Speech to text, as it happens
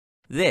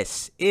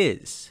This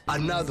is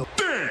Another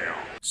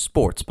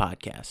Sports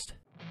Podcast.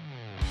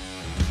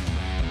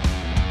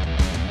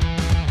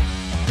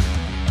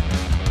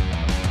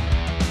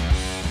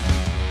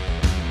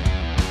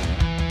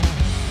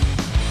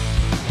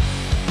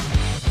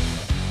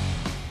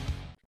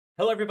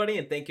 Hello, everybody,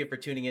 and thank you for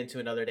tuning in to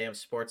another damn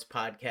sports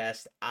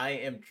podcast. I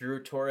am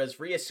Drew Torres,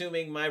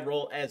 reassuming my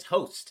role as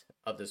host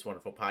of this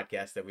wonderful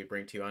podcast that we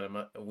bring to you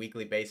on a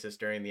weekly basis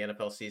during the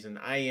NFL season.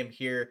 I am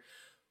here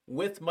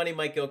with Money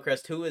Mike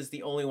Gilchrist, who is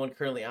the only one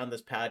currently on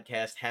this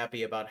podcast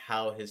happy about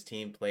how his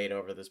team played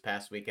over this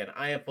past weekend.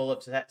 I am full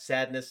of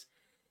sadness.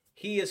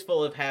 He is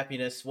full of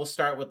happiness. We'll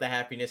start with the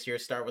happiness here,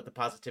 start with the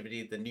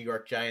positivity. The New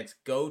York Giants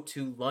go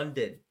to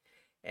London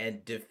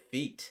and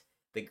defeat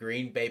the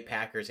Green Bay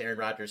Packers. Aaron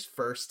Rodgers'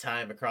 first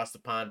time across the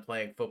pond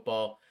playing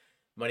football.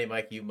 Money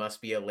Mike, you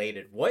must be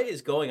elated. What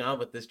is going on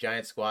with this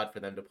Giants squad for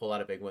them to pull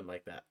out a big win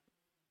like that?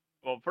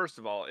 Well, first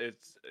of all,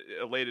 it's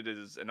elated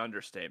is an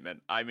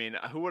understatement. I mean,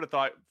 who would have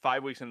thought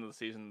 5 weeks into the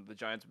season the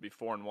Giants would be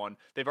 4-1?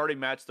 They've already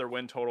matched their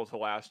win total to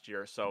last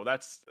year, so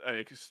that's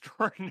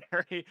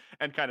extraordinary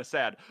and kind of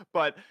sad.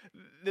 But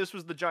this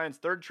was the Giants'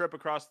 third trip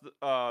across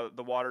the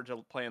water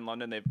to play in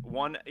London. They've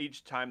won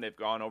each time they've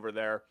gone over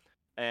there.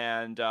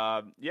 And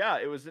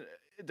it was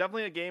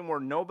definitely a game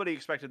where nobody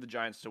expected the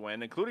Giants to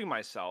win, including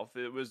myself.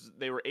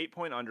 They were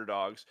 8-point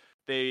underdogs.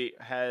 They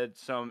had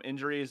some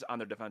injuries on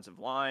their defensive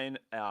line,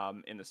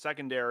 in the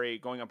secondary,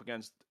 going up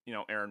against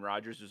Aaron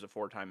Rodgers, who's a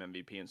 4-time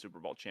MVP and Super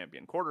Bowl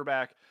champion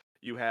quarterback.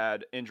 You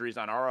had injuries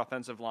on our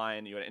offensive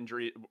line. You had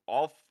injury.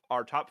 All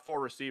our top 4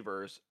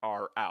 receivers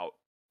are out,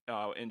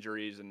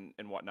 injuries and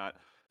whatnot.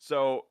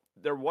 So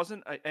there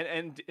wasn't,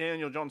 and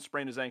Daniel Jones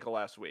sprained his ankle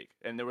last week,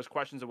 and there was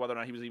questions of whether or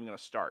not he was even going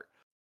to start.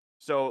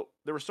 So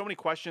there were so many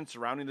questions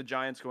surrounding the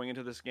Giants going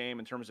into this game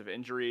in terms of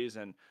injuries,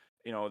 and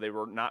they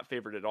were not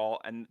favored at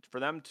all. And for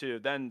them to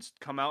then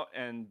come out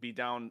and be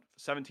down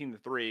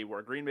 17-3,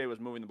 where Green Bay was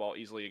moving the ball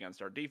easily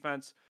against our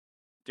defense,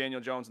 Daniel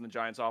Jones and the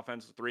Giants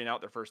offense 3 and out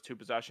their first 2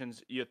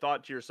 possessions, you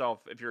thought to yourself,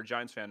 if you're a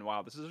Giants fan,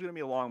 wow, this is going to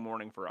be a long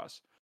morning for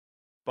us.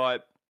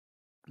 But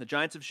the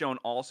Giants have shown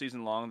all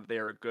season long that they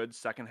are a good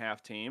second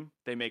half team.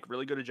 They make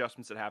really good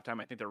adjustments at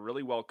halftime. I think they're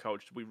really well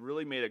coached. We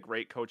really made a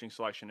great coaching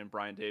selection in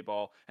Brian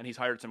Daboll, and he's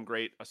hired some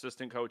great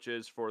assistant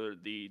coaches for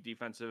the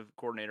defensive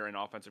coordinator and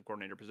offensive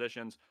coordinator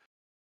positions.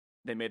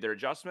 They made their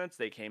adjustments.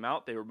 They came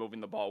out. They were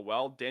moving the ball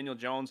well. Daniel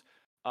Jones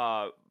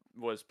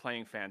was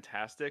playing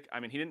fantastic.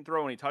 I mean, he didn't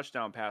throw any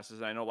touchdown passes,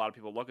 and I know a lot of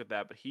people look at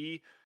that, but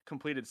he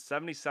completed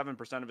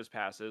 77% of his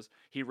passes.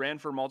 He ran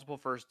for multiple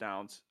first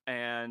downs,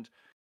 and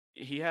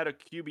he had a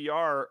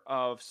QBR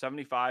of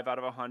 75 out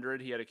of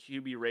 100. He had a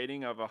QB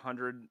rating of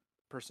 100%.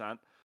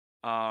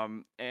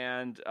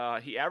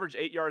 He averaged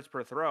 8 yards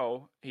per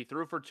throw. He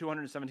threw for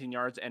 217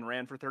 yards and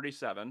ran for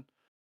 37.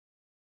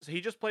 So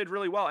he just played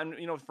really well. And,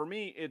 for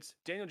me, it's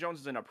Daniel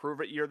Jones is in a prove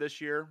it year this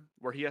year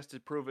where he has to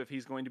prove if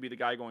he's going to be the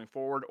guy going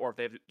forward or if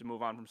they have to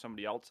move on from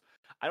somebody else.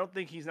 I don't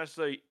think he's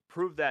necessarily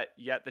proved that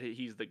yet that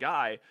he's the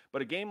guy.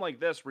 But a game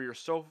like this where you're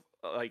so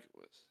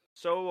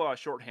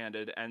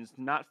shorthanded and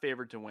not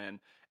favored to win,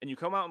 and you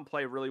come out and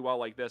play really well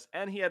like this,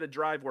 and he had a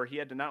drive where he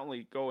had to not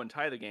only go and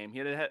tie the game, he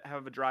had to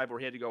have a drive where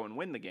he had to go and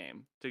win the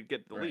game to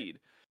get the lead.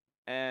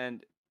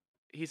 And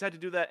he's had to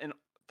do that in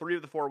 3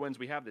 of the 4 wins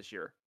we have this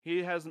year.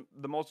 He has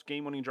the most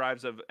game-winning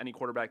drives of any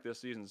quarterback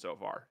this season so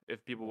far,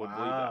 if people would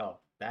believe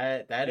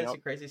that. That is a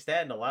crazy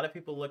stat, and a lot of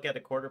people look at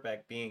a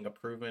quarterback being a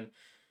proven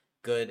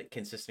good,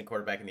 consistent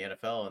quarterback in the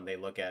NFL, and they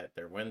look at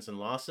their wins and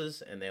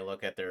losses, and they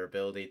look at their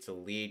ability to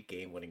lead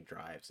game-winning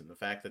drives. And the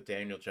fact that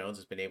Daniel Jones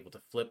has been able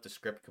to flip the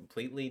script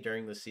completely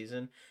during the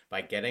season by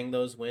getting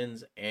those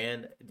wins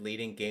and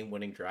leading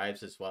game-winning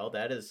drives as well,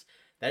 that is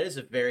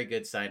a very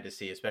good sign to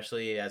see,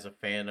 especially as a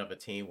fan of a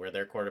team where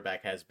their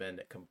quarterback has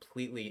been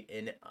completely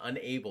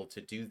unable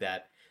to do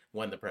that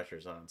when the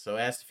pressure's on. So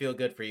it has to feel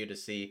good for you to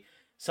see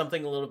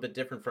something a little bit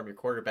different from your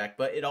quarterback,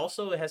 but it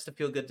also has to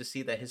feel good to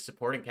see that his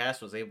supporting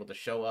cast was able to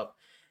show up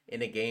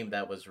in a game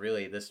that was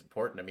really this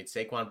important. I mean,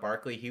 Saquon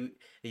Barkley,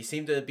 he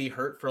seemed to be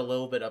hurt for a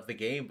little bit of the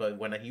game, but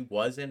when he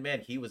was in,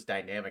 man, he was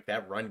dynamic.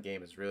 That run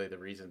game is really the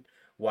reason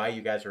why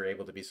you guys were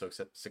able to be so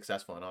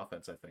successful on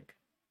offense, I think.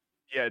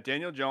 Yeah,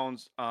 Daniel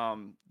Jones,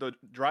 the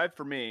drive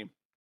for me,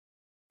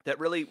 that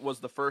really was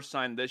the first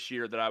sign this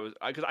year that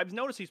because I've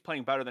noticed he's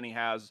playing better than he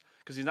has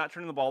because he's not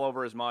turning the ball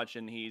over as much,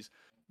 and he's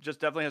just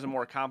definitely has a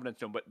more confidence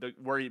to him. But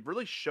where he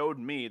really showed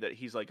me that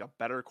he's like a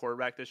better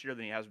quarterback this year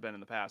than he has been in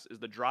the past is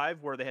the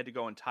drive where they had to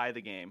go and tie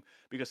the game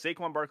because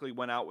Saquon Barkley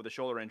went out with a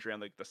shoulder injury on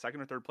the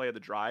 2nd or 3rd play of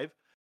the drive,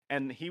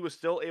 and he was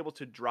still able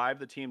to drive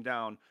the team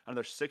down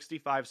another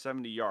 65,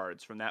 70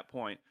 yards from that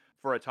point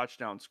for a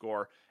touchdown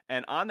score.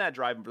 And on that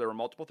drive, there were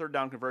multiple 3rd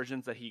down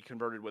conversions that he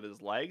converted with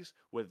his legs,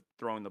 with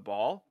throwing the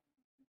ball.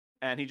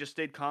 And he just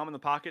stayed calm in the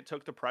pocket,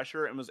 took the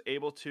pressure, and was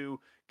able to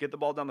get the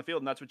ball down the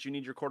field. And that's what you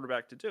need your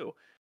quarterback to do.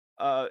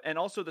 And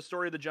also the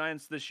story of the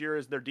Giants this year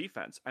is their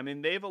defense. I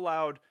mean, they've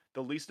allowed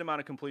the least amount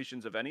of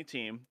completions of any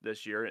team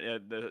this year.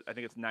 I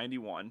think it's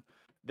 91.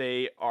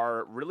 They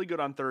are really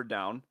good on 3rd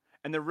down,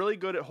 and they're really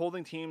good at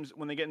holding teams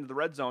when they get into the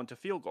red zone to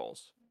field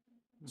goals.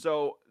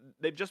 So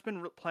they've just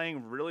been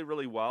playing really,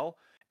 really well.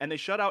 And they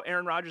shut out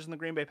Aaron Rodgers and the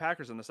Green Bay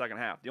Packers in the second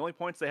half. The only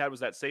points they had was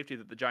that safety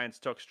that the Giants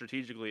took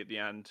strategically at the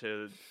end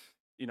to,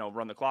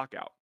 run the clock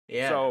out.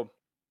 Yeah, So,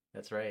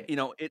 that's right.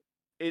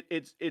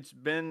 it's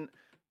been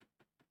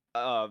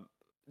uh,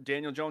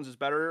 Daniel Jones is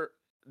better.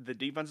 The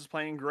defense is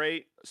playing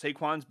great.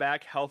 Saquon's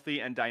back, healthy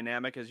and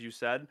dynamic, as you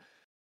said.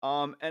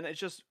 And it's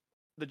just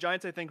the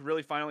Giants, I think,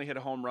 really finally hit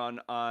a home run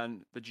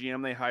on the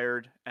GM they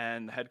hired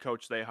and the head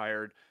coach they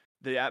hired.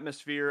 The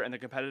atmosphere and the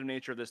competitive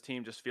nature of this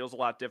team just feels a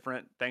lot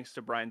different thanks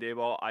to Brian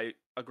Daboll. I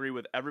agree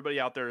with everybody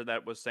out there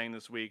that was saying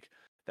this week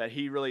that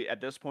he really,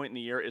 at this point in the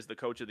year, is the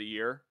coach of the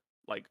year,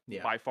 like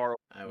Yeah, by far over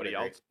I would everybody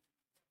agree.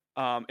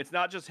 else. It's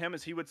not just him,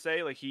 as he would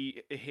say. Like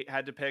he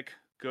had to pick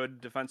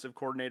good defensive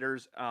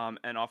coordinators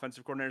and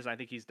offensive coordinators, and I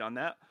think he's done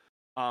that.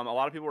 A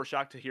lot of people were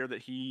shocked to hear that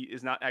he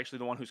is not actually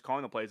the one who's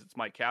calling the plays. It's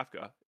Mike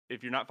Kafka.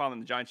 If you're not following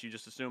the Giants, you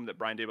just assume that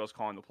Brian Daboll's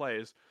calling the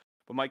plays.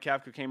 But Mike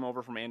Kafka came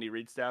over from Andy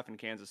Reid's staff in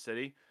Kansas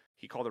City.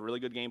 He called a really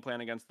good game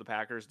plan against the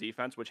Packers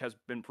defense, which has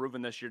been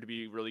proven this year to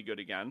be really good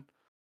again.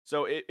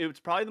 So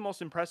it's probably the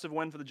most impressive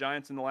win for the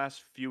Giants in the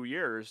last few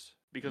years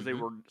because they Hmm.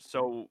 were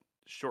so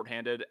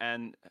shorthanded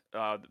and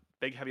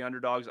big, heavy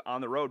underdogs on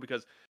the road.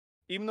 Because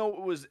even though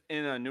it was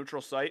in a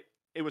neutral site,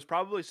 it was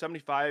probably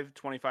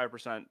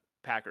 25%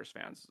 Packers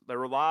fans. There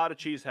were a lot of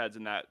cheeseheads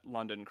in that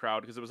London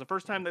crowd because it was the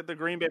first time that the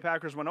Green Bay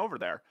Packers went over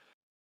there.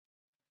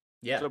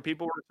 Yeah, So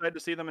people were excited to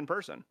see them in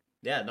person.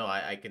 yeah. No,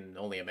 I can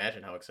only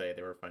imagine how excited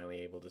they were finally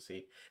able to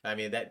see. I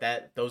mean,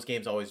 that those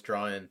games always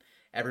draw in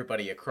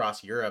everybody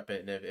across Europe,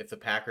 and if the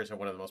Packers are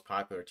one of the most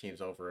popular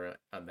teams over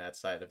on that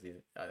side of the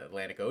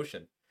Atlantic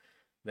Ocean,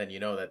 then you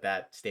know that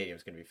that stadium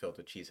is going to be filled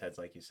with cheeseheads,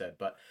 like you said.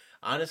 But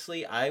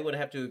honestly, I would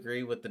have to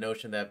agree with the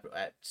notion that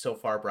so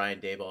far Brian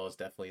Daboll is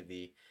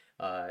definitely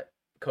the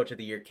coach of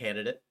the year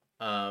candidate.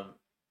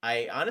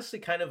 I honestly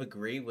kind of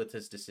agree with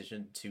his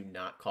decision to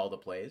not call the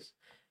plays,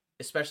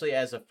 especially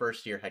as a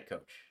first year head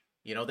coach.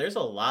 You know, there's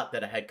a lot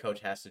that a head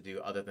coach has to do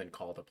other than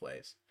call the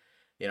plays.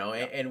 You know,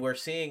 Yeah. and we're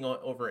seeing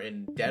over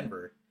in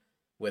Denver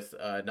with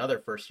another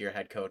first year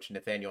head coach,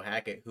 Nathaniel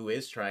Hackett, who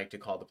is trying to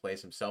call the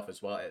plays himself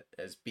as well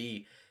as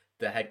be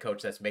the head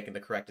coach that's making the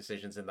correct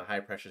decisions in the high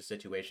pressure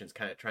situations,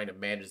 kind of trying to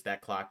manage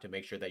that clock to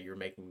make sure that you're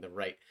making the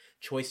right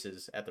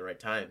choices at the right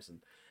times.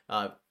 And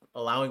uh,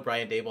 allowing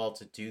Brian Daboll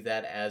to do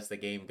that as the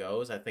game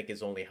goes, I think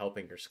is only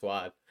helping your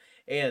squad.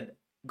 And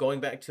going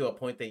back to a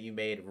point that you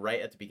made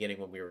right at the beginning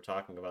when we were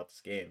talking about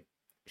this game,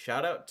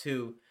 shout out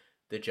to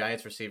the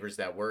Giants receivers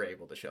that were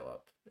able to show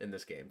up in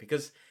this game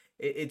because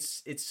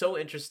it's so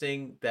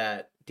interesting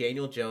that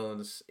Daniel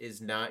Jones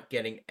is not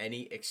getting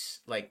any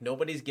like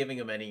nobody's giving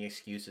him any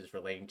excuses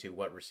relating to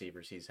what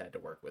receivers he's had to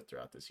work with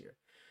throughout this year.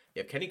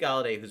 You have Kenny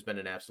Galladay, who's been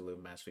an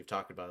absolute mess. We've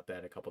talked about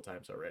that a couple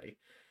times already.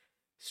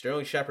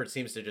 Sterling Shepard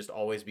seems to just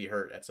always be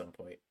hurt at some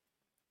point.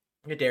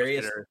 Just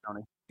Kadarius Kadarius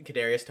Toney.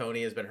 Kadarius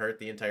Toney has been hurt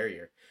the entire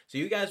year. So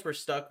you guys were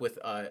stuck with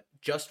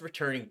just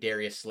returning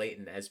Darius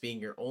Slayton as being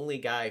your only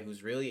guy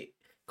who's really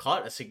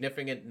caught a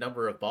significant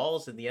number of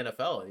balls in the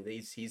NFL.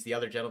 He's the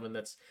other gentleman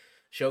that's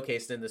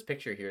showcased in this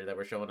picture here that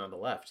we're showing on the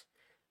left.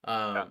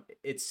 Yeah.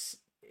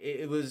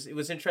 It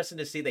was interesting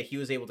to see that he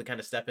was able to kind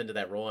of step into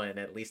that role and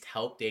at least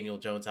help Daniel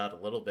Jones out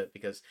a little bit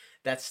because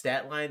that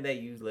stat line that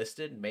you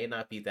listed may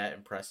not be that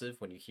impressive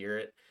when you hear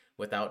it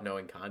without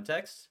knowing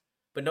context.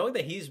 But knowing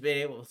that he's been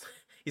able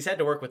he's had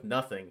to work with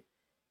nothing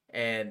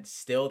and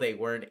still they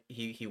weren't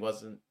he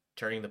wasn't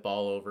turning the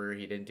ball over,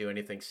 he didn't do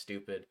anything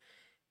stupid.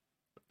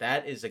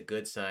 That is a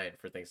good sign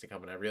for things to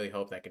come, and I really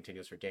hope that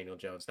continues for Daniel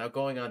Jones. Now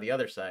going on the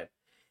other side,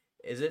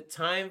 is it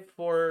time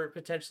for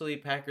potentially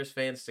Packers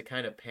fans to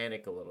kind of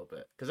panic a little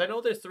bit? Because I know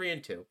they're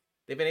 3-2.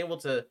 They've been able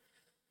to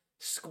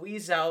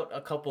squeeze out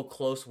a couple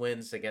close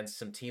wins against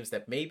some teams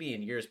that maybe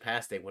in years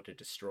past they would have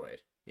destroyed.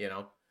 You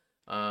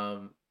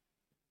know,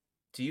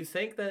 do you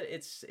think that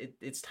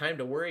it's time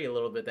to worry a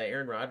little bit that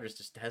Aaron Rodgers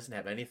just doesn't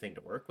have anything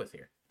to work with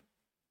here?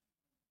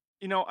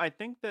 I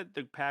think that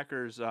the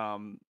Packers,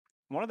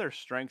 one of their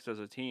strengths as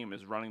a team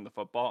is running the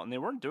football, and they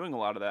weren't doing a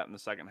lot of that in the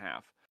second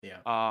half. Yeah.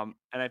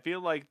 And I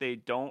feel like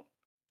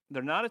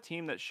they're not a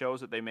team that shows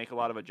that they make a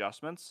lot of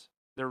adjustments.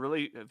 They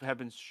really have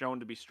been shown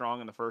to be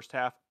strong in the first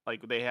half.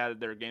 Like they had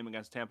their game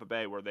against Tampa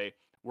Bay where they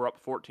were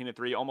up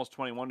 14-3, almost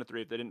 21-3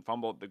 if they didn't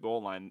fumble at the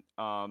goal line.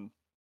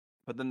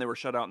 But then they were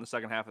shut out in the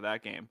second half of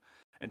that game,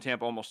 and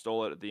Tampa almost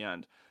stole it at the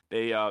end.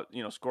 They,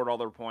 scored all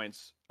their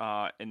points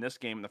in this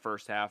game in the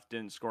first half,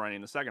 didn't score any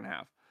in the second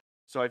half.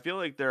 So I feel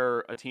like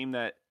they're a team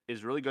that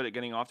is really good at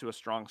getting off to a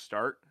strong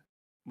start,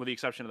 with the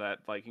exception of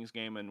that Vikings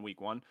game in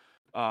Week 1.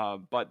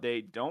 But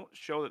they don't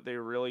show that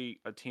they're really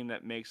a team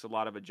that makes a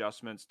lot of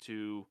adjustments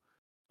to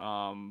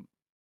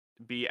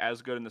be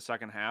as good in the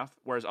second half,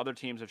 whereas other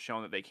teams have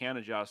shown that they can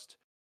adjust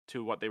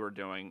to what they were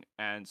doing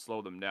and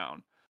slow them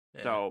down.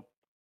 Yeah. So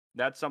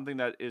that's something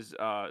that is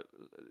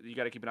you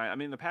got to keep an eye on. I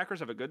mean, the Packers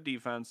have a good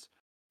defense.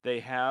 They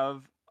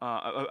have, they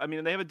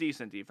have a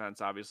decent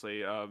defense,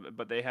 obviously,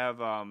 but they have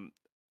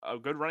a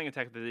good running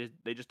attack that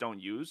they just don't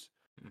use.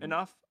 Hmm.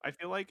 enough, I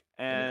feel like.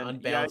 An And yeah,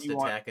 unbalanced you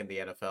want attack in the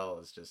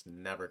NFL is just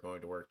never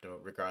going to work,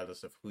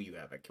 regardless of who you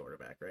have at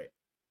quarterback, right?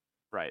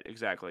 right,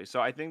 exactly. So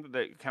I think that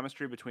the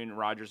chemistry between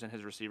Rodgers and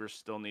his receivers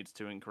still needs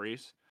to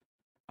increase.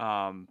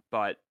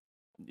 But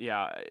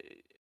yeah,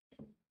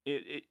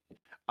 it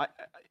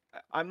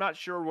I'm not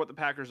sure what the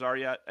Packers are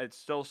yet. It's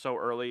still so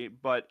early,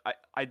 but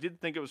I did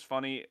think it was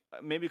funny,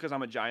 maybe because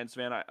I'm a Giants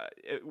fan.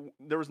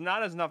 There was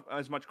not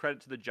as much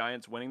credit to the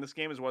Giants winning this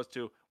game as was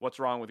to what's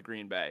wrong with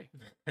Green Bay.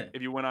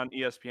 If you went on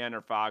ESPN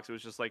or Fox, it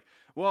was just like,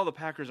 well, the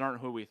Packers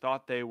aren't who we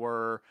thought they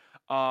were.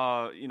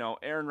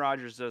 Aaron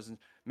Rodgers doesn't.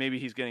 Maybe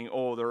he's getting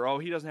older. Oh,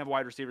 he doesn't have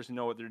wide receivers who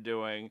know what they're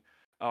doing.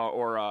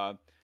 Coach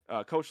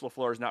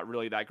LaFleur is not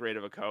really that great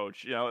of a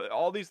coach.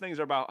 All these things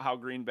are about how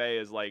Green Bay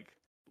is like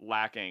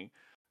lacking.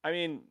 I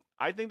mean,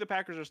 I think the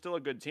Packers are still a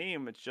good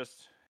team. It's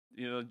just,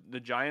 the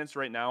Giants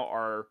right now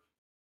are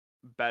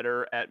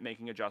better at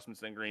making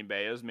adjustments than Green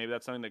Bay is. Maybe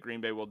that's something that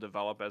Green Bay will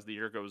develop as the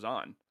year goes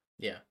on.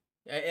 Yeah.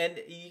 And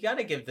you got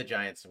to give the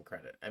Giants some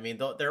credit. I mean,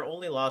 their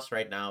only loss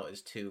right now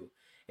is to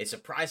a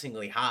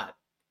surprisingly hot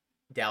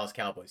Dallas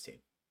Cowboys team.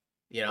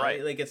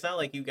 Right. Like it's not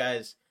like your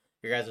guys'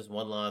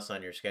 one loss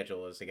on your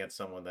schedule is against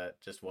someone that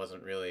just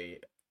wasn't really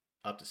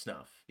up to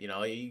snuff.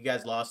 You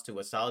guys lost to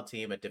a solid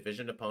team, a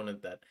division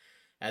opponent that,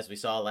 as we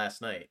saw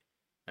last night,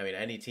 I mean,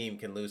 any team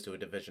can lose to a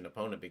division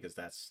opponent because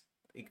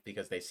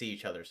they see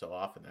each other so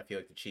often. I feel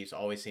like the Chiefs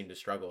always seem to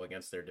struggle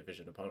against their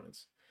division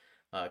opponents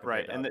Right.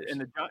 compared to And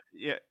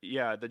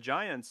others. the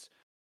Giants,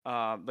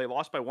 they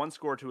lost by one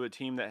score to a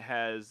team that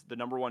has the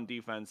number one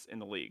defense in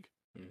the league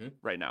Hmm.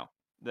 right now.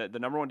 The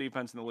number one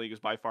defense in the league is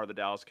by far the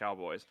Dallas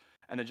Cowboys,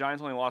 and the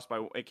Giants only lost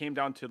by, it came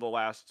down to the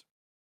last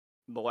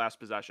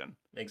possession.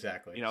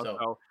 Exactly.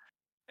 So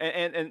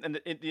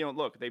So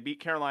look, they beat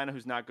Carolina,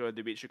 who's not good.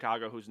 They beat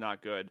Chicago, who's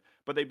not good.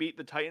 But they beat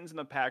the Titans and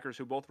the Packers,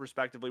 who both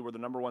respectively were the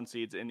number one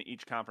seeds in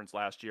each conference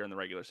last year in the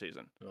regular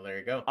season, well, there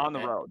you go. on the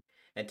road.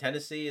 And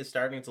Tennessee is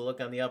starting to look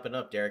on the up and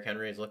up. Derrick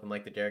Henry is looking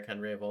like the Derrick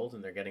Henry of old,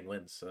 and they're getting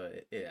wins. As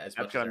That's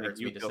much as gonna it make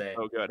hurts you me to feel say.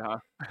 so good, huh?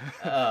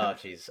 Oh,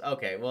 jeez.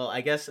 Okay. Well, I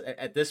guess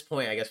at this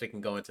point, I guess we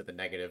can go into the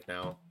negative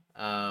now.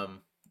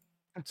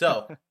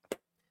 So,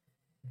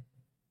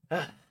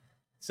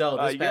 so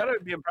this You past, gotta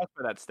be impressed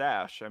by that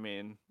stash. I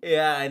mean,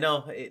 yeah, I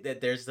know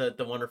there's the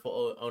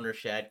wonderful owner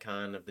Shad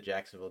Khan of the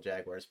Jacksonville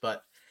Jaguars,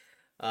 but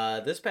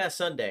this past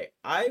Sunday,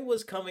 I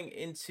was coming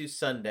into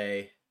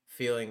Sunday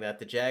feeling that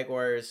the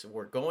Jaguars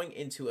were going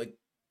into a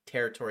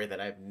territory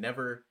that I've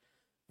never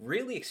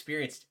really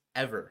experienced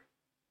ever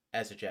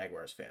as a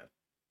Jaguars fan.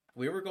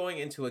 We were going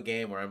into a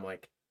game where I'm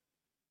like,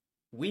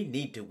 we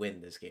need to win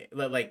this game.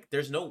 Like,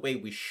 there's no way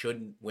we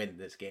shouldn't win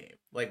this game.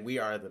 Like, we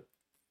are the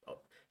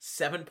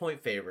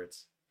 7-point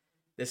favorites.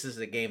 This is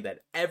a game that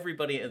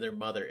everybody and their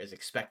mother is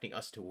expecting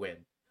us to win.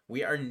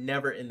 We are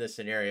never in this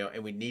scenario,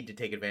 and we need to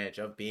take advantage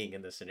of being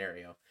in this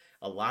scenario.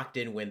 A locked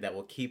in win that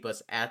will keep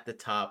us at the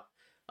top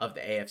of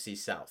the AFC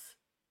South.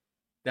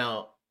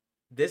 Now,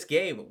 this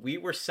game, we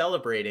were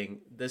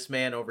celebrating this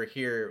man over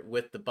here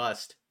with the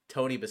bust,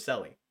 Tony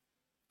Baselli.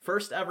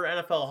 First ever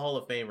NFL Hall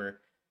of Famer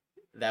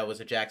that was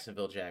a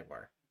Jacksonville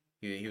Jaguar.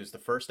 He was the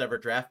first ever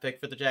draft pick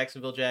for the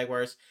Jacksonville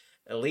Jaguars,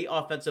 elite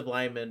offensive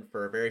lineman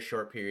for a very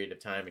short period of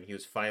time, and he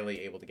was finally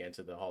able to get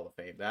into the Hall of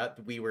Fame.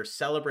 That we were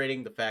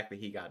celebrating the fact that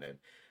he got in.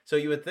 So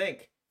you would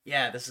think,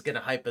 yeah, this is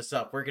gonna hype us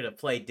up. We're gonna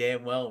play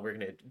damn well. We're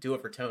gonna do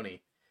it for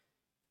Tony.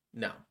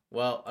 No.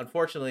 Well,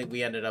 unfortunately,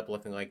 we ended up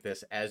looking like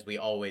this as we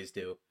always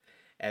do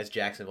as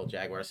Jacksonville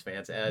Jaguars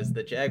fans, as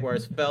the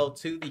Jaguars fell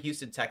to the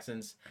Houston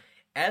Texans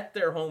at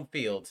their home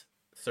field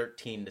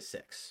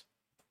 13-6.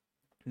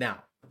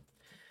 Now,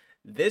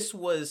 this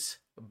was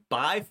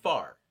by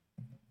far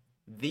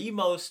the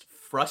most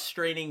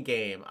frustrating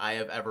game I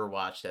have ever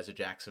watched as a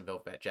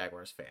Jacksonville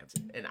Jaguars fans,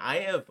 and I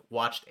have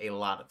watched a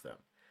lot of them.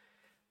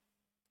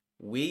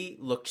 We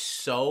looked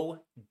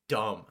so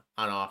dumb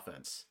on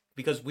offense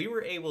because we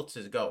were able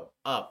to go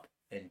up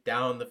and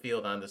down the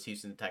field on this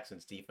Houston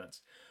Texans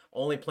defense,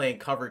 only playing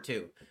cover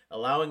two,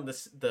 allowing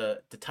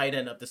the tight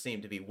end of the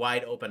seam to be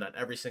wide open on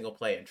every single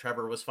play, and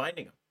Trevor was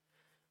finding him.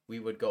 We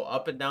would go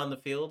up and down the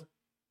field.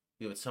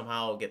 We would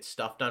somehow get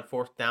stuffed on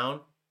fourth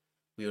down.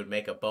 We would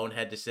make a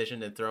bonehead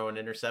decision and throw an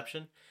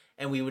interception,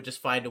 and we would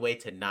just find a way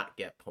to not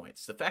get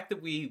points. The fact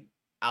that we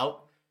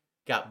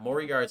got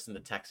more yards than the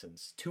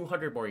Texans,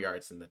 200 more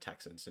yards than the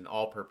Texans in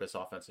all-purpose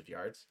offensive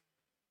yards,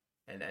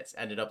 and that's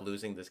ended up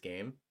losing this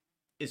game,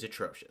 is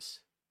atrocious.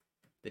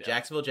 The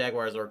Jacksonville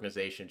Jaguars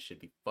organization should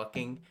be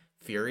fucking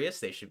furious.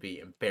 They should be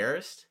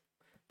embarrassed.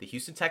 The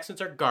Houston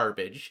Texans are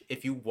garbage.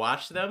 If you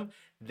watch them,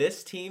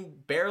 this team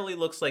barely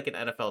looks like an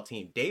NFL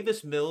team.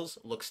 Davis Mills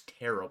looks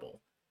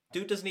terrible.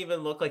 Dude doesn't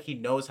even look like he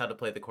knows how to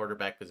play the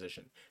quarterback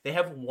position. They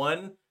have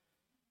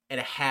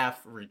 1.5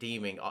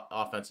 redeeming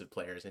offensive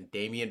players, and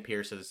Dameon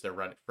Pierce is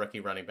their rookie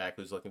running back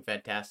who's looking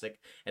fantastic,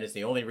 and is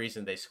the only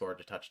reason they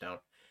scored a touchdown.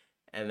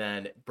 And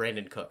then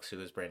Brandon Cooks, who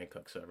is Brandon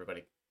Cooks, so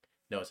everybody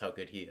knows how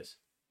good he is.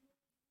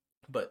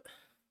 But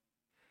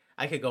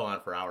I could go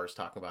on for hours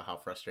talking about how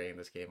frustrating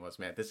this game was,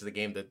 man. This is a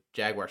game that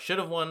Jaguars should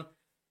have won,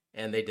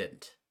 and they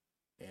didn't.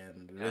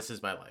 And this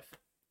is my life.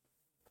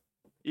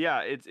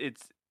 Yeah,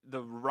 it's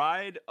the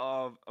ride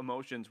of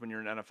emotions when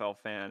you're an NFL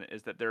fan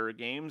is that there are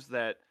games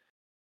that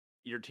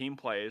your team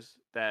plays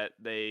that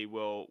they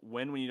will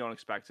win when you don't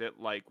expect it,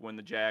 like when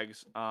the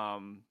Jags,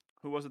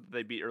 who was it that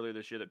they beat earlier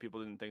this year that people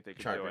didn't think they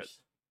could do it? Chargers.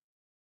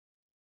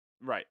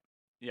 Right.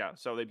 Yeah.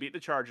 So they beat the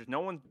Chargers.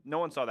 No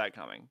one saw that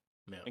coming,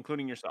 No,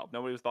 including yourself.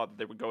 Nobody thought that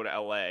they would go to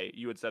LA.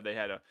 You had said they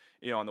had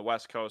on the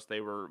West Coast,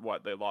 they were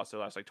they lost their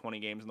last like 20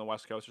 games in the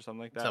West Coast or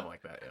something like that. something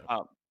like that. Yeah.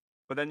 Um,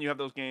 but then you have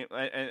those games,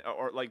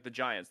 or like the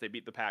Giants, they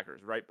beat the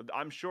Packers, right? But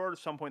I'm sure at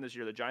some point this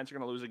year, the Giants are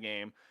going to lose a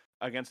game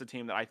against a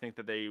team that I think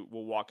that they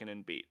will walk in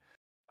and beat.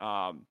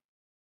 Um,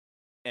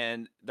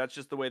 and that's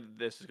just the way that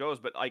this goes.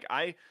 But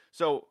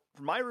so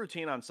for my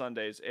routine on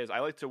Sundays is I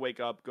like to wake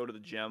up, go to the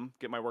gym,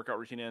 get my workout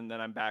routine in, then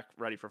I'm back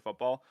ready for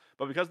football.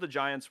 But because the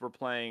Giants were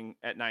playing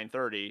at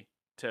 9:30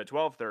 to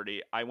 12:30,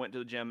 I went to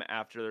the gym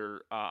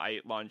after I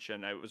ate lunch,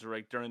 and it was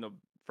like during the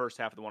first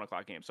half of the 1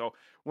 o'clock game. So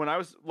when I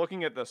was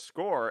looking at the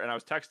score and I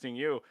was texting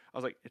you, I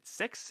was like, "It's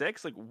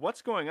 6-6. Like,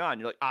 what's going on?"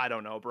 You're like, "I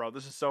don't know, bro.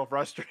 This is so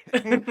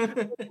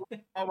frustrating.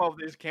 All of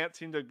these can't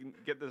seem to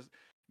get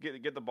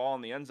the ball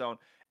in the end zone."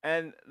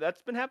 And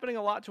that's been happening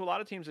a lot to a lot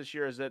of teams this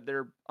year is that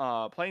they're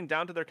playing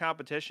down to their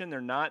competition.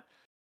 They're not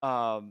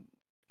um,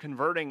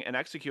 converting and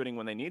executing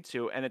when they need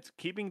to. And it's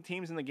keeping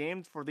teams in the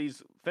game for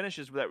these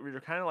finishes that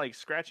you're kind of like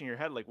scratching your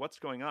head, like, what's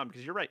going on?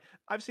 Because you're right.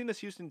 I've seen this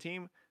Houston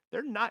team.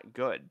 They're not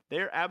good.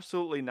 They're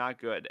absolutely not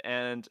good.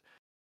 And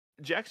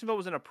Jacksonville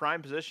was in a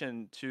prime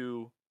position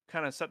to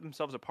kind of set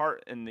themselves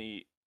apart in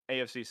the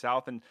AFC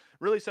South and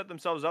really set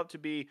themselves up to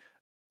be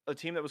a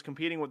team that was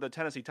competing with the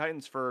Tennessee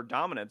Titans for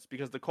dominance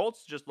because the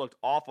Colts just looked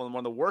awful in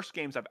one of the worst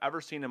games I've ever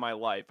seen in my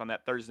life on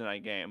that Thursday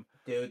night game.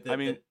 Dude, I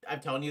mean, I'm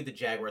telling you, the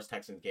Jaguars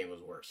Texans game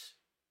was worse.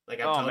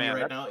 Like I'm oh telling you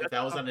man, right now, if that's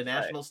that was tough on the to say.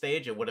 national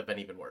stage, it would have been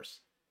even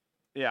worse.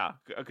 Yeah,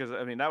 because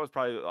I mean that was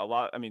probably a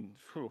lot. I mean,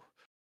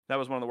 that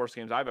was one of the worst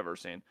games I've ever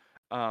seen.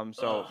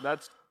 So Ugh.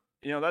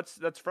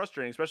 that's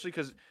frustrating, especially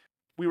because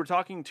we were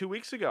talking 2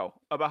 weeks ago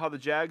about how the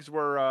Jags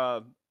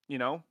were,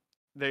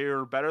 they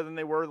are better than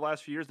they were the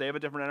last few years. They have a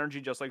different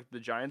energy, just like the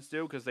Giants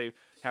do, because they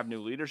have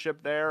new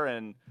leadership there,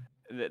 and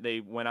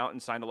they went out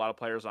and signed a lot of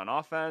players on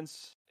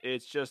offense.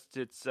 It's just,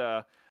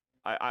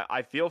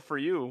 I feel for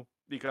you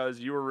because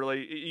you were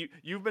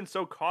you've been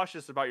so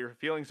cautious about your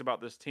feelings about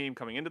this team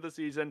coming into the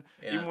season.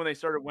 Yeah. Even when they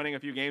started winning a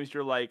few games,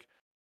 you're like,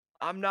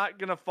 I'm not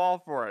gonna fall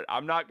for it.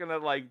 I'm not gonna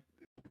like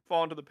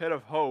fall into the pit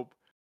of hope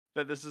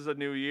that this is a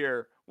new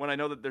year when I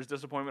know that there's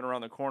disappointment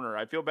around the corner.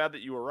 I feel bad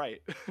that you were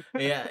right.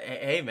 Yeah,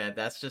 hey man,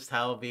 that's just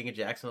how being a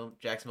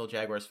Jacksonville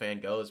Jaguars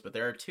fan goes. But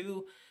there are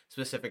two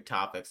specific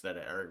topics that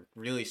are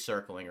really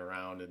circling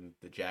around in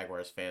the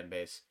Jaguars fan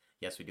base.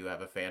 Yes, we do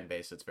have a fan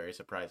base. It's very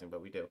surprising,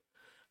 but we do.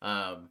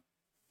 Um,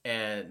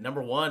 and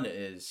number one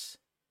is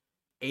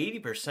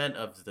 80%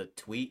 of the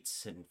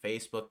tweets and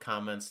Facebook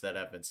comments that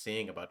I've been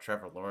seeing about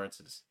Trevor Lawrence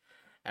is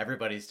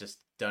everybody's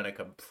just done a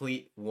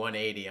complete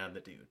 180 on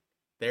the dude.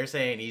 They're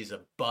saying he's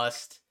a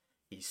bust.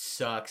 He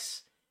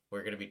sucks.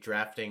 We're going to be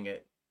drafting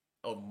it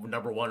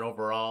number one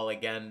overall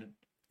again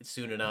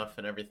soon enough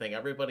and everything.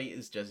 Everybody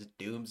is just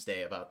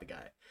doomsday about the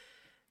guy.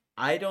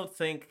 I don't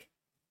think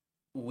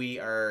we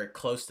are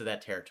close to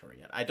that territory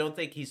yet. I don't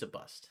think he's a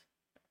bust.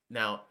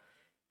 Now,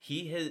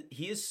 he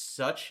has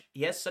such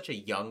a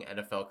young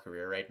NFL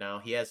career right now.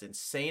 He has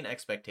insane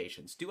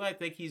expectations. Do I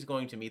think he's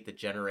going to meet the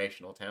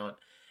generational talent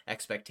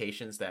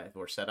expectations that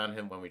were set on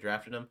him when we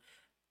drafted him?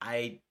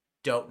 I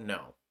don't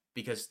know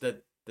because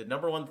the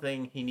number one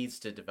thing he needs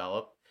to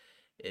develop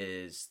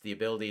is the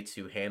ability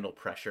to handle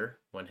pressure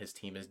when his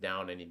team is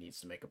down and he needs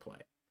to make a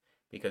play.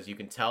 Because you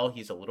can tell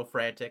he's a little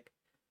frantic.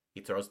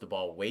 He throws the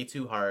ball way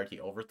too hard. He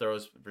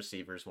overthrows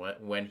receivers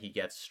when he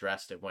gets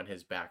stressed and when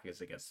his back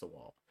is against the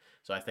wall.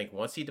 So I think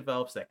once he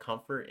develops that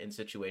comfort in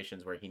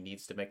situations where he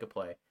needs to make a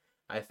play,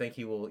 I think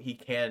he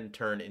can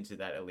turn into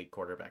that elite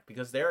quarterback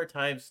because there are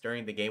times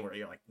during the game where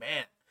you're like,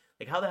 man,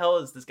 like how the hell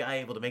is this guy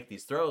able to make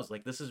these throws?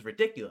 Like this is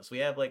ridiculous. We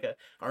have like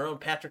our own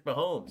Patrick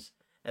Mahomes,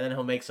 and then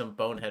he'll make some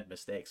bonehead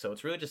mistakes. So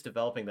it's really just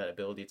developing that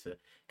ability to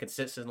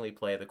consistently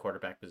play the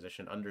quarterback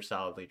position under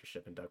solid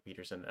leadership in Doug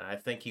Peterson. And I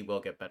think he will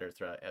get better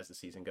throughout as the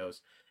season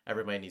goes.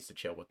 Everybody needs to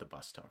chill with the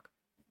bus talk.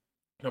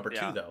 Number two,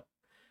 Yeah, though,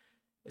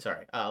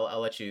 sorry,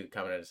 I'll let you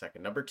comment in a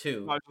second. Number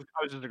two, I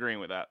was just agreeing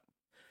with that.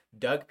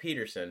 Doug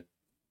Peterson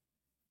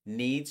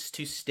needs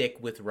to stick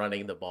with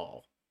running the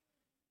ball.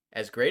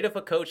 As great of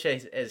a coach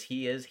as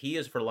he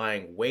is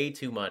relying way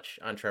too much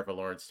on Trevor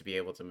Lawrence to be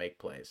able to make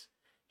plays.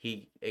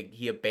 He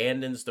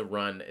abandons the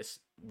run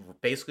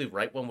basically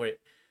right when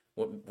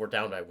we're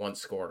down by one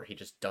score. He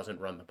just doesn't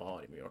run the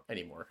ball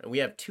anymore. And we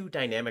have two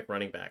dynamic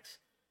running backs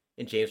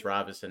in James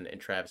Robinson and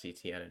Travis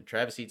Etienne. And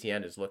Travis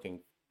Etienne is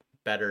looking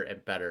better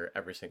and better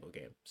every single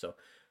game. So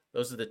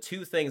those are the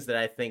two things that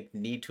I think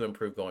need to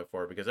improve going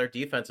forward because our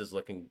defense is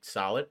looking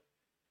solid.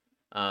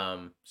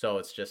 So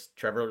it's just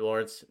Trevor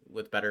Lawrence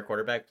with better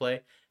quarterback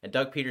play and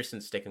Doug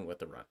Peterson sticking with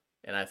the run.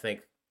 And I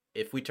think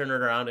if we turn it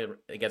around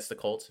against the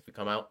Colts, if we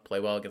come out, play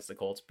well against the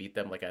Colts, beat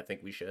them like I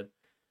think we should,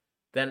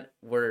 then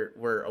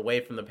we're away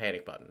from the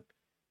panic button.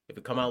 If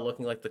we come out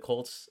looking like the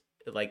Colts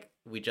like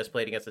we just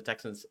played against the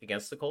Texans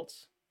against the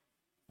Colts,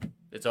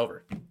 it's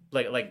over.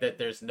 Like that,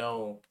 there's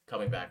no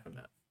coming back from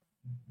that.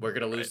 We're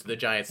gonna lose to the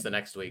Giants the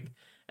next week,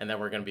 and then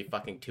we're gonna be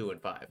fucking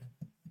 2-5.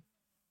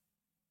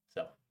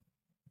 So,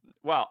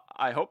 well,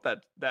 I hope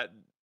that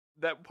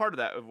part of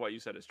that of what you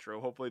said is true.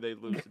 Hopefully they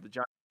lose to the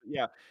Giants.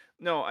 Yeah,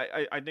 no,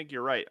 I think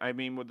you're right. I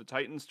mean, with the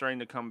Titans starting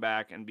to come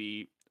back and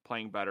be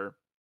playing better,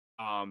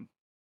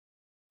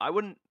 I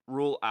wouldn't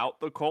rule out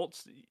the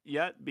Colts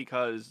yet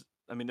because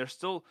I mean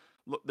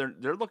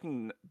they're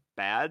looking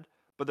bad,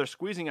 but they're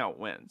squeezing out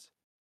wins,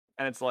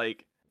 and it's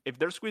like if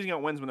they're squeezing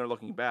out wins when they're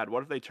looking bad,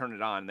 what if they turn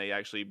it on and they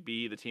actually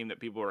be the team that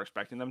people are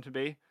expecting them to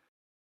be?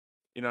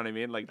 You know what I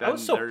mean? Like I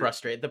was so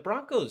frustrated. The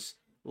Broncos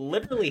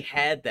literally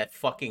had that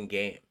fucking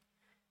game,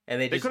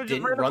 and they just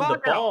didn't run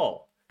the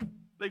ball.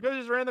 They could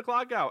have just ran the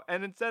clock out,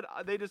 and instead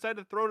they decided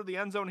to throw to the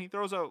end zone. He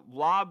throws a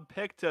lob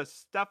pick to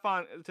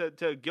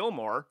to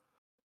Gilmore.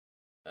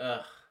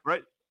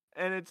 Right,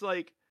 and it's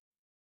like,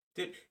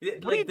 dude,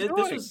 like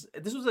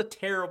this was a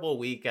terrible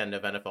weekend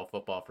of NFL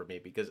football for me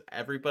because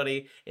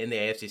everybody in the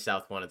AFC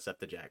South won except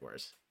the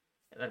Jaguars,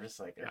 and I'm just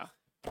like, yeah,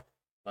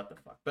 what the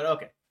fuck? But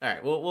okay, all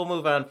right, we'll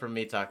move on from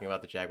me talking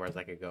about the Jaguars.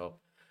 I could go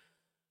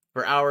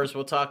for hours.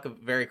 We'll talk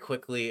very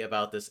quickly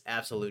about this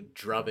absolute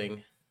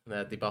drubbing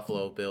that the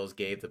Buffalo Bills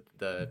gave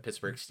the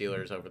Pittsburgh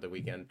Steelers over the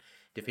weekend,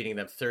 defeating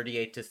them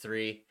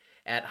 38-3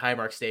 at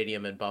Highmark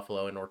Stadium in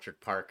Buffalo in Orchard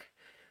Park.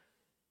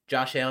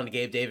 Josh Allen to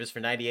Gabe Davis for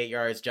 98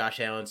 yards. Josh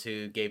Allen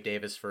to Gabe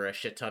Davis for a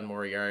shit ton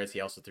more yards. He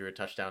also threw a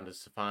touchdown to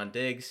Stephon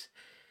Diggs.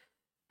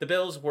 The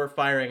Bills were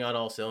firing on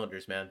all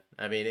cylinders, man.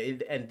 I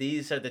mean, and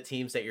these are the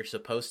teams that you're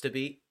supposed to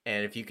beat.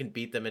 And if you can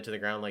beat them into the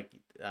ground like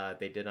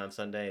they did on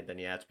Sunday, then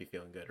you have to be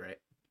feeling good, right?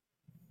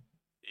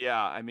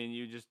 Yeah, I mean,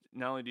 you just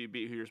not only do you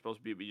beat who you're supposed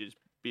to beat, but you just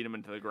beat them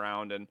into the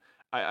ground. And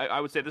I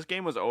would say this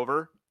game was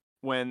over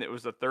when it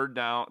was the third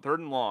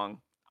and long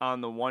on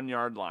the 1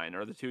 yard line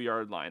or the 2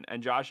 yard line,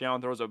 and Josh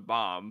Allen throws a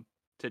bomb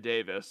to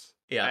Davis.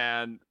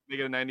 Yeah, and they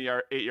get a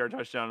 98-yard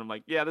touchdown. I'm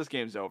like, yeah, this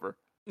game's over.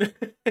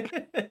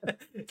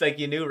 It's like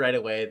you knew right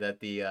away that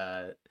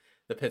the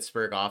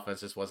Pittsburgh offense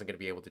just wasn't going to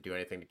be able to do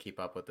anything to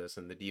keep up with this,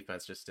 and the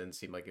defense just didn't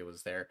seem like it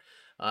was there.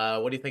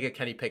 What do you think of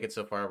Kenny Pickett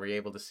so far? Were you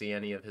able to see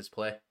any of his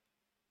play?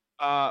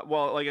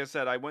 Well, like I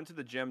said, I went to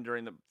the gym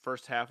during the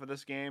first half of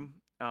this game,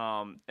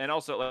 and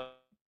also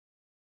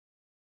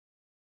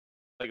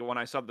like when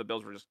I subbed, the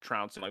Bills were just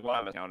trouncing. Like, well,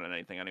 I'm not counting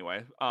anything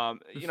anyway.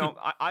 You know,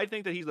 I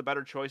think that he's the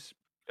better choice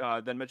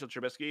than Mitchell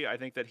Trubisky. I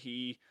think that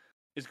he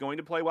is going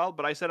to play well.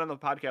 But I said on the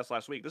podcast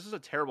last week, this is a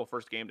terrible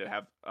first game to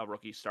have a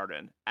rookie start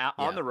in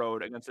on the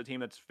road against a team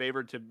that's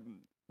favored to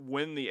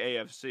win the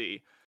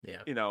AFC. Yeah,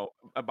 you know,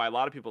 by a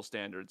lot of people's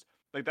standards,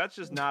 like that's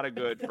just not a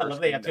good first I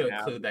love they have to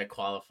include that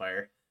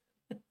qualifier.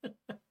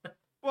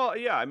 Well,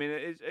 yeah, I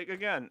mean,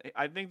 again,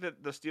 I think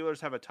that the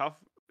Steelers have a tough,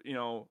 you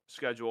know,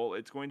 schedule.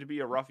 It's going to be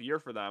a rough year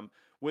for them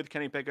with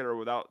Kenny Pickett or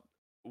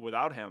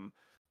without him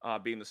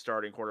being the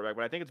starting quarterback.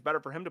 But I think it's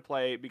better for him to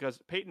play because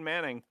Peyton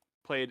Manning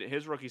played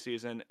his rookie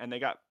season and they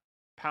got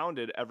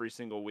pounded every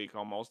single week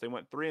almost. They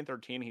went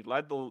 3-13. He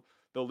led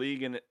the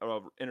league in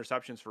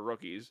interceptions for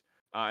rookies,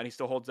 and he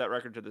still holds that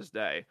record to this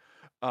day.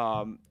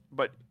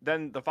 But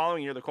then the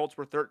following year, the Colts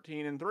were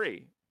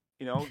 13-3.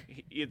 You know,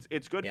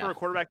 it's good for a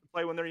quarterback to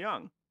play when they're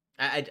young.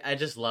 I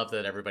just love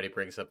that everybody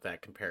brings up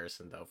that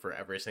comparison though for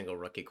every single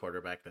rookie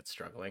quarterback that's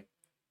struggling.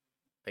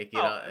 Like,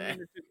 you know, I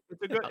mean,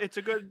 it's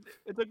a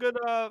good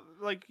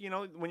like, you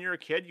know, when you're a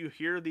kid, you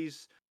hear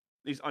these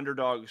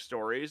underdog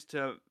stories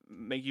to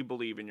make you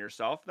believe in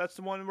yourself. That's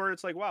the one where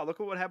it's like, wow, look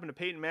at what happened to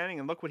Peyton Manning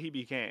and look what he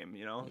became.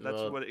 You know,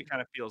 that's what it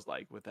kind of feels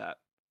like with that.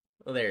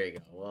 Well, there you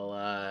go.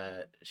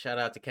 Well, shout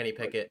out to Kenny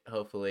Pickett.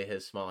 Hopefully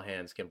his small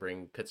hands can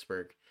bring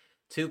Pittsburgh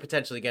to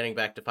potentially getting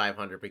back to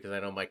 500 because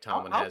I know Mike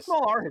Tomlin has. How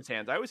small are his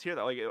hands? I always hear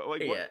that. Like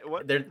yeah,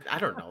 what? They're I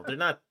don't know. They're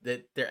not.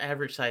 They're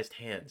average sized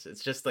hands.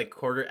 It's just like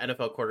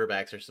NFL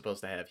quarterbacks are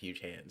supposed to have huge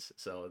hands.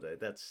 So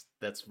that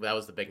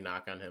was the big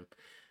knock on him.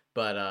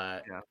 But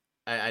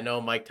I know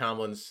Mike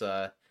Tomlin's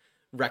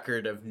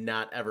record of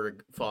not ever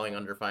falling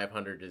under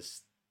 500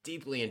 is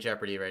deeply in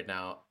jeopardy right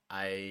now.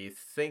 I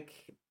think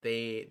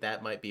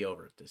that might be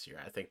over this year.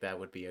 I think that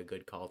would be a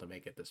good call to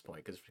make at this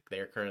point because they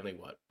are currently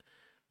what?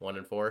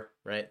 1-4,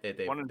 right? They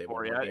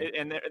 1-4, yeah.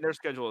 And their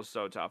schedule is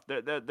so tough.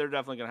 They're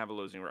definitely going to have a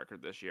losing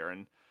record this year.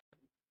 And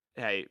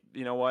hey,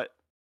 you know what?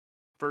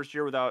 First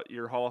year without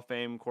your Hall of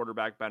Fame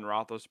quarterback Ben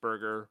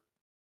Roethlisberger.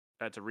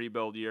 That's a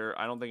rebuild year.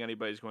 I don't think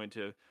anybody's going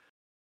to,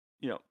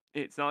 you know,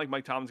 it's not like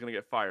Mike Tomlin's going to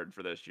get fired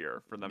for this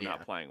year for them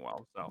not playing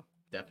well. So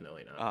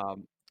definitely not.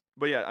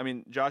 But yeah, I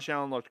mean, Josh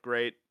Allen looked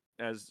great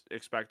as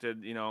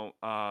expected. You know,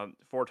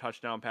 4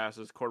 touchdown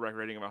passes, quarterback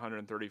rating of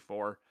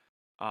 134.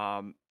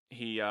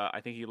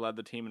 I think he led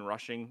the team in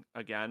rushing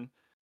again.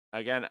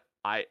 I'll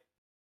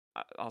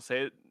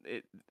say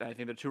it. I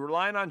think they're too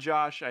reliant on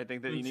Josh. I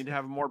think that you need to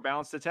have a more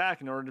balanced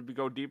attack in order to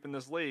go deep in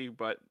this league.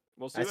 But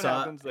we'll see what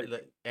happens.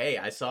 Hey,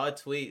 I saw a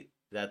tweet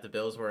that the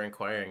Bills were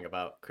inquiring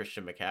about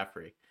Christian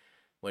McCaffrey,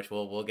 which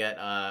we'll get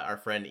our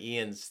friend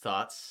Ian's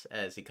thoughts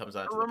as he comes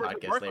on to the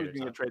podcast later.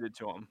 Get traded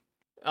to him.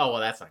 Oh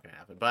well, that's not gonna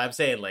happen. But I'm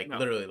saying like No.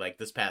 literally like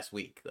this past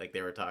week, like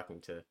they were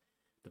talking to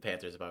the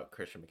Panthers about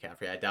Christian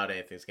McCaffrey. I doubt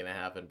anything's gonna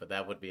happen, but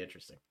that would be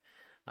interesting.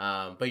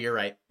 But you're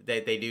right.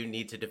 They do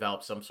need to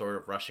develop some sort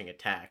of rushing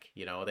attack.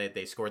 You know,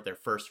 they scored their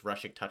first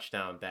rushing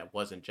touchdown that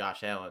wasn't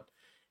Josh Allen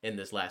in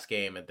this last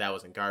game, and that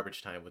was in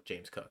garbage time with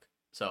James Cook.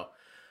 So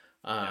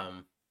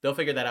Yeah. they'll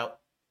figure that out.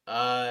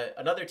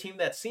 Another team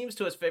that seems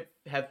to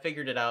have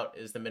figured it out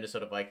is the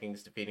Minnesota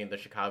Vikings defeating the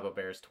Chicago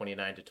Bears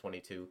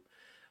 29-22.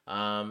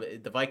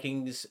 The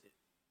Vikings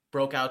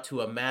broke out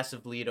to a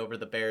massive lead over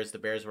the Bears. The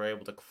Bears were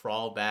able to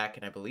crawl back,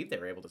 and I believe they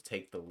were able to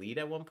take the lead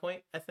at one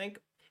point, I think.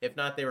 If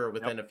not, they were Yep.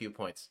 within a few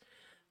points.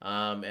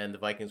 And the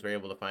Vikings were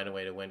able to find a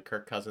way to win.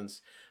 Kirk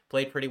Cousins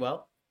played pretty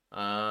well.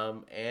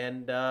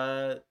 And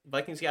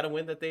Vikings got a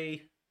win that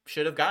they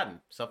should have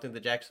gotten, something the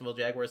Jacksonville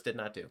Jaguars did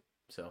not do.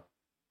 So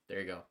there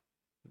you go.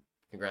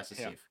 Congrats to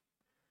Yeah. Steve.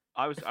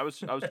 I was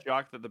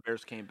shocked that the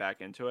Bears came back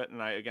into it,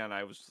 and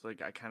I was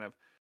like, I kind of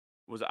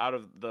was out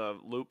of the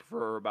loop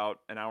for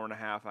about an hour and a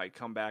half. I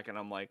come back and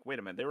I'm like, wait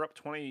a minute, they were up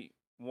 21-0,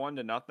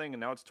 and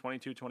now it's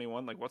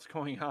 22-21. Like, what's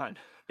going on?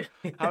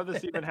 How did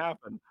this even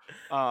happen?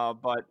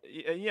 But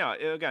yeah,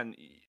 again,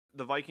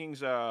 the Vikings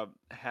have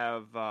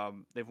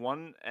they've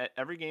won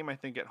every game I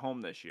think at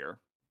home this year.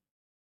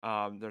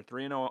 They're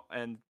 3-0,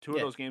 and two of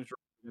Yeah, those games were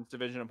against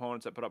division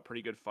opponents that put up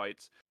pretty good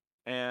fights.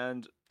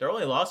 And their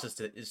only loss is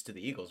to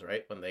the Eagles,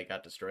 right? When they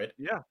got destroyed.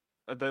 yeah,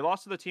 they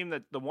lost to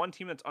the one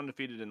team that's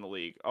undefeated in the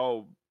league.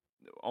 Oh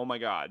my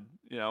God,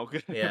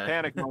 Yeah.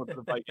 panic mode for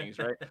the Vikings,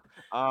 right?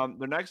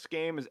 The next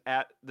game is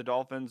at the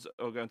Dolphins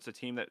against a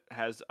team that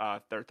has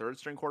their third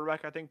string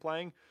quarterback, I think,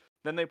 playing.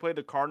 Then they play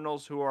the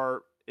Cardinals, who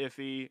are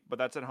iffy, but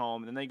that's at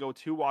home. Then they go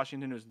to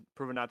Washington, who's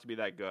proven not to be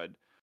that good.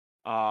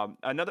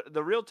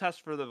 The real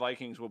test for the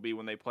Vikings will be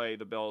when they play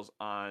the Bills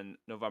on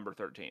November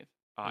 13th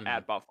Mm-hmm.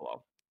 at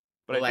Buffalo.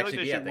 But I We'll feel like actually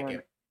they be at should that win.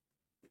 game.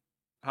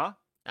 Huh?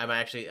 I'm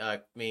actually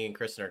me and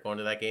Kristen are going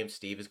to that game.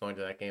 Steve is going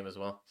to that game as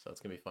well, so it's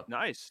gonna be fun.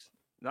 Nice.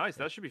 Nice.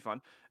 Yeah. That should be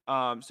fun.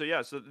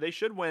 So they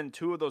should win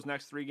two of those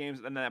next three games,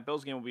 and then that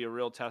Bills game will be a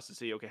real test to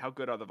see, okay, how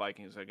good are the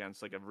Vikings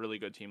against like a really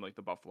good team like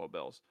the Buffalo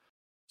Bills.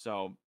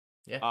 So,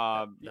 Yeah,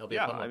 that'll be a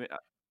yeah, fun I one. mean,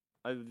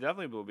 I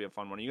definitely will be a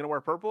fun one. Are you gonna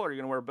wear purple or are you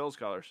gonna wear Bills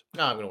colors?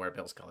 No, I'm gonna wear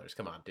Bills colors.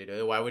 Come on,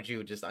 dude. Why would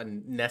you just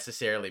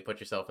unnecessarily put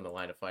yourself in the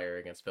line of fire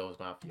against Bills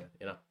Mafia?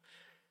 You know.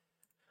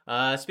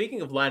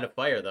 Speaking of line of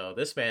fire, though,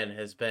 this man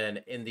has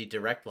been in the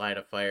direct line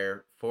of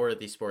fire for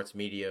the sports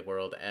media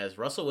world as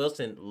Russell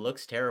Wilson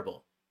looks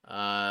terrible. Oh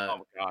my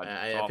God, it's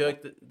I feel awful.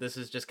 like this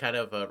is just kind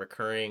of a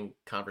recurring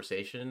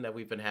conversation that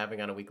we've been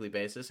having on a weekly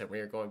basis, and we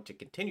are going to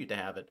continue to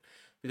have it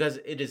because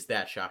it is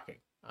that shocking.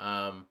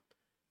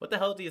 What the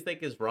hell do you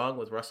think is wrong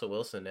with Russell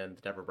Wilson and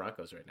the Denver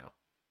Broncos right now?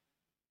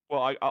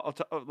 Well,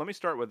 let me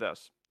start with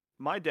this.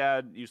 My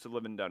dad used to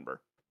live in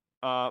Denver.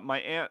 My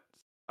aunt,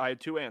 I had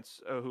two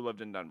aunts who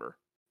lived in Denver.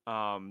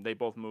 They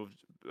both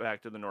moved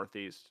back to the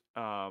Northeast,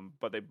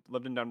 but they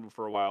lived in Denver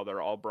for a while.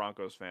 They're all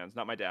Broncos fans.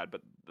 Not my dad,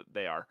 but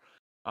they are.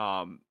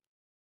 Um,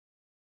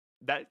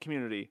 that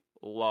community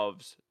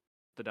loves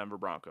the Denver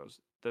Broncos.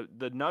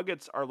 The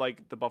Nuggets are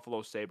like the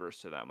Buffalo Sabres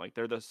to them. Like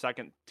they're the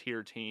second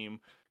tier team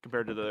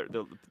compared to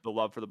the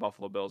love for the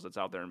Buffalo Bills that's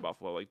out there in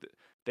Buffalo. Like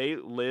they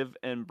live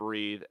and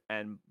breathe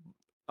and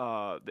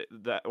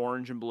that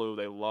orange and blue.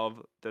 They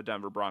love the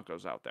Denver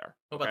Broncos out there.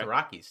 What about Okay. the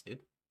Rockies, dude?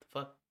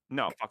 The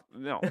No, fuck,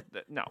 no,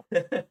 no,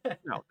 fuck?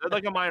 no. They're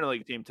like a minor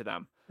league team to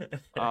them.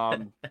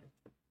 Um,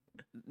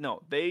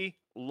 no, they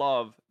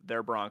love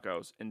their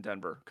Broncos in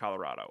Denver,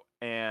 Colorado.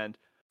 And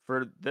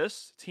for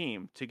this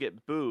team to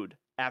get booed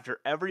after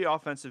every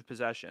offensive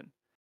possession,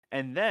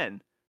 and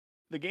then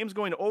the game's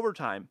going to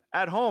overtime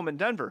at home in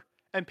Denver,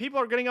 and people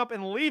are getting up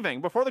and leaving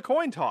before the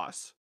coin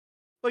toss.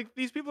 Like,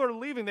 these people are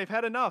leaving. They've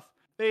had enough.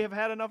 They have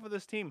had enough of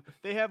this team.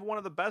 They have one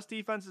of the best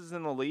defenses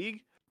in the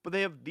league, but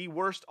they have the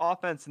worst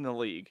offense in the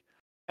league.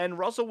 And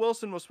Russell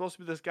Wilson was supposed to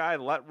be this guy,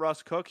 let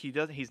Russ cook.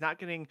 He's not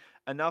getting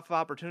enough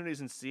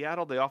opportunities in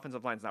Seattle. The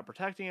offensive line's not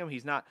protecting him.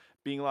 He's not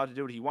being allowed to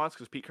do what he wants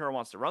because Pete Carroll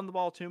wants to run the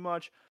ball too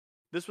much.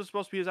 This was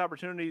supposed to be his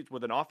opportunity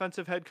with an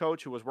offensive head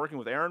coach who was working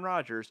with Aaron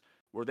Rodgers,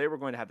 where they were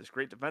going to have this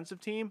great defensive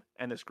team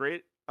and this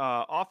great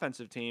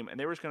offensive team, and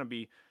they were just going to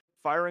be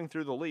firing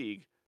through the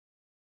league.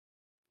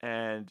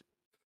 And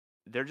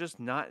they're just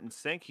not in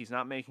sync. He's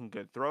not making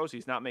good throws.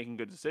 He's not making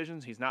good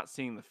decisions. He's not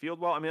seeing the field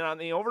well. I mean, on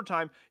the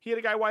overtime, he had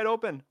a guy wide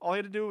open. All he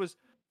had to do was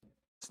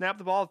snap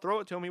the ball, throw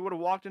it to him. He would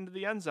have walked into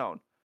the end zone.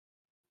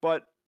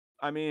 But,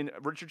 I mean,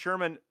 Richard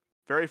Sherman,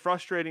 very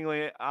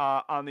frustratingly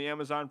on the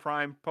Amazon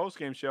Prime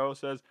postgame show,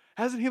 says,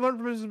 hasn't he learned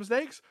from his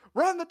mistakes?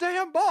 Run the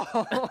damn ball.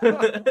 You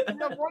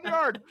have 1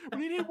 yard.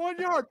 When you need 1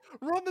 yard,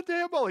 run the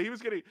damn ball. He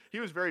was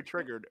very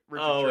triggered,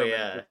 Richard Oh Sherman.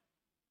 yeah.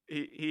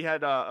 He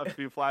had a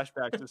few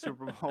flashbacks to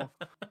Super Bowl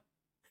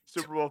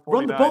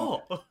Run the 49.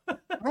 ball.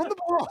 Run the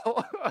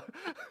ball.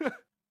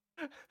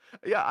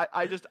 Yeah,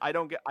 I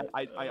don't get.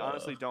 I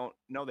honestly don't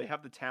know. They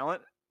have the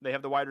talent. They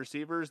have the wide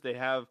receivers. They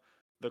have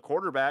the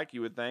quarterback.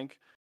 You would think.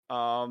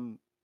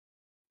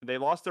 They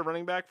lost their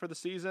running back for the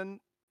season,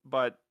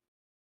 but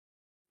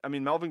I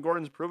mean, Melvin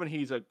Gordon's proven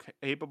he's a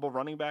capable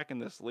running back in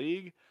this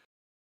league.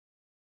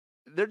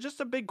 They're just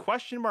a big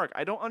question mark.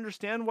 I don't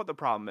understand what the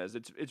problem is.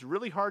 It's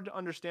really hard to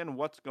understand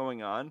what's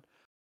going on.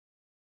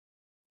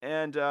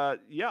 And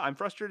yeah, I'm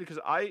frustrated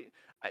because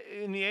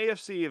in the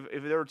AFC,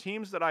 if there are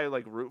teams that I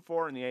like root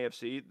for in the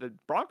AFC, the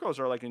Broncos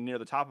are like near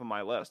the top of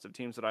my list of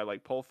teams that I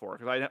like pull for,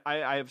 because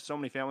I have so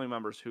many family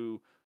members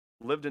who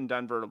lived in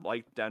Denver,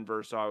 liked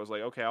Denver, so I was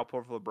like, okay, I'll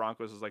pull for the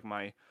Broncos as like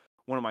one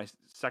of my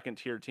second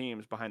tier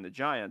teams behind the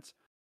Giants,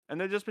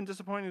 and they've just been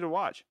disappointing to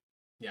watch.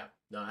 Yeah,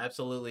 no,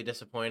 absolutely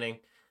disappointing.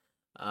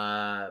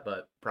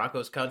 But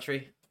Broncos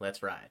country,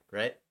 let's ride,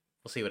 right?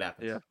 We'll see what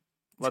happens. Yeah.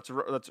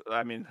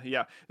 I mean,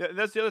 yeah,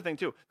 that's the other thing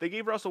too. They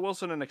gave Russell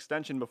Wilson an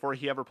extension before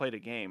he ever played a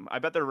game. I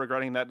bet they're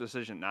regretting that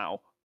decision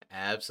now.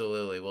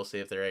 Absolutely. We'll see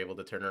if they're able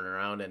to turn it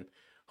around. And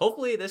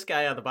hopefully this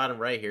guy on the bottom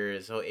right here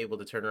is able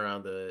to turn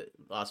around the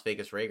Las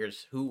Vegas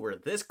Raiders, who were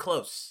this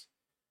close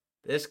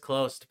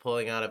to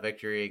pulling out a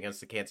victory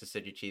against the Kansas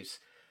City Chiefs.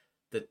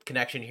 The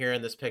connection here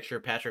in this picture,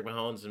 Patrick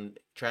Mahomes and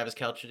Travis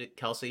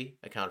Kelce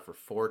accounted for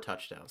 4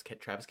 touchdowns.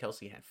 Travis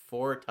Kelce had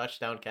 4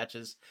 touchdown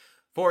catches.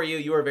 For you,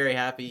 you were very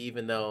happy,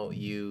 even though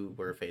you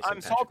were facing I'm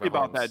Patrick salty Mahomes.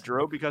 about that,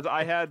 Drew, because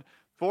I had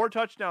 4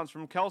 touchdowns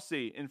from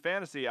Kelce in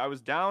fantasy. I was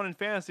down in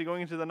fantasy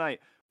going into the night,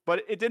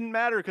 but it didn't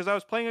matter because I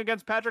was playing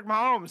against Patrick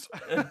Mahomes.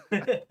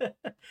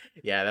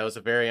 Yeah, that was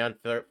a very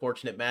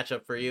unfortunate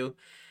matchup for you.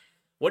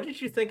 What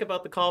did you think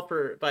about the call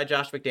by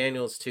Josh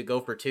McDaniels to go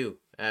for 2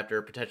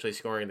 after potentially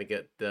scoring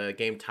the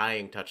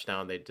game-tying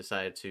touchdown? They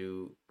decided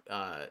to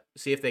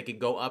see if they could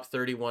go up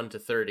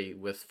 31-30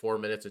 with 4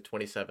 minutes and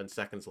 27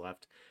 seconds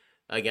left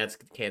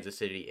against Kansas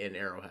City in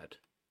Arrowhead.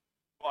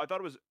 Well, I thought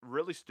it was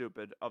really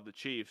stupid of the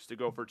Chiefs to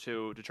go for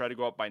 2 to try to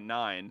go up by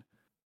 9,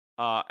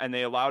 and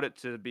they allowed it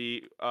to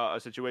be a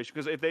situation,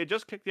 because if they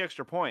just kicked the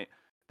extra point,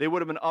 they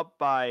would have been up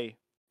by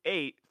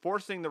 8,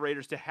 forcing the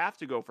Raiders to have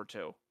to go for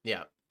 2.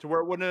 Yeah, to where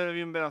it wouldn't have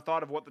even been a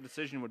thought of what the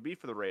decision would be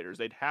for the Raiders.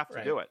 They'd have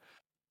to do it.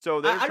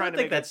 So they're trying to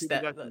make it a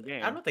 2-possession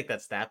game. I don't think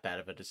that's that bad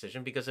of a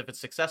decision, because if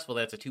it's successful,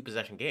 that's a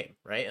 2-possession game,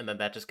 right? And then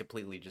that just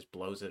completely just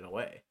blows it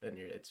away. Then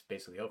it's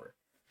basically over.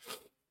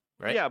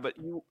 Right? Yeah, but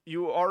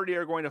you already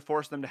are going to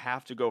force them to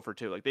have to go for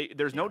 2. Like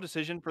there's no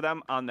decision for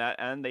them on that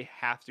end. They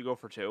have to go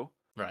for 2.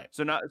 Right.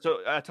 So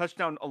a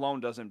touchdown alone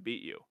doesn't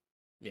beat you.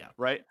 Yeah.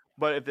 Right.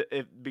 But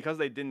if because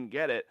they didn't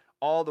get it,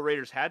 all the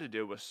Raiders had to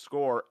do was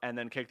score and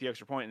then kick the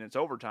extra point, and it's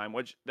overtime,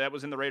 which that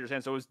was in the Raiders'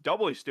 hands. So it was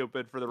doubly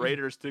stupid for the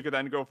Raiders to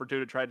then go for 2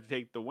 to try to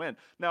take the win.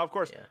 Now, of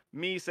course,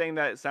 me saying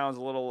that sounds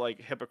a little like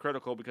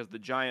hypocritical, because the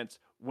Giants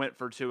went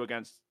for 2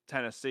 against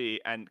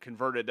Tennessee and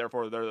converted.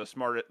 Therefore, they're the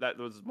smartest. That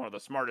was one of the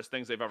smartest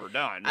things they've ever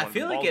done. I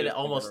feel like it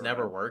almost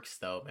never works,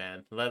 though,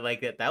 man. Like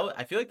that.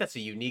 I feel like that's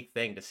a unique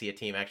thing to see a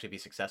team actually be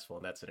successful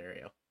in that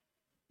scenario.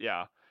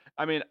 Yeah,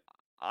 I mean,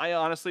 I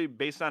honestly,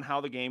 based on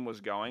how the game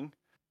was going,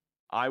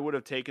 I would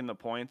have taken the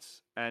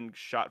points and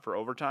shot for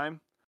overtime.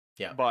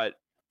 Yeah. But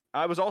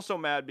I was also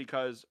mad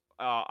because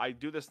I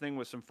do this thing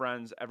with some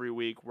friends every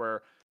week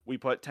where we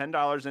put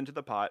 $10 into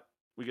the pot.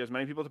 We get as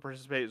many people to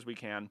participate as we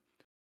can.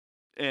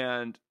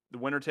 And the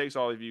winner takes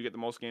all. If you get the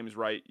most games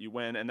right, you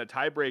win. And the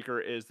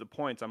tiebreaker is the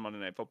points on Monday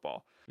Night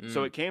Football.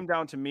 So it came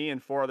down to me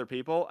and 4 other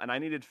people, and I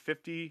needed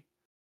 50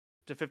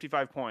 to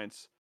 55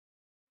 points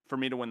for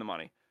me to win the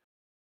money.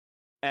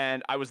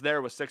 And I was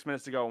there with 6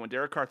 minutes to go. When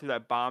Derek Carr threw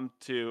that bomb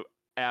to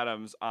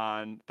Adams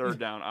on 3rd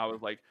down, I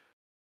was like,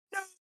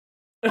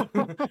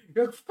 no.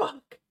 You're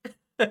fuck.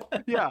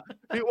 Yeah.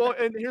 Well,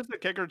 and here's the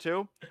kicker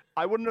too.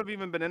 I wouldn't have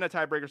even been in a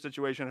tiebreaker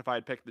situation if I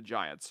had picked the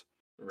Giants.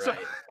 Right.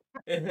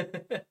 So,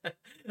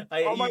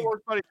 all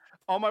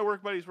my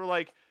work buddies were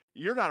like,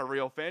 "You're not a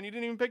real fan. You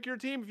didn't even pick your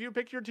team. If you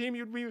picked your team,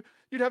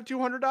 you'd have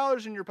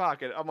 $200 in your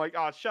pocket." I'm like,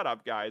 "Oh, shut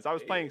up, guys. I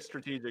was playing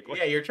strategically."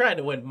 Yeah, you're trying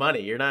to win money.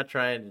 You're not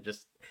trying to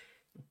just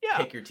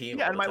pick your team.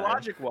 Yeah, and my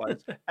logic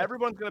was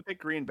everyone's going to pick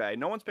Green Bay.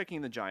 No one's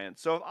picking the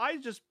Giants. So if I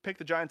just pick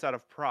the Giants out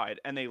of pride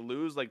and they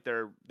lose like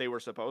they were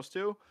supposed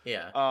to,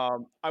 I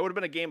would have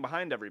been a game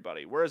behind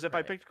everybody. Whereas if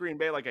I picked Green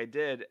Bay like I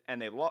did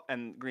and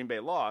and Green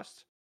Bay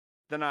lost,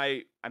 then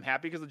I'm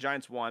happy because the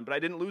Giants won, but I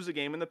didn't lose the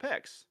game in the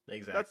picks.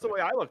 Exactly. That's the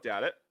way I looked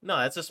at it. No,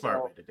 that's a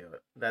smart way to do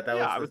it. That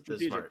was the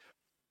smart.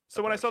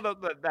 So when I saw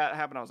that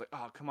happen, I was like,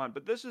 oh, come on.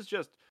 But this is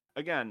just,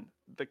 again,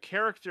 the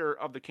character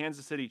of the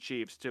Kansas City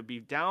Chiefs to be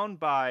down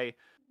by,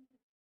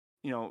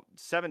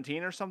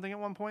 17 or something at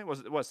one point.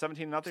 Was it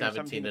 17-0?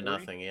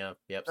 17-0, yeah.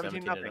 Yep,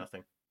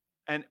 17-0.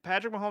 And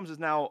Patrick Mahomes is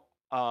now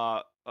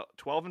 12-5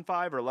 or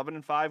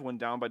 11-5 when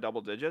down by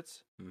double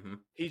digits. Mm-hmm.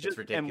 He's just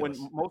ridiculous.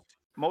 And when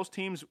most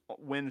teams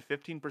win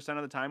 15%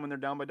 of the time when they're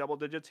down by double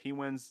digits, he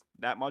wins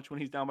that much when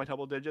he's down by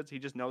double digits. He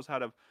just knows how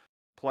to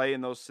play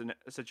in those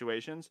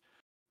situations.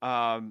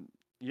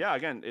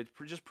 Again, it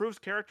just proves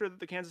character that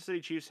the Kansas City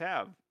Chiefs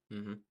have.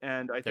 Mm-hmm.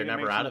 And I think they're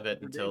never out of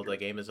it until the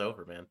game is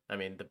over, man. I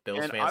mean, the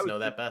Bills fans know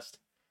that best.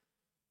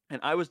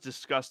 And I was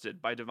disgusted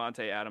by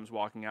Davante Adams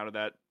walking out of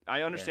that.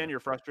 I understand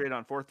you're frustrated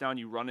on 4th down.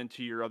 You run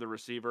into your other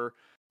receiver.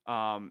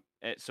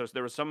 So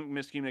there was some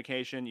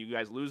miscommunication. You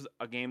guys lose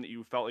a game that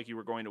you felt like you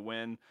were going to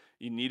win.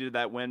 You needed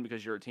that win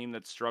because you're a team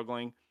that's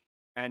struggling.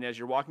 and as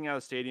you're walking out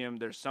of the stadium,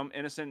 there's some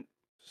innocent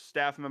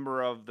staff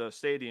member of the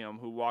stadium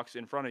who walks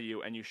in front of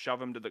you, and you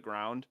shove him to the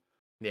ground.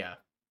 Yeah,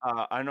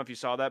 I don't know if you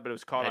saw that, but it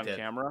was caught I on did.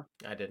 camera.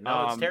 I did.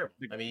 No, it's terrible.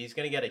 The, I mean, he's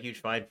gonna get a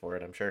huge fine for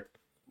it, I'm sure.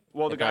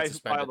 well, the If not guy who filed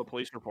suspended. the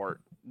police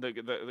report,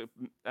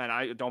 and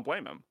I don't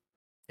blame him.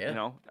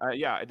 Yeah.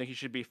 Yeah, I think he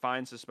should be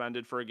fined,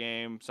 suspended for a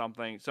game,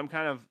 something, some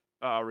kind of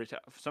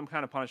some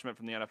kind of punishment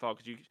from the NFL,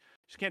 because you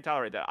just can't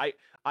tolerate that.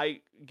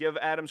 I give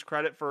Adams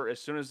credit for,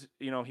 as soon as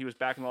he was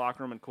back in the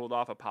locker room and cooled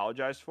off,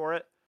 apologized for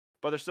it,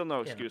 but there's still no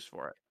Yeah. excuse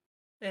for it.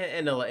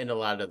 And in a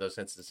lot of those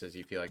instances,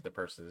 you feel like the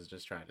person is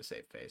just trying to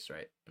save face,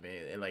 right? I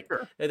mean, and like,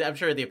 Sure. I'm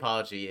sure the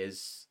apology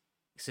is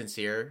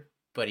sincere,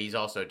 but he's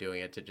also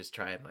doing it to just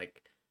try and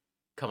like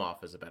come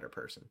off as a better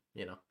person,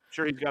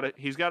 Sure, he's got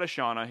a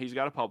Shauna, he's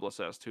got a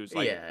publicist who's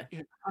like, Yeah.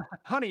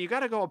 honey, you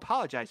got to go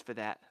apologize for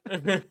that.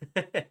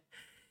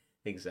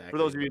 Exactly. For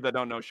those of you that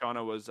don't know,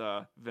 Shauna was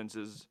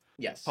Vince's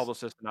Yes.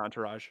 publicist and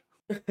entourage.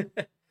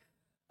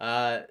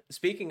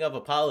 Speaking of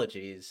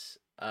apologies,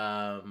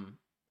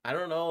 I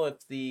don't know if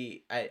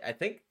I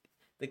think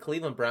the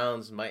Cleveland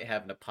Browns might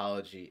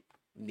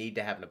need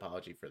to have an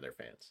apology for their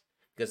fans,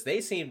 because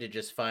they seem to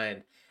just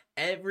find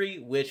every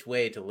which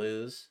way to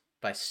lose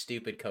by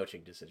stupid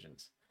coaching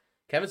decisions.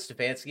 Kevin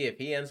Stefanski, if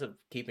he ends up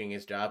keeping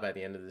his job at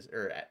the end of this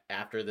or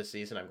after this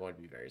season, I'm going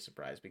to be very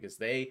surprised, because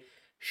they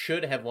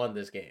should have won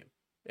this game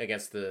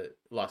against the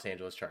Los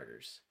Angeles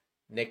Chargers.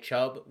 Nick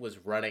Chubb was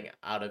running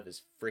out of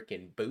his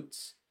freaking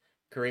boots.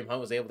 Kareem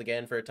Hunt was able to get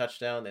in for a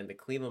touchdown, and the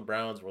Cleveland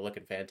Browns were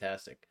looking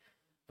fantastic.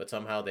 But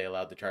somehow they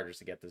allowed the Chargers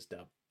to get this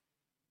dub.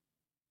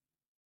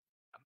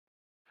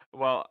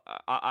 Well,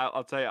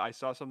 I'll tell you, I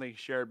saw something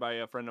shared by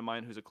a friend of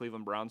mine who's a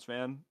Cleveland Browns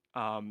fan,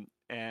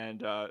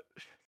 and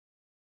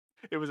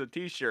it was a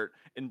T-shirt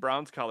in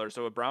Browns color,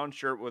 so a brown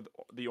shirt with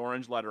the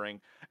orange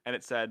lettering, and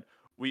it said,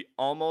 "We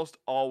almost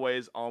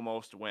always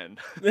almost win."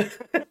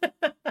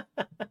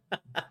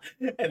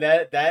 And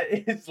that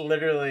is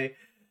literally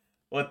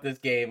what this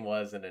game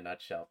was in a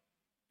nutshell.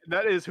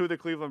 That is who the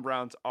Cleveland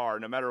Browns are.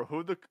 No matter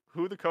who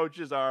the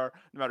coaches are,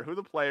 no matter who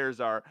the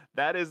players are,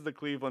 that is the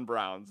Cleveland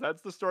Browns.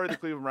 That's the story of the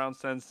Cleveland Browns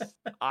since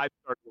I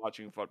started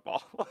watching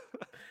football.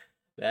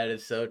 That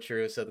is so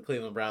true. So the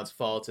Cleveland Browns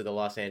fall to the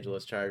Los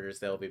Angeles Chargers.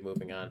 They'll be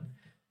moving on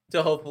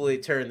to hopefully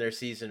turn their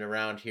season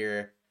around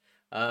here.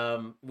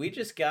 We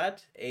just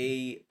got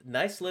a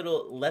nice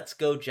little "Let's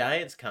Go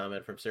Giants"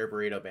 comment from Sir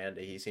Burrito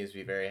Banda. He seems to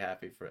be very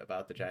happy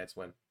about the Giants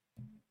win.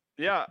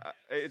 Yeah,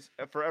 it's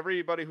for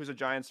everybody who's a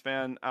Giants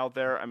fan out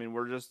there. I mean,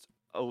 we're just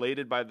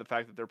elated by the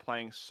fact that they're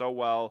playing so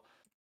well,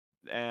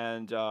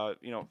 and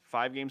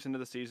 5 games into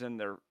the season,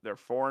 they're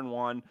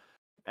 4-1,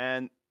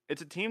 and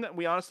it's a team that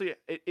we honestly,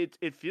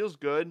 it feels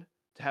good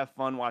to have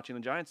fun watching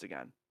the Giants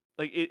again.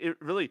 Like it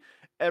really,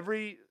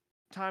 every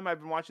time I've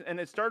been watching, and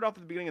it started off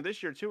at the beginning of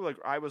this year too. Like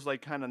I was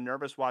like kind of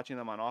nervous watching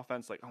them on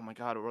offense. Like, oh my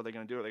God, what are they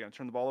going to do? Are they going to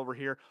turn the ball over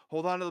here?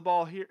 Hold on to the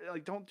ball here.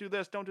 Like, don't do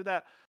this, don't do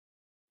that.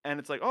 And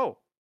it's like, oh,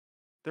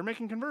 they're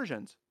making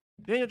conversions.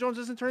 Daniel Jones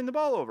isn't turning the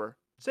ball over.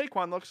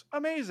 Saquon looks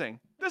amazing.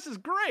 This is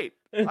great.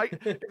 If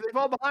they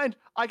fall behind,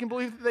 I can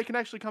believe that they can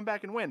actually come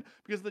back and win.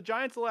 Because the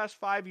Giants the last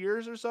 5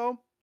 years or so,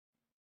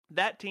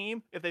 that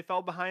team, if they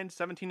fell behind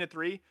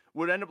 17-3,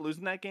 would end up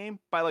losing that game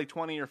by like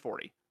 20 or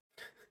 40.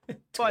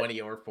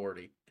 20 or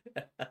 40.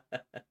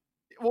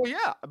 Well,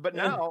 yeah, but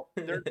now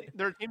they're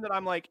a team that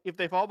I'm like, if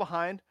they fall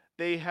behind,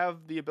 they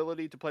have the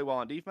ability to play well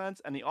on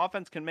defense, and the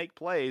offense can make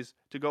plays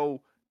to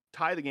go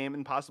tie the game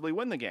and possibly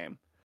win the game.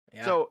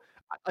 Yeah. So,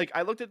 like,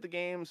 I looked at the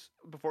games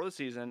before the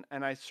season,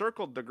 and I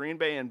circled the Green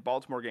Bay and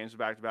Baltimore games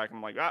back to back, and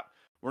I'm like,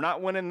 we're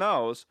not winning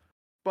those.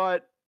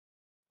 But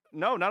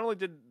no, not only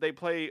did they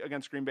play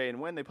against Green Bay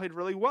and win, they played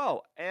really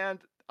well, and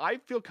I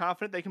feel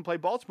confident they can play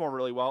Baltimore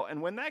really well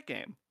and win that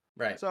game.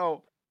 Right.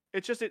 So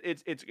it's just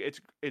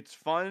it's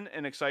fun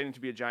and exciting to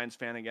be a Giants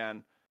fan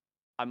again.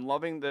 I'm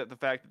loving the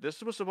fact that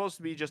this was supposed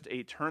to be just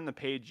a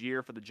turn-the-page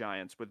year for the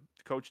Giants, with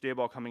Coach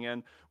Daboll coming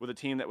in with a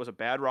team that was a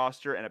bad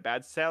roster and a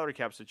bad salary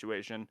cap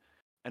situation,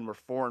 and we're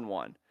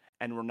 4-1,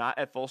 and we're not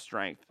at full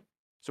strength.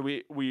 So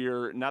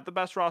we're not the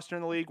best roster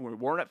in the league. We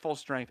weren't at full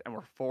strength, and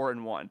we're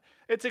 4-1.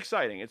 It's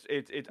exciting.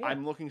 Yeah.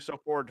 I'm looking so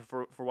forward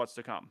for what's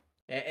to come.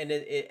 And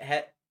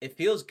it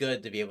feels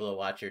good to be able to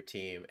watch your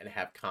team and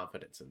have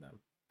confidence in them.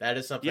 That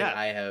is something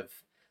I have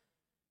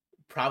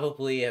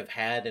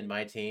had in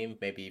my team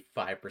maybe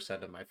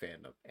 5% of my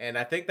fandom. And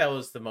I think that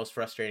was the most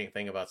frustrating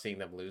thing about seeing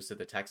them lose to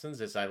the Texans,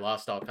 is I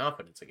lost all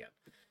confidence again.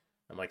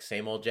 I'm like,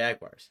 same old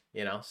Jaguars,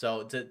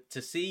 So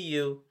to see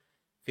you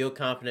feel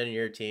confident in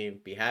your team,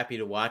 be happy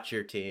to watch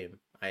your team,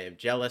 I am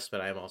jealous,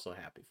 but I am also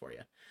happy for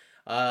you.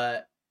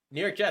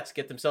 New York Jets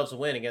get themselves a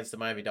win against the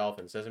Miami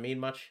Dolphins. Doesn't mean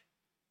much.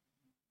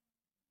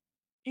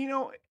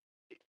 You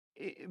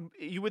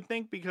would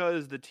think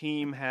because the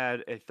team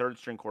had a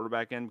third-string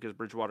quarterback in because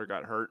Bridgewater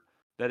got hurt,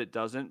 that it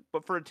doesn't.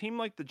 But for a team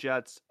like the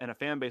Jets and a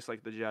fan base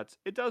like the Jets,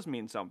 it does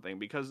mean something,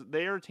 because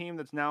they are a team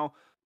that's now,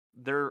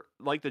 they're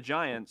like the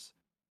Giants,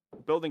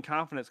 building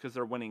confidence because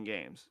they're winning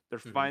games. They're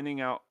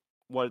finding out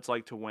what it's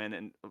like to win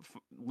and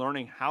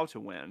learning how to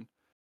win.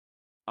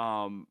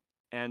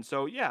 And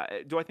so, yeah,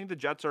 do I think the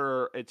Jets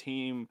are a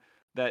team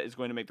that is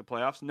going to make the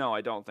playoffs? No,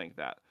 I don't think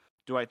that.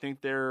 Do I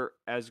think do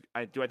I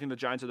think the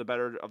Giants are the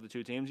better of the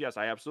two teams? Yes,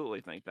 I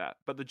absolutely think that.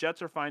 But the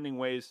Jets are finding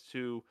ways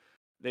to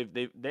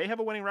they have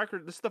a winning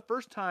record. This is the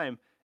first time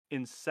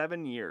in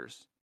 7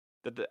 years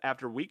that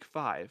after week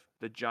 5,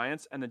 the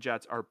Giants and the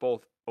Jets are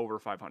both over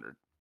 500.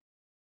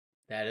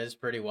 That is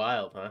pretty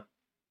wild, huh?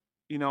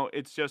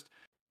 It's just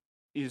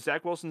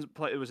Zach Wilson's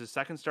play. It was his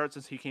second start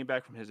since he came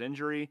back from his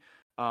injury.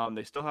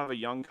 They still have a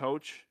young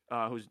coach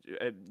who's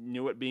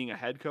new at being a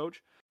head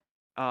coach.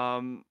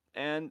 And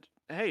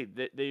hey,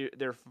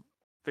 they're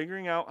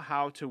figuring out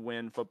how to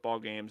win football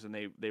games, and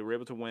they were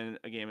able to win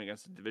a game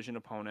against a division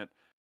opponent.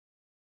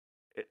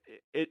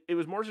 It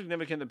was more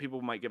significant than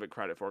people might give it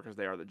credit for because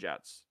they are the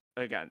Jets.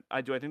 Again,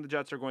 I think the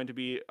Jets are going to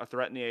be a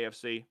threat in the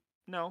AFC.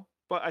 No,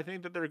 but I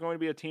think that they're going to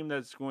be a team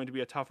that's going to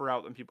be a tougher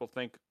out than people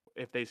think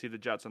if they see the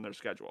Jets on their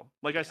schedule.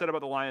 Like I said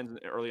about the Lions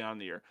early on in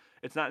the year,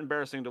 it's not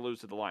embarrassing to lose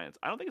to the Lions.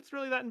 I don't think it's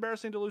really that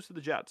embarrassing to lose to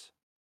the Jets.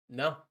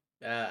 No,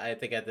 I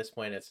think at this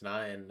point it's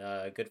not,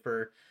 and good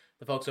for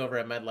the folks over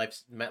at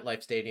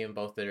MetLife Stadium.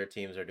 Both of their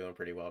teams are doing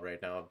pretty well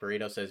right now.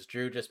 Burrito says,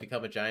 Drew, just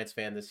become a Giants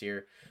fan this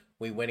year.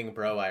 We winning,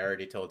 bro. I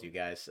already told you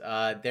guys.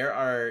 There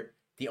are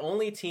the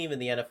only team in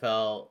the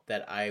NFL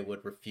that I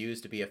would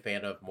refuse to be a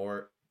fan of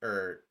more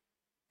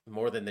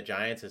than the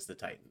Giants is the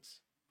Titans.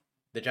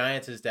 The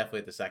Giants is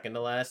definitely the second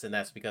to last, and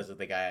that's because of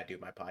the guy I do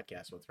my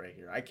podcast with right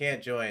here. I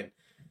can't join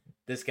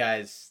this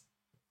guy's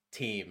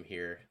team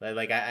here.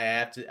 Like I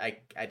have to.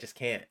 I just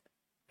can't.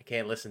 I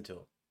can't listen to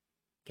him.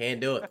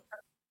 Can't do it.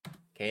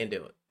 Can't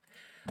do it.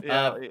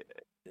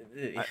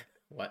 Yeah.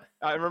 What?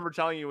 I remember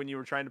telling you when you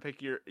were trying to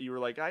pick you were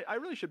like, I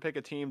really should pick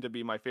a team to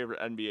be my favorite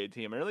NBA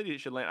team. I really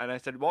should land. And I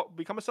said, well,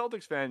 become a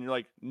Celtics fan. And you're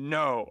like,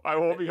 no, I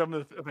won't become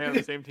a fan of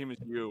the same team as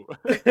you.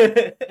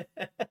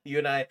 You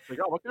and I. Like,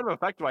 oh, what kind of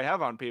effect do I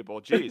have on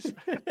people? Jeez.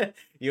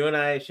 You and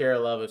I share a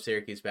love of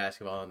Syracuse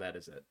basketball, and that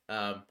is it.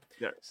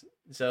 Yeah.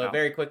 So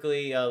very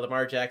quickly,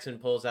 Lamar Jackson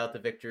pulls out the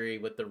victory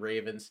with the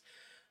Ravens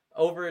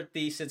over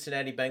the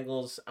Cincinnati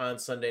Bengals on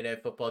Sunday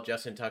Night Football.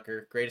 Justin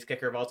Tucker, greatest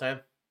kicker of all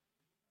time.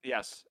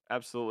 Yes,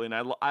 absolutely.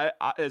 And I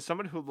as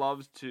someone who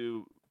loves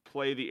to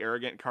play the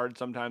arrogant card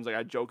sometimes, like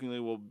I jokingly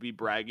will be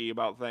braggy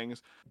about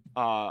things.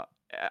 I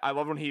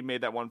love when he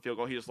made that one field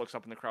goal. He just looks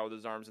up in the crowd with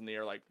his arms in the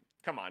air like,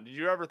 come on, did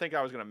you ever think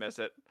I was going to miss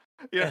it?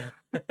 Yeah.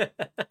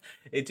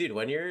 Hey, dude,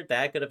 when you're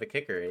that good of a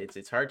kicker,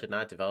 it's hard to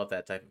not develop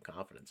that type of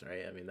confidence,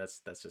 right? I mean,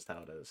 that's just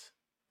how it is.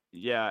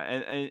 Yeah,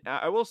 and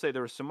I will say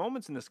there were some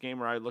moments in this game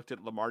where I looked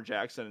at Lamar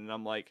Jackson and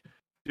I'm like,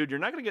 dude, you're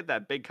not going to get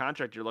that big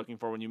contract you're looking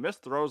for when you miss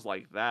throws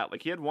like that.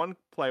 Like he had one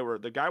play where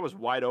the guy was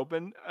wide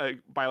open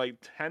by like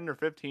 10 or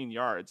 15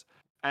 yards.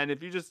 And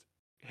if you just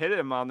hit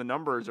him on the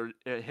numbers or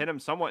hit him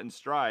somewhat in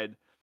stride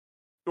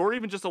or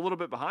even just a little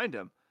bit behind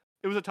him,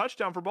 it was a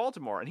touchdown for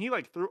Baltimore. And he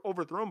like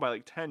overthrew him by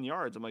like 10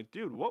 yards. I'm like,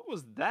 dude, what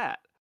was that?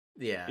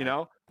 Yeah. You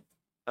know?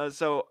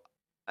 So,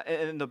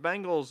 and the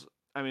Bengals,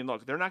 I mean,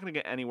 look, they're not going to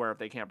get anywhere if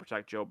they can't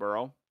protect Joe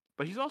Burrow.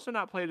 But he's also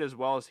not played as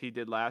well as he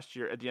did last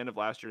year. At the end of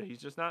last year,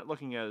 he's just not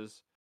looking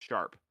as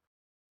sharp.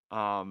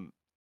 And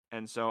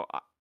so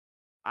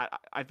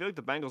I feel like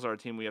the Bengals are a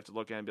team we have to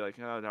look at and be like,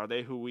 oh, are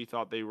they who we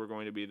thought they were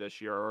going to be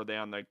this year? Or are they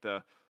on like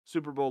the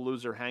Super Bowl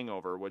loser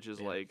hangover, which is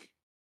like.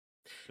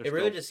 It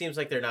really just seems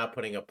like they're not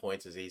putting up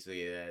points as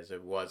easily as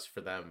it was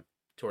for them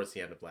towards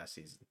the end of last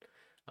season.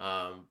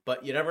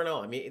 But you never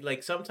know. I mean,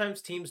 like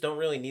sometimes teams don't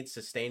really need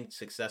sustained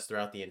success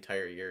throughout the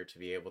entire year to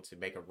be able to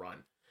make a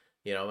run.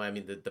 You know, I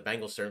mean, the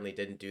Bengals certainly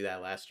didn't do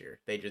that last year.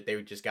 They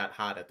just got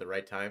hot at the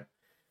right time.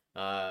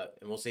 And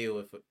we'll see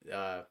if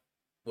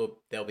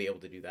they'll be able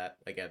to do that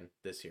again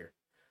this year.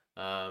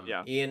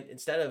 Yeah. Ian,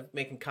 instead of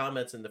making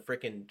comments in the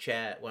freaking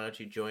chat, why don't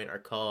you join our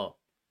call?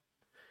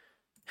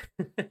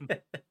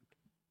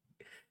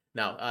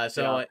 No.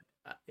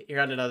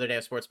 Here on Another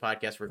Damn Sports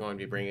Podcast, we're going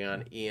to be bringing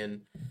on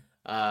Ian,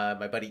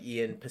 my buddy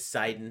Ian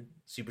Poseidon,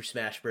 Super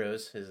Smash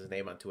Bros. Is his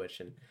name on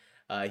Twitch,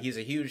 and he's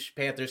a huge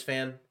Panthers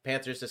fan.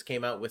 Panthers just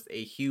came out with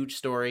a huge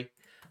story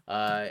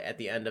at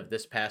the end of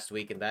this past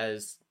week, and that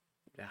is,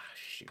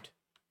 shoot,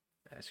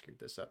 I screwed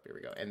this up. Here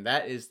we go, and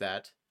that is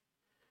that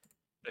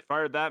they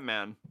fired that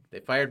man. They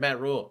fired Matt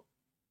Rule,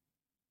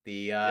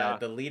 the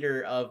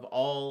leader of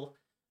all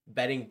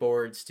betting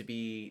boards to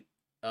be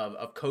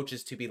of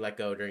coaches to be let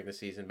go during the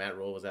season. Matt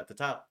Rule was at the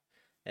top,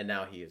 and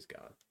now he is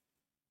gone.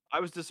 I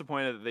was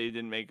disappointed that they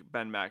didn't make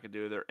Ben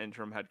McAdoo their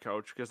interim head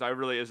coach because I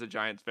really, as a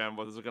Giants fan,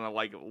 was going to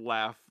like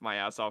laugh my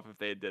ass off if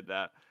they did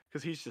that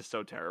because he's just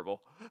so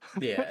terrible.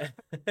 Yeah.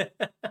 Come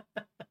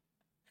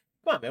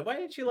on, man. Why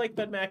didn't you like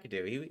Ben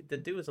McAdoo? The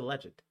dude was a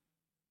legend.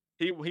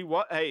 He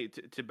was. Hey,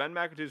 to Ben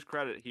McAdoo's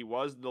credit, he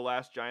was the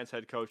last Giants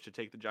head coach to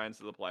take the Giants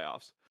to the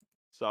playoffs.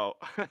 So.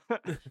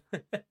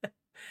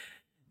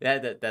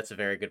 That's a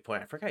very good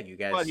point. I forgot you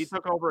guys. But he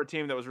took over a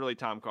team that was really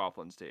Tom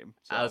Coughlin's team.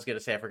 So. I was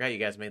gonna say I forgot you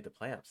guys made the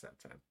playoffs that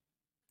time.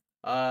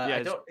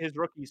 His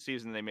rookie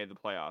season they made the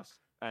playoffs,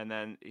 and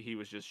then he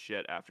was just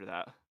shit after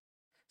that.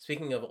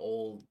 Speaking of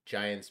old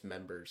Giants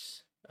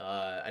members,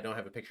 I don't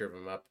have a picture of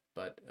him up,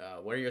 but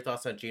what are your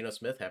thoughts on Geno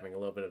Smith having a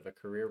little bit of a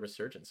career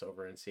resurgence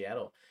over in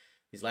Seattle?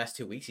 These last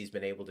 2 weeks, he's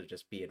been able to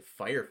just be in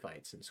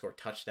firefights and score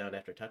touchdown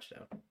after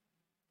touchdown.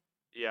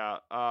 Yeah,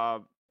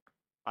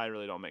 I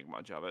really don't make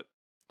much of it,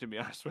 to be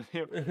honest with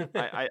you.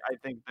 I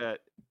think that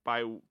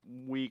by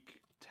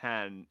week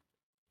 10,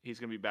 he's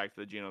going to be back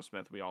to the Geno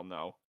Smith we all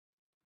know.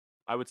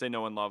 I would say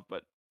no one love,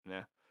 but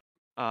yeah.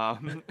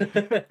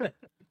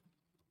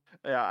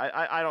 Yeah,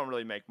 I don't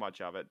really make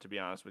much of it, to be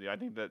honest with you. I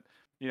think that,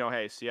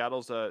 hey,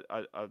 Seattle's a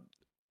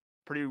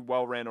pretty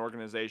well-ran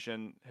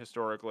organization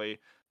historically.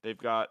 They've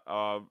got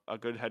a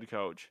good head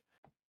coach,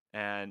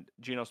 and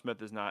Geno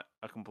Smith is not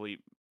a complete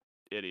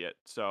idiot.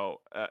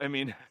 So, I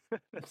mean,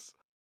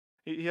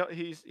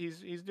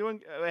 he's doing.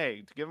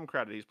 Hey, to give him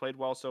credit, he's played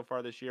well so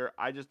far this year.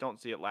 I just don't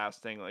see it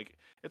lasting. Like,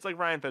 it's like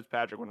Ryan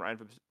Fitzpatrick when Ryan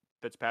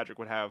Fitzpatrick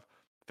would have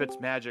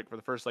Fitzmagic for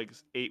the first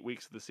 8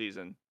 weeks of the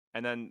season,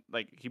 and then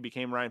he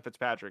became Ryan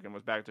Fitzpatrick and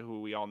was back to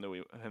who we all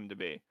knew him to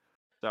be.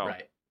 So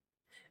Right.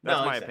 that's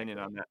No, my exactly. opinion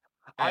on that.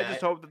 I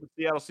just hope that the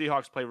Seattle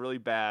Seahawks play really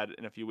bad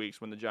in a few weeks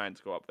when the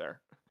Giants go up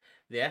there.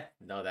 Yeah,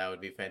 no, that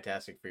would be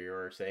fantastic for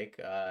your sake.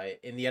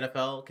 In the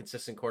NFL,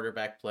 consistent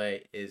quarterback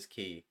play is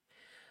key.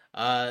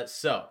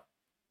 So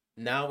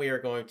now we are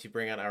going to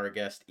bring on our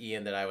guest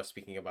Ian that I was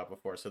speaking about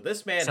before. So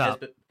this man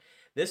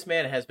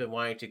has been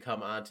wanting to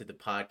come onto the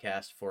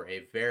podcast for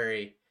a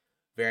very,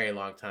 very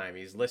long time.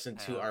 He's listened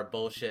to our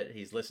bullshit,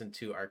 he's listened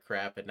to our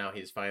crap, and now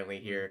he's finally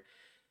here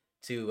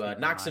to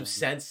knock some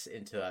sense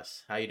into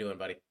us. How you doing,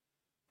 buddy?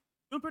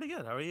 Doing pretty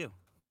good. How are you?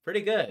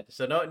 Pretty good.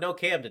 So no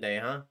Cam today,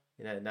 huh?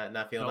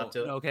 Not feeling up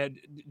to it. Okay.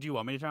 Do you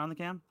want me to turn on the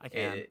cam? I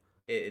can.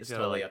 It's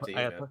totally up to you,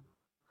 man.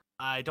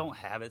 I don't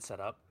have it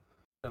set up.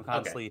 I'm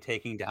constantly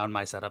taking down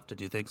my setup to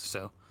do things.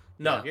 So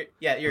no, you're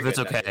if good. It's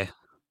okay.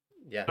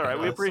 Yeah. All right.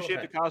 We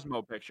appreciate the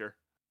Cosmo picture.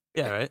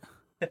 Yeah. Right.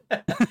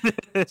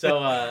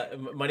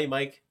 So, Money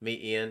Mike,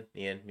 meet Ian.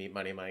 Ian, meet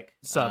Money Mike.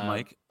 What's up,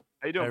 Mike?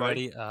 How you doing,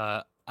 buddy?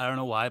 I don't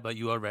know why, but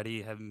you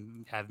already have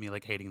me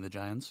hating the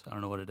Giants. I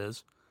don't know what it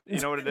is. You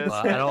know what it is?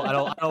 I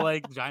don't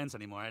like Giants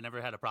anymore. I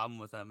never had a problem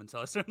with them until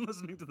I started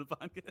listening to the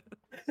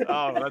podcast.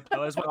 Oh, I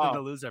always want them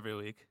to lose every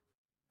week.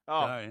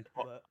 Oh, sorry.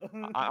 Well,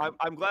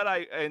 I'm glad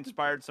I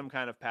inspired some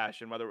kind of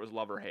passion, whether it was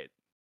love or hate.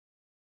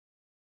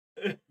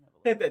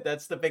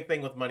 That's the big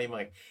thing with Money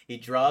Mike. He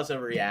draws a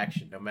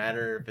reaction, no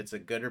matter if it's a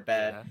good or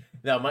bad.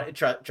 Yeah. No,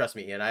 trust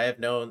me, Ian. I have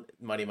known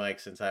Money Mike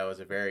since I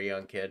was a very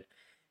young kid.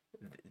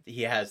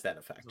 He has that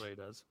effect. That's what he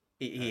does.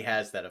 He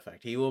has that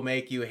effect. He will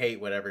make you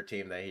hate whatever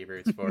team that he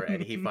roots for,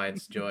 and he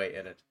finds joy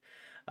in it.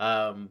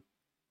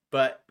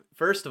 But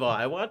first of all,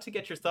 I want to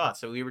get your thoughts.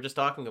 So we were just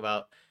talking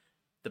about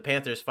the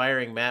Panthers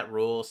firing Matt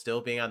Rule,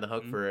 still being on the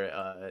hook for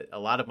a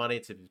lot of money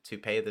to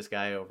pay this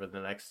guy over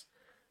the next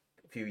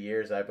few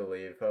years, I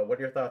believe. What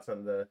are your thoughts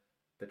on the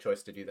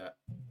choice to do that?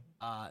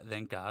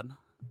 Thank God.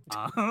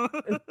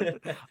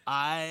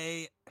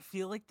 I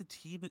feel like the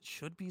team, it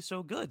should be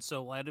so good.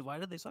 So why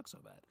did they suck so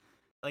bad?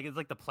 It's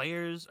like the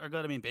players are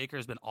good. I mean,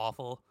 Baker's been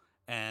awful,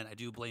 and I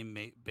do blame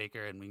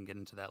Baker, and we can get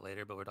into that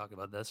later. But we're talking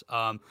about this.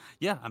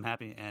 Yeah, I'm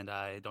happy, and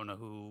I don't know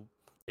who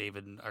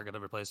David are going to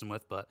replace him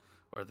with,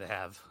 or they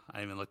have.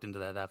 I haven't looked into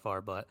that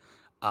far, but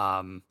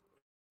I'm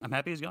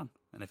happy he's gone,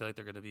 and I feel like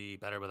they're going to be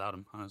better without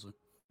him, honestly.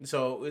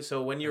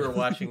 So when you were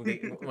watching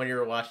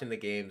the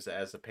games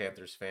as a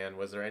Panthers fan,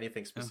 was there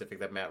anything specific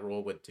that Matt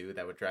Rule would do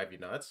that would drive you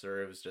nuts,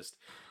 or it was just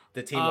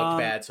the team looked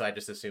bad, so I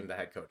just assumed the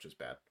head coach was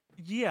bad?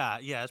 Yeah,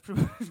 it's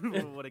pretty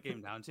much what it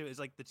came down to. Is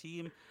the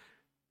team.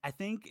 I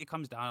think it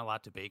comes down a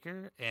lot to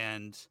Baker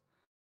and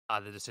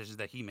the decisions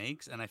that he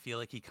makes, and I feel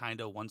like he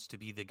kind of wants to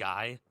be the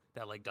guy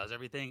that does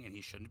everything, and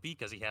he shouldn't be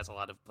because he has a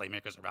lot of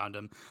playmakers around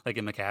him. Like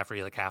in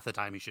McCaffrey, half the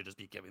time he should just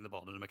be giving the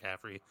ball to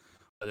McCaffrey,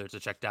 whether it's a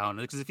check down,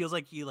 because it feels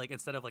like he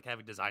instead of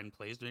having design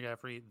plays to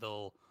McCaffrey,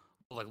 they'll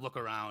look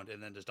around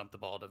and then just dump the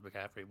ball to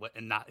McCaffrey,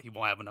 and he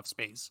won't have enough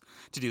space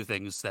to do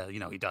things that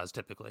he does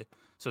typically.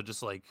 So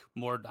just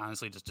more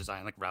honestly, just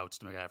design routes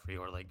to McCaffrey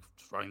or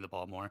just running the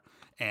ball more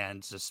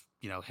and just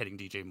hitting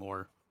DJ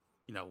more.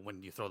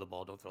 When you throw the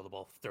ball, don't throw the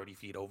ball 30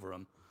 feet over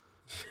him.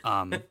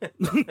 And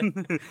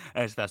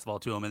just pass the ball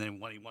to him, and then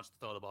when he wants to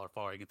throw the ball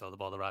far, he can throw the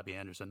ball to Robbie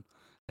Anderson.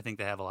 I think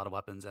they have a lot of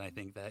weapons, and I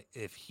think that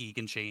if he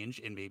can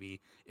change, and maybe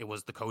it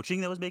was the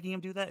coaching that was making him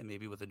do that, and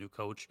maybe with a new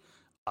coach,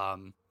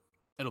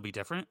 it'll be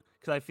different.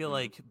 Because I feel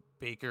like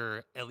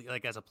Baker,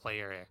 as a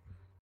player,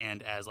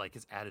 and as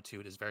his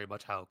attitude is very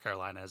much how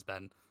Carolina has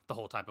been the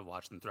whole time I've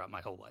watched them throughout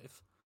my whole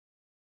life.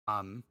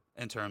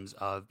 In terms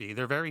of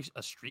they're very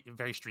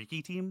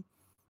streaky team.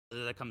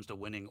 Whether that comes to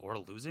winning or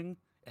losing,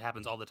 it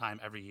happens all the time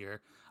every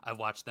year. I've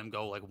watched them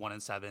go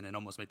 1-7 and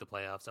almost make the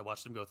playoffs. I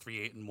watched them go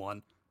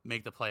 3-8-1,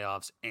 make the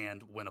playoffs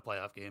and win a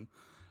playoff game.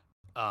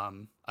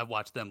 I've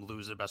watched them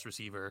lose their best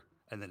receiver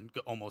and then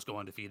almost go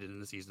undefeated in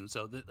the season.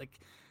 So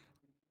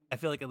I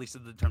feel at least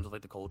in terms of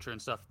the culture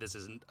and stuff, this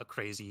isn't a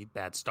crazy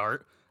bad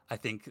start. I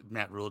think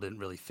Matt Rule didn't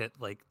really fit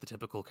the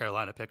typical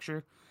Carolina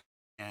picture,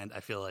 and I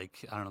feel I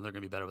don't know, they're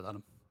gonna be better without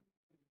him.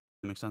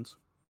 That makes sense.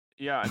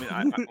 Yeah,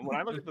 I mean, when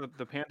I look at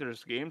the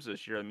Panthers games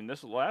this year, I mean,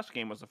 this last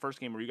game was the first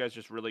game where you guys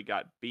just really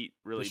got beat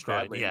really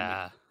Destroyed. badly. I mean,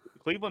 Yeah.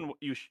 Cleveland,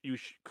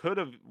 could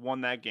have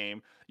won that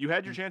game. You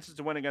had your chances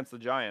to win against the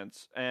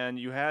Giants, and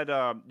you had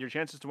your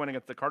chances to win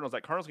against the Cardinals.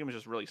 That Cardinals game was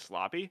just really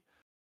sloppy.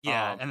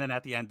 Yeah, and then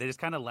at the end, they just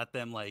kind of let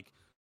them like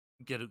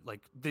get it.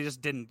 Like they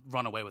just didn't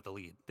run away with the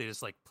lead. They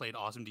just like played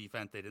awesome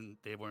defense.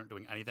 They weren't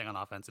doing anything on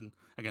offense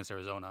against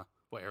Arizona,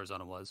 what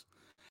Arizona was,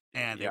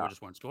 and they Yeah.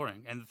 just weren't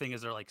scoring. And the thing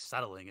is, they're like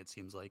settling. It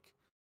seems like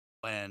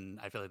when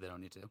I feel like they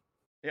don't need to.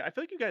 Yeah, I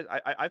feel like you guys.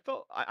 I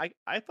felt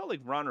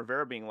like Ron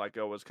Rivera being let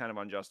go was kind of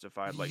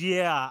unjustified. Like,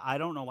 Yeah, I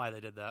don't know why they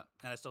did that,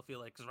 and I still feel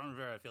like because Ron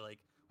Rivera, I feel like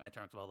when I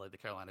talked about like the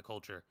Carolina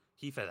culture,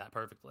 he fit that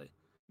perfectly.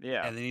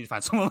 yeah, And they need to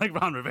find someone like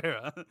Ron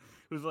Rivera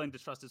who's willing to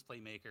trust his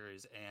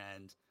playmakers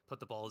and put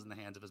the balls in the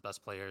hands of his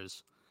best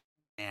players,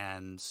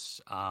 and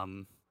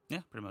yeah,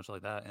 pretty much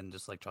like that, and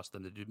just like trust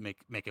them to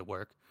make it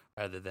work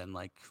rather than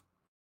like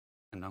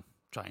I don't know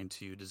trying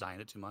to design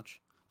it too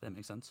much. If that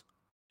makes sense.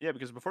 yeah.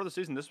 Because before the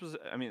season, this was.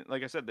 I mean,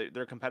 like I said,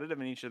 they're competitive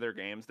in each of their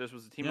games. This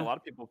was a team Yeah. a lot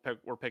of people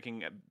were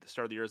picking at the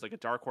start of the year as like a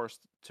dark horse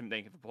to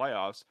make the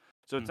playoffs.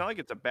 So it's Mm. not like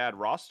it's a bad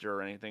roster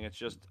or anything. It's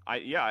just,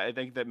 I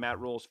think that Matt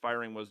Rule's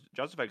firing was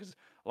justified because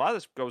a lot of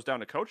this goes down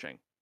to coaching.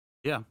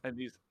 Yeah, And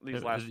these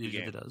last few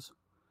usually games. does.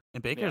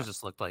 And Baker's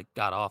just looked like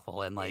god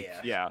awful and like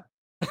Yeah.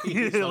 he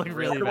He's looked looked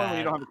really Hard to win when you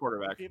bad. don't have a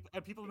quarterback.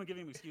 And people have been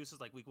giving him excuses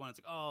like week 1, it's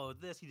like, oh,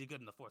 he did good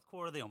in the fourth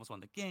quarter. They almost won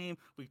the game.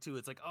 Week 2,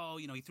 it's like, oh,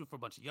 he threw for a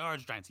bunch of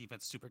yards. Giants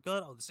defense is super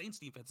good. Oh, the Saints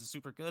defense is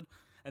super good.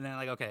 And then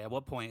like, okay, at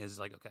what point is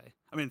like, okay?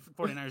 I mean,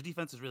 49ers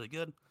defense is really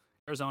good.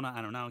 Arizona,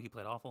 I don't know. He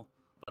played awful.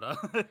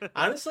 But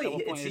Honestly, at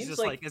what it point seems it's just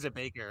like- is it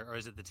Baker or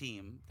is it the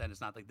team? Then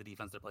it's not like the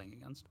defense they're playing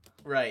against.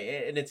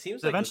 Right, and it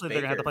seems So like with eventually they're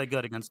gonna have to Baker- play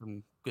good against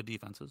some good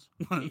defenses.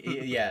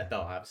 Yeah,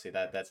 no, obviously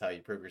that's how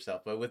you prove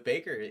yourself. But with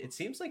Baker, it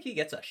seems like he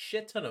gets a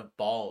shit ton of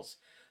balls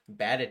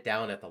batted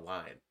down at the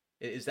line.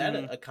 Is that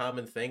a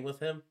common thing with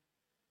him?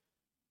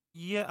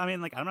 Yeah, I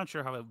mean, like I'm not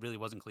sure how it really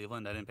was in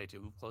Cleveland. I didn't pay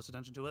too close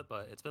attention to it,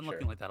 but it's been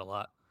looking Sure. like that a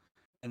lot.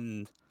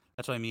 And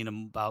that's what I mean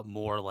about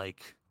more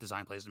like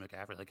design plays to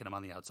McCaffrey, like get him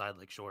on the outside,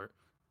 like short,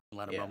 and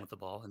let him Yeah. run with the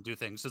ball and do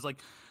things. It's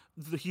like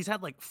he's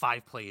had like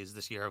 5 plays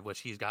this year of which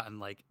he's gotten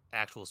like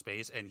actual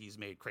space, and he's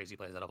made crazy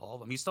plays out of all of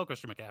them. He's still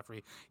Christian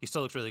McCaffrey. He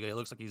still looks really good. He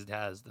looks like he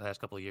has the past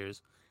couple of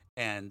years,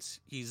 and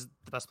he's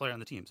the best player on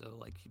the team. So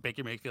like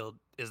Baker Mayfield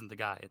isn't the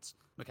guy; it's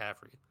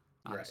McCaffrey,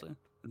 honestly,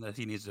 and that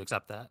he needs to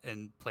accept that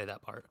and play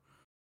that part.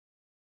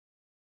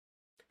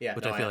 Yeah,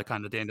 Which no, I feel like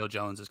kind of Daniel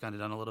Jones has kind of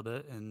done a little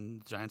bit,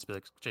 and the Giants be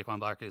like Saquon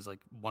Barkley is like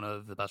one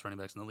of the best running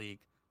backs in the league.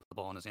 Put the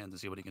ball in his hands and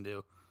see what he can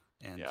do,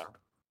 and Yeah.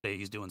 say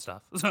he's doing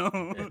stuff. So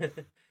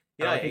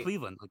yeah, like in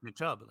Cleveland, like Nick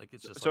Chubb, like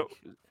it's just So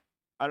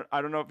like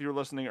I don't know if you were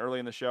listening early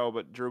in the show,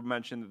 but Drew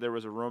mentioned that there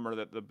was a rumor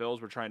that the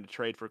Bills were trying to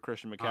trade for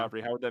Christian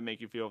McCaffrey. How would that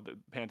make you feel if the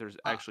Panthers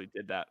actually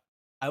did that?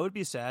 I would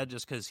be sad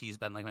just because he's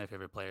been like my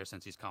favorite player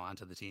since he's come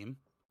onto the team.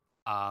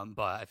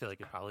 But I feel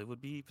like it probably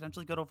would be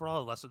potentially good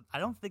overall. Unless I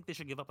don't think they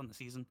should give up on the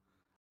season.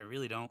 I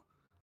really don't.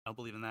 I don't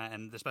believe in that,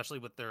 and especially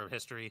with their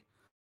history,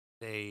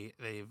 they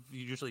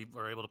usually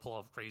are able to pull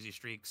off crazy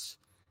streaks,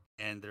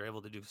 and they're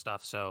able to do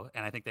stuff. So,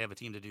 and I think they have a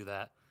team to do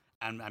that.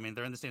 And I mean,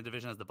 they're in the same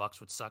division as the Bucks,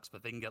 which sucks,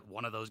 but they can get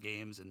one of those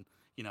games and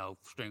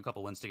string a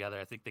couple wins together.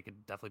 I think they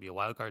could definitely be a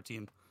wild card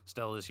team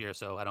still this year.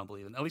 So I don't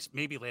believe in at least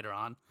maybe later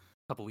on,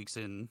 a couple weeks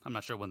in. I'm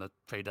not sure when the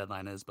trade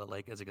deadline is, but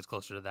like as it gets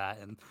closer to that,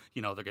 and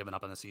they're giving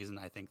up on the season,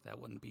 I think that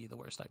wouldn't be the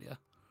worst idea.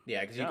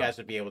 yeah, because you guys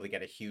would be able to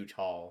get a huge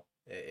haul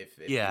if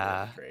you were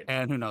Yeah, to trade.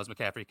 and who knows?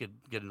 McCaffrey could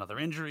get another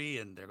injury,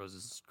 and there goes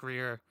his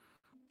career,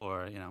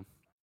 or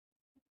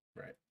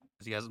Right.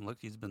 'cause he hasn't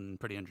looked. He's been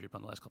pretty injury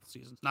prone the last couple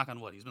seasons. Knock on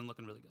wood, he's been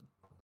looking really good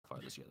so far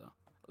this year,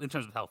 though, in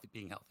terms of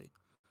being healthy.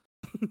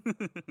 Did you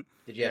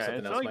have Yeah, something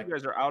it's else, not like Mike? you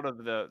guys are out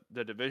of the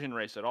division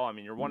race at all. I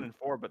mean, you're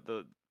 1-4, but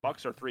the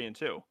Bucks are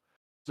 3-2.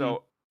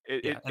 So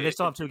Yeah, and they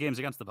still have 2 games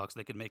against the Bucks.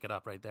 They could make it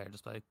up right there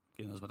just by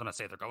getting those. But I'm not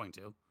saying they're going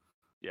to.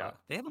 yeah,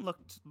 They haven't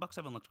looked. Bucks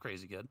haven't looked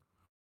crazy good.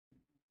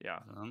 yeah,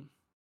 Um,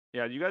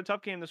 yeah. You got a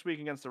tough game this week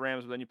against the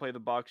Rams, but then you play the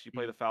Bucks, you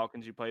play the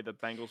Falcons, you play the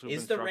Bengals. who've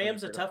Is been the struggling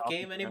Rams a against the tough Falcons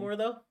game again. anymore,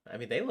 though? I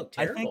mean, they look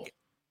I terrible. think,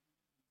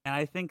 and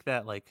I think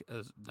that like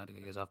not to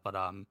get guys off, but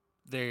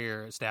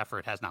their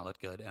Stafford has not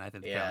looked good, and I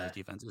think the Carolina's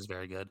defense is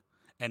very good.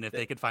 And if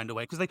they could find a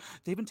way, because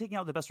they've been taking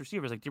out the best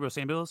receivers, like Deebo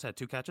Samuel's had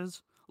 2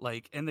 catches,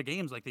 like in the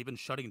games, like they've been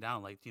shutting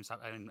down like teams.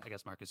 I mean, I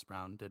guess Marcus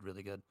Brown did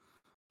really good,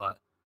 but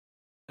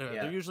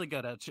Yeah. they're usually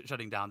good at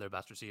shutting down their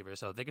best receivers.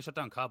 So if they can shut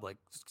down Cobb, like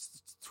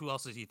who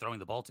else is he throwing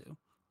the ball to?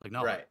 Like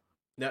no, Right.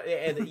 No,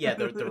 and yeah,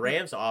 the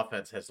Rams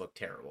offense has looked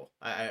terrible.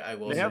 I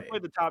will They say. have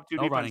played the top 2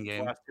 No running defenses the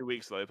game. last 2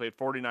 weeks, though. They played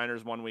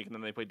 49ers one week, and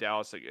then they played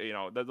Dallas. Those Yeah,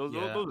 are I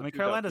mean 2 tough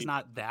Carolina's teams.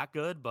 not that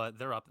good, but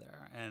they're up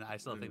there, and I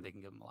still think they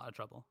can give them a lot of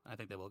trouble. I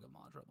think they will give them a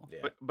lot of trouble.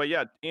 Yeah. But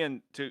yeah,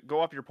 and to go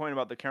off your point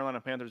about the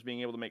Carolina Panthers being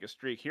able to make a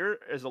streak, here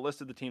is a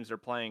list of the teams they're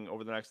playing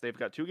over the next. They've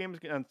got 2 games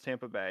against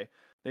Tampa Bay.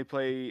 They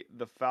play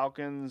the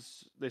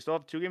Falcons. They still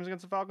have 2 games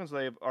against the Falcons.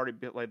 They've already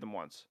played them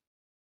once.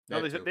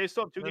 No, They they have two. they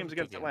still have two They have games two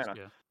against games,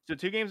 Atlanta. yeah. So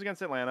 2 games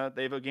against Atlanta.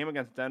 They have a game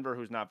against Denver,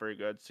 who's not very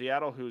good.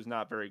 Seattle, who's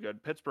not very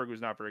good. Pittsburgh,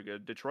 who's not very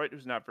good. Detroit,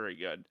 who's not very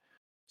good.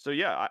 So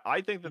yeah,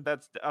 I think that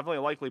that's definitely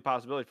a likely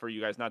possibility for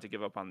you guys not to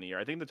give up on the year.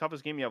 I think the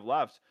toughest game you have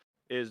left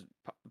is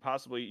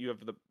possibly you have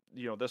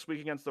this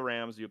week against the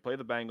Rams. You play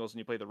the Bengals and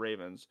you play the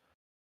Ravens,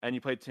 and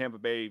you play Tampa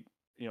Bay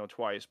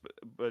twice,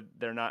 but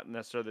they're not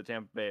necessarily the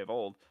Tampa Bay of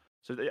old.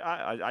 So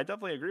I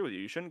definitely agree with you.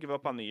 You shouldn't give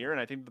up on the year, and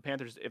I think the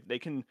Panthers, if they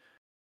can,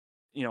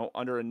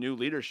 under a new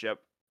leadership,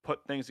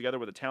 put things together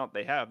with the talent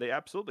they have, they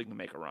absolutely can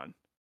make a run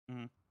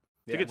Mhm.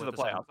 to get to the with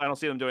the playoffs. I don't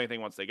see them doing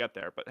anything once they get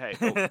there, but hey,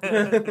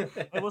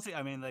 Well, we'll see.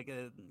 I mean,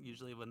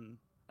 usually when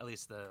at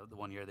least the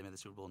 1 year they made the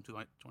Super Bowl in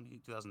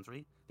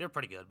 2003, they were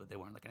pretty good, but they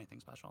weren't like anything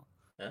special.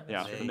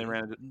 yeah. They And they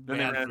ran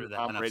ran into through the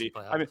Tom NFC Brady.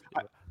 playoffs. I mean,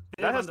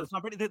 They that ran has into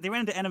Tom Brady. They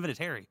ran into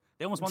Vinatieri.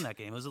 They almost won that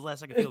game. It was the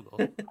last second field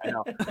goal. I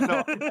know.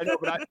 No, I know,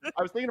 but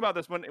I was thinking about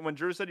this when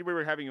Drew said we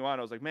were having you on.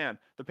 I was like, man,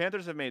 the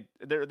Panthers have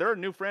they're a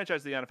new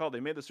franchise in the NFL. They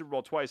made the Super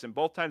Bowl twice, and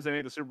both times they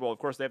made the Super Bowl, of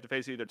course, they have to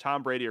face either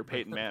Tom Brady or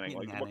Peyton Manning.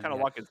 Like, what kind of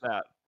luck is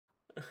that?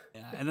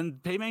 Yeah, and then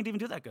Peyton Manning didn't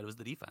even do that good. It was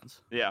the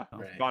defense. Yeah, So.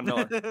 Right. Von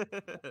Miller.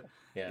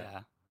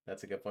 Yeah,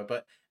 that's a good point.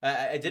 But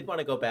I did want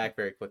to go back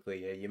very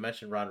quickly. You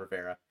mentioned Ron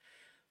Rivera.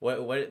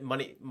 What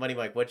Money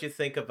Mike? What'd you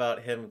think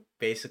about him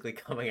basically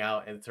coming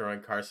out and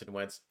throwing Carson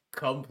Wentz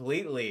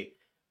completely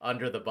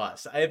under the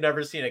bus? I have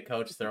never seen a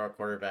coach throw a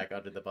quarterback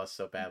under the bus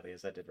so badly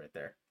as I did right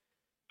there.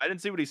 I didn't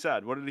see what he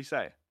said. What did he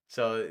say?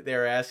 So they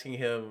were asking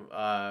him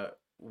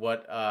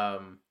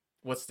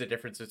what's the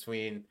difference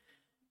between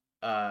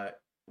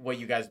what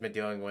you guys have been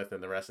dealing with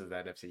and the rest of the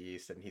NFC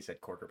East, and he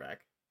said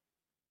quarterback.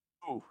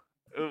 Ooh.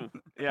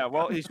 Yeah,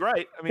 well, he's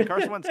right. I mean,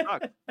 Carson Wentz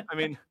sucked. I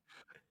mean,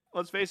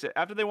 let's face it.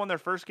 After they won their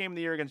first game of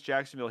the year against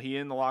Jacksonville, he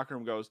in the locker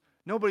room goes,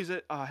 nobody's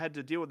had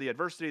to deal with the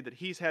adversity that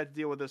he's had to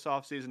deal with this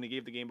offseason. He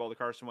gave the game ball to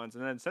Carson Wentz.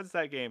 And then since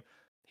that game,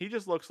 he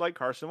just looks like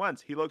Carson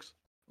Wentz. He looks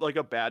like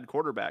a bad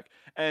quarterback.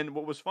 And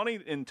what was funny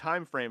in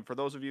time frame, for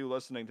those of you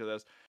listening to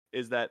this,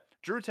 is that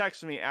Drew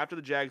texted me after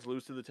the Jags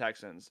lose to the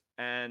Texans.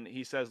 And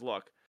he says,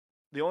 look,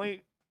 the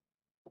only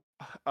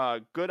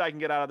good I can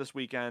get out of this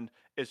weekend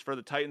is for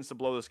the Titans to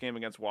blow this game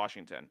against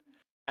Washington.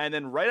 And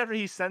then right after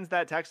he sends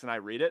that text and I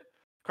read it,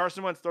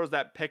 Carson Wentz throws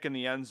that pick in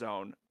the end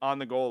zone on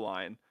the goal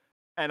line.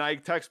 And I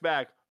text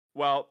back,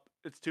 well,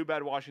 it's too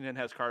bad Washington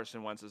has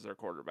Carson Wentz as their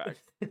quarterback.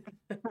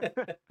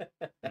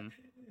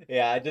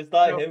 Yeah, I just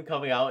thought him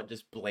coming out and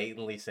just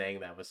blatantly saying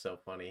that was so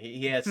funny.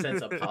 He has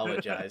since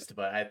apologized,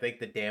 but I think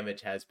the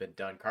damage has been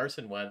done.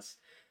 Carson Wentz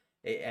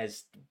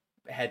has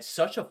had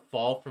such a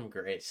fall from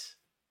grace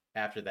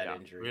after that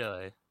injury.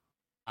 Really,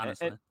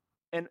 honestly.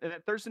 And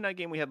that Thursday night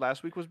game we had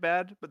last week was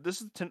bad, but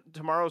this is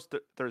tomorrow's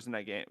Thursday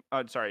night game.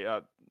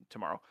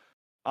 Tomorrow.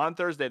 On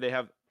Thursday, they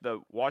have the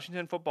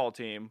Washington football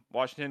team,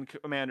 Washington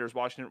Commanders,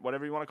 Washington,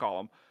 whatever you want to call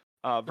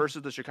them,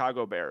 versus the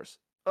Chicago Bears.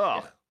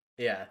 Ugh.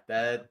 Yeah,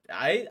 that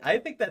I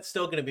think that's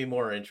still going to be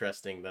more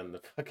interesting than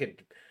the fucking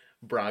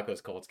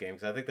Broncos Colts game,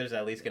 because I think there's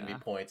at least going to be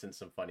points and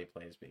some funny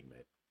plays being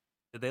made.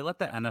 Did they let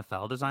the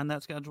NFL design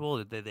that schedule?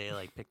 Or did they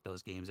like pick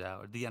those games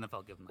out? Or did the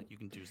NFL give them like you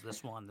can choose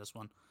this one?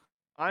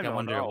 I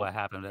wonder what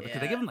happened because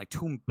they give them like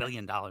 $2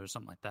 billion or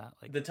something like that.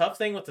 Like the tough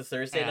thing with the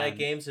Thursday night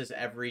games is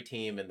every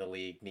team in the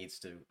league needs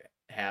to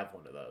have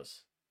one of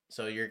those.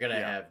 So you're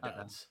gonna have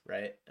duds,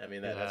 right? I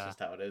mean that's just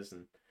how it is.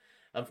 And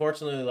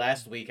unfortunately,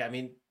 last week, I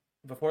mean,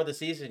 before the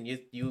season,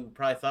 you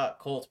probably thought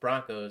Colts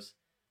Broncos,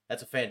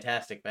 that's a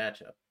fantastic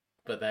matchup.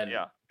 But then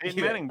Peyton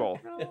Manning Bowl,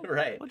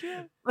 right?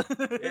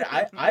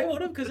 I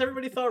would have, because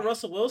everybody thought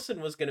Russell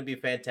Wilson was going to be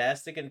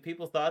fantastic, and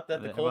people thought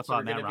that the Colts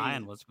were going to be.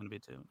 Ryan was going to be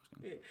too.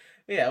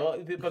 Yeah,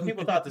 well, but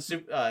people thought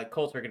the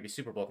Colts were going to be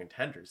Super Bowl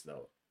contenders,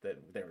 though.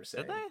 That they were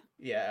saying. Did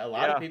they? Yeah, a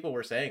lot of people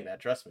were saying that.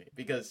 Trust me,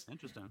 because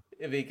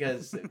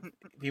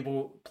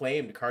people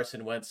blamed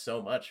Carson Wentz so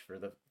much for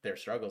their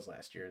struggles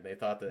last year, and they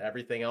thought that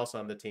everything else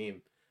on the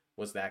team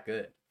was that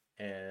good,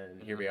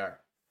 and here we are.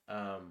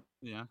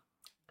 Yeah,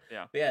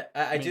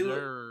 I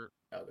do.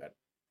 Oh god,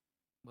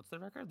 what's their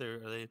record?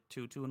 Are they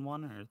 2-1 or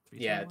 3-1?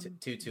 Yeah,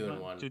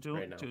 2-1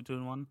 right now.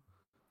 2-1.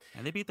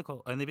 And they beat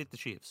the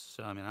Chiefs.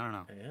 So I mean, I don't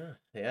know.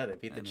 Yeah, they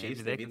beat the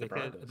Chiefs. They beat the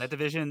Broncos. That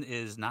division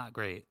is not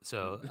great,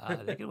 so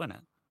they could win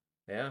it.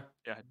 Yeah.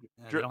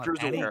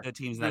 Drew's aware. Good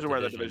teams in that aware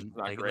division. That division's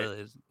not great.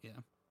 Really is,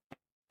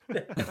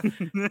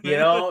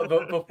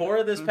 but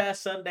before this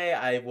past Sunday,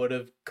 I would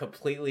have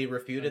completely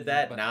refuted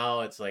that. Now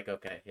it's like,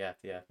 okay,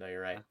 no,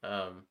 you're right.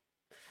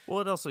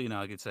 Well, it also,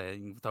 I could say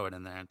you can throw it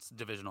in there. It's a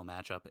divisional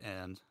matchup,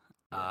 and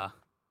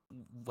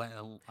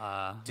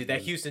dude,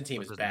 that Houston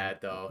team is bad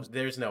though.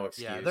 There's no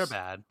excuse. Yeah, they're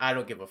bad. I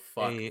don't give a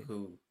fuck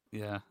who.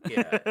 Yeah.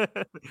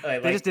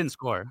 They just didn't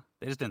score.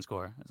 That's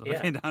what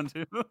it came down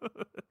to.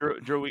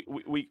 Drew,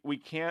 we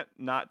can't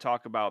not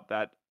talk about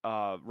that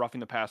roughing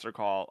the passer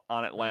call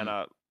on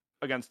Atlanta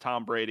against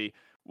Tom Brady.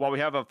 While we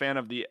have a fan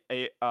of the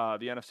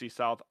NFC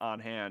South on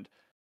hand,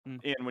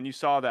 and when you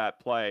saw that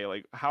play,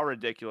 like how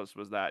ridiculous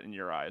was that in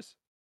your eyes?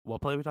 What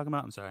play are we talking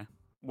about? I'm sorry.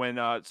 When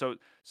so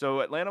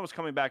Atlanta was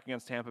coming back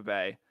against Tampa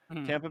Bay.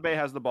 Tampa Bay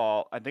has the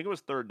ball. I think it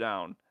was third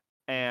down,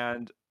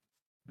 and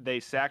they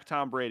sack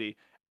Tom Brady,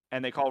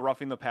 and they call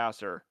roughing the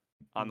passer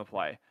on the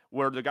play,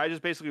 where the guy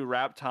just basically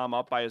wrapped Tom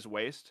up by his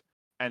waist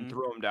and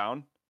threw him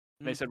down.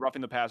 And they said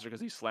roughing the passer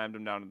because he slammed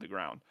him down to the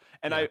ground.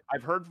 And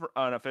I've heard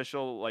an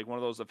official, like one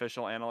of those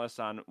official analysts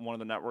on one of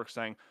the networks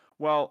saying,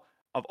 well,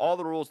 of all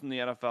the rules in the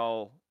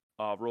NFL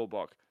rule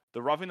book,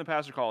 the roughing the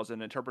passer call is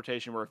an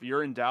interpretation where if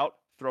you're in doubt,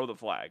 throw the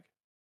flag.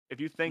 If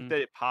you think that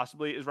it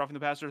possibly is roughing the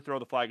passer, throw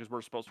the flag because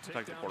we're supposed to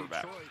protect the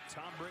quarterback.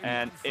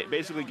 And it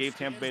basically gave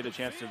Tampa Bay the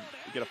chance to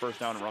get a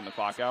first down and run the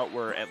clock out,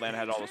 where Atlanta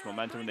had all this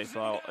momentum and they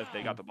felt if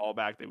they got the ball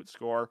back, they would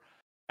score.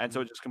 And so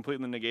it just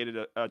completely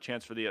negated a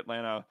chance for the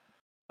Atlanta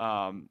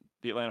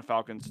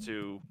Falcons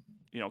to,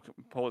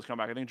 pull his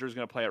comeback. I think Drew's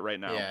going to play it right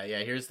now. Yeah.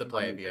 Here's the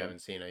play if you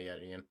haven't seen it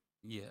yet, Ian.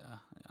 Yeah.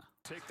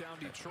 Take down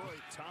Detroit.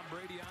 Tom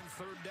Brady on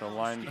third The down.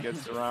 line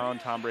gets around.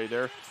 Tom Brady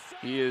there.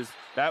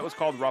 That was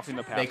called roughing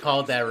the passer. They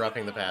called that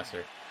roughing the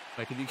passer.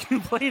 Like, can you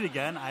play it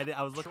again?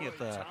 I was looking at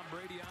the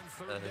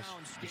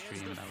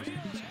stream and I was looking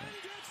at it.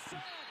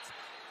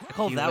 They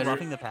called that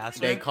roughing the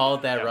passer? They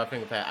called that roughing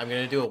the passer. I'm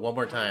going to do it one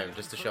more time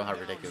just to show how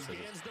ridiculous it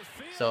is.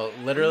 So,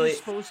 literally,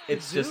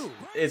 it's just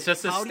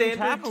a standard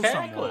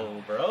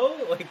tackle, bro.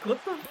 Like,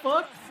 what the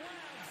fuck?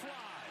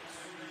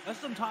 That's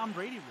some Tom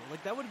Brady rule.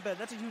 Like,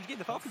 that's a huge game.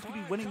 The Falcons could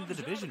be winning the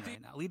division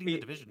right now, leading the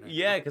division right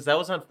now. Because that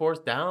was on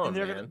fourth down,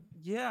 man.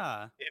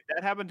 If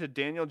that happened to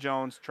Daniel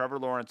Jones, Trevor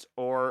Lawrence,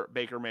 or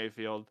Baker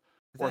Mayfield,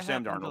 or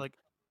Sam Darnold,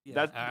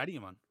 that's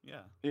anyone.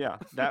 Yeah,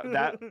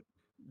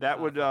 that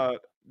would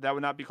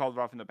not be called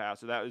roughing the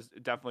passer. That was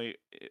definitely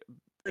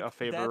a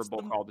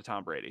favorable call to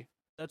Tom Brady.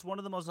 That's one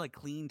of the most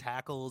clean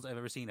tackles I've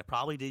ever seen. It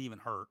probably didn't even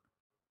hurt.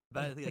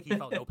 But I think he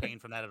felt no pain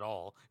from that at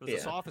all. It was the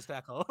softest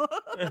tackle.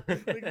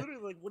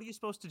 Literally, what are you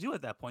supposed to do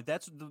at that point?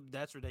 That's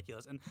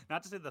ridiculous. And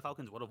not to say the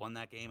Falcons would have won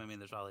that game. I mean,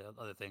 there's probably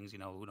other things.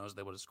 Who knows,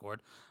 they would have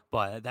scored.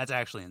 But that's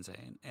actually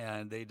insane.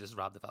 And they just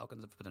robbed the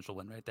Falcons of a potential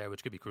win right there,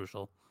 which could be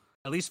crucial,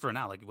 at least for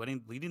now. Like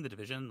leading the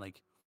division,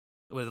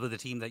 with a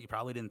team that you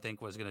probably didn't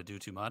think was going to do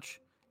too much,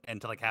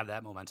 and to have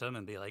that momentum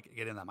and be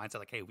get in that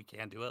mindset, hey, we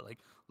can do it.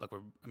 Look,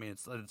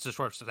 it's a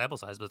short sample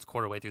size, but it's a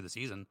quarter way through the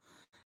season,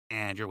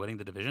 and you're winning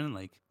the division.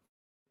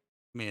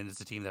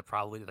 It's a team that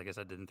probably, like I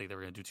said, didn't think they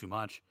were going to do too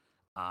much.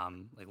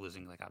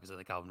 Losing,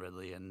 obviously, Calvin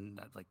Ridley and,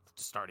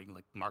 starting,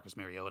 Marcus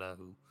Mariota,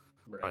 who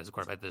probably is a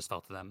quarterback that just fell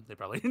to them. They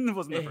probably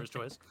wasn't their first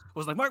choice. It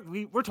was Mark,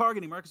 we're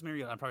targeting Marcus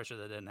Mariota. I'm probably sure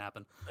that didn't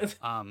happen.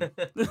 Definitely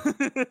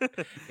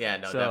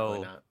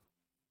not.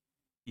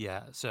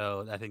 Yeah,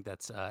 so I think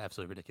that's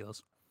absolutely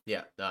ridiculous.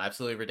 Yeah, no,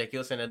 absolutely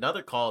ridiculous. And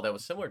another call that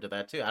was similar to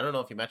that, too. I don't know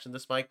if you mentioned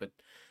this, Mike, but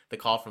the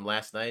call from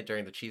last night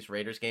during the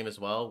Chiefs-Raiders game as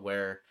well,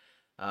 where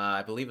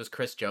I believe it was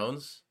Chris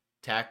Jones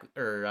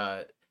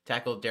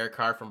tackled Derek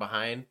Carr from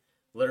behind,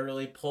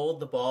 literally pulled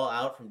the ball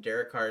out from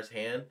Derek Carr's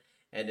hand,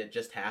 and it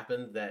just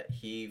happened that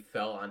he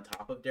fell on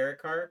top of Derek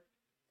Carr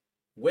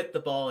with the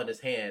ball in his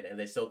hand, and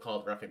they still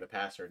called roughing the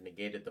passer and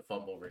negated the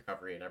fumble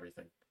recovery and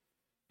everything.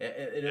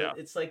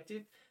 It's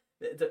dude,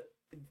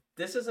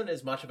 this isn't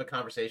as much of a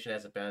conversation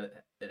as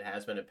it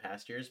has been in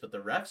past years, but the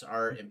refs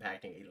are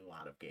impacting a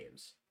lot of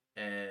games,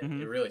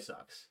 and it really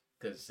sucks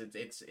because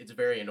it's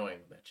very annoying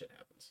when that shit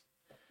happens.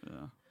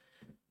 Yeah.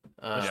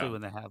 Especially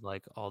when they have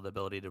all the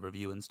ability to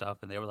review and stuff,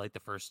 and they were the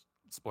first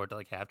sport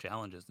to have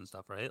challenges and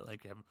stuff, right?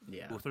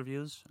 Have booth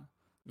reviews.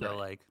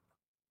 So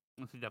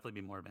we should definitely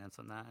be more advanced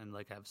than that, and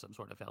have some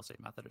sort of fail-safe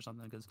method or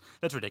something, because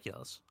that's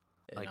ridiculous.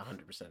 It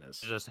 100% is.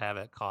 To just have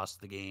it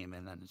cost the game,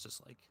 and then it's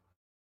just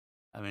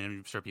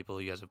I'm sure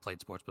you guys have played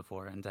sports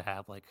before, and to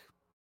have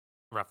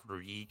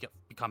referee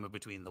become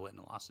between the win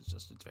and loss, it's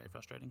very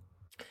frustrating.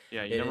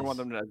 Yeah, you never want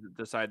them to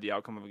decide the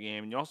outcome of a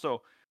game, and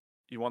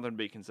you want them to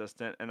be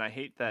consistent. And I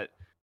hate that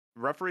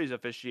referees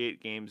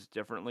officiate games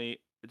differently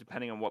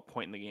depending on what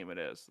point in the game it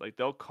is.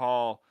 They'll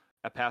call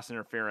a pass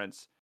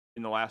interference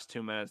in the last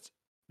 2 minutes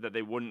that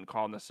they wouldn't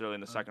call necessarily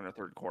in the second or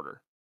third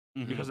quarter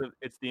because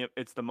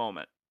it's the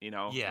moment,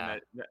 Yeah,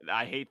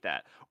 I hate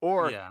that.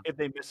 Or if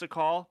they miss a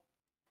call,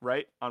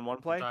 right, on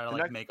one play, the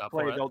next make up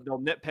play for it. they'll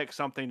nitpick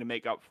something to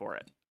make up for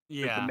it.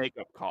 Yeah, it's the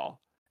makeup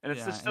call, and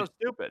it's just so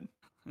stupid.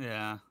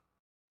 Yeah.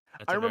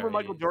 I remember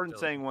Michael Jordan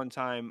saying one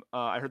time,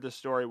 I heard this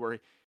story where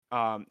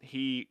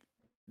he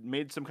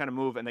made some kind of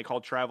move and they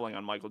called traveling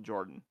on Michael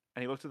Jordan.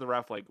 And he looked at the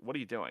ref what are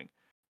you doing?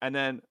 And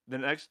then the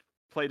next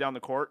play down the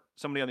court,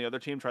 somebody on the other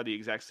team tried the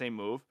exact same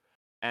move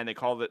and they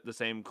called it the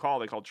same call.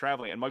 They called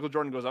traveling. And Michael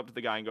Jordan goes up to the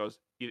guy and goes,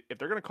 if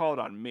they're going to call it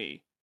on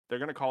me, they're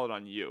going to call it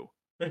on you.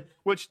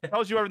 Which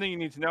tells you everything you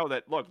need to know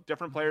that, look,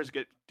 different players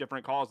get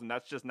different calls, and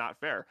that's just not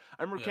fair.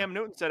 I remember Cam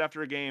Newton said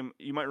after a game,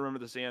 you might remember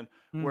this, Ian,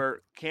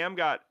 where Cam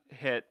got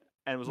hit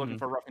and was looking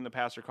for a roughing the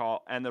passer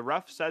call, and the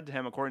ref said to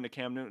him, according to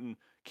Cam Newton,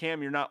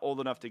 Cam, you're not old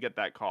enough to get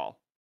that call.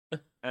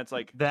 And it's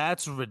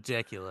that's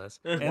ridiculous.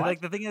 And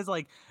the thing is,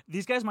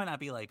 these guys might not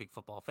be big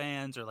football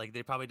fans, or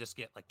they probably just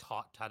get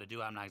taught how to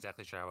do it. I'm not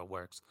exactly sure how it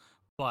works,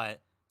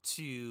 but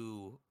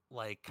to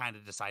kind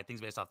of decide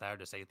things based off that, or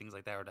to say things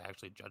like that, or to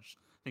actually judge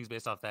things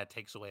based off that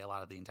takes away a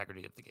lot of the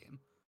integrity of the game.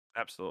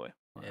 Absolutely.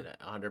 It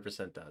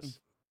 100% does.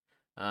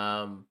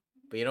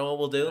 But you know what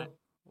we'll do?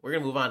 we're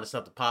gonna move on to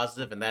something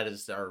positive, and that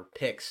is our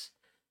picks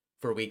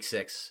for Week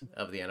 6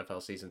 of the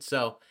NFL season.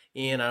 So,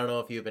 Ian, I don't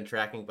know if you've been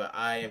tracking, but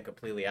I am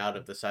completely out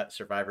of the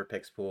Survivor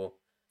picks pool.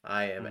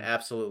 I am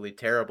absolutely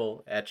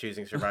terrible at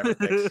choosing Survivor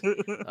picks.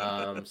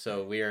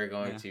 So we are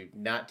going to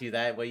not do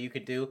that. What you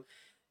could do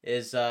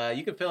is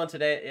you can fill in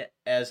today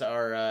as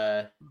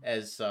our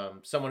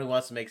someone who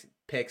wants to make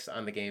picks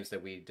on the games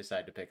that we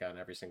decide to pick on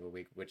every single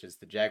week, which is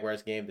the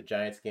Jaguars game, the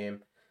Giants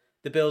game,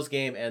 the Bills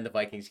game, and the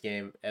Vikings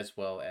game, as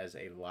well as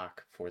a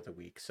lock for the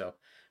week. So,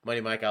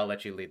 Money Mike, I'll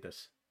let you lead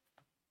this.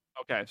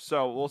 Okay,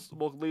 so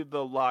we'll leave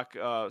the lock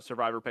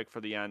Survivor pick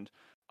for the end.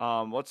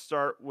 Let's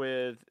start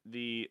with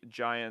the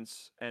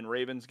Giants and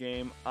Ravens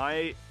game.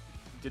 I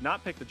did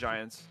not pick the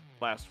Giants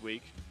last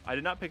week. I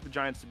did not pick the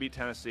Giants to beat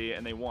Tennessee,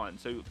 and they won.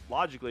 So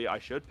logically, I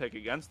should pick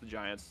against the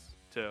Giants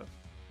to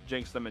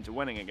jinx them into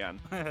winning again.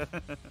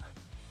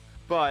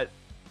 But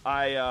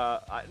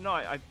I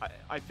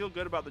feel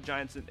good about the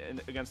Giants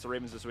against the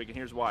Ravens this week, and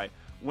here's why.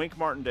 Wink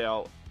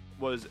Martindale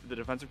was the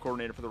defensive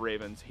coordinator for the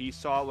Ravens. He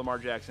saw Lamar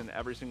Jackson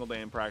every single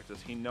day in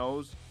practice. He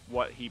knows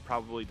what he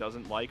probably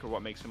doesn't like or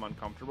what makes him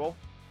uncomfortable.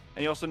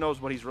 And he also knows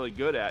what he's really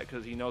good at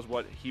because he knows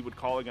what he would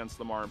call against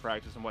Lamar in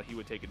practice and what he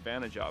would take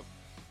advantage of.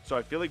 So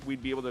I feel like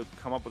we'd be able to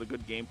come up with a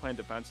good game plan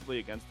defensively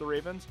against the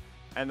Ravens.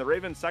 And the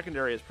Ravens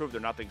secondary has proved they're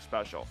nothing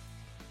special.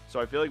 So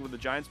I feel like with the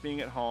Giants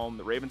being at home,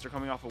 the Ravens are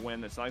coming off a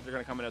win. It's not like they're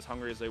going to come in as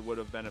hungry as they would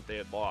have been if they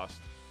had lost.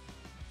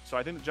 So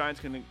I think the Giants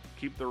can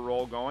keep their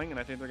roll going, and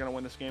I think they're going to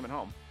win this game at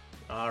home.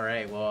 All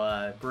right,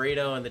 well,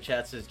 Burrito in the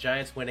chat says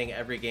Giants winning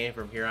every game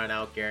from here on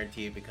out,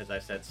 guaranteed, because I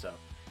said so.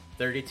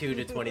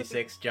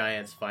 32-26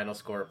 Giants, final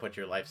score. Put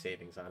your life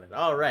savings on it.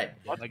 All right.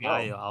 I'll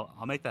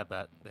make that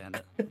bet,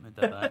 Bandit. Make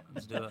that bet.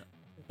 Let's do it.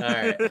 All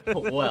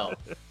right. Well,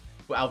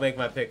 I'll make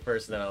my pick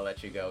first, and then I'll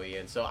let you go,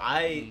 Ian. So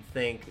I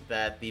think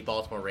that the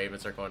Baltimore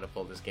Ravens are going to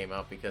pull this game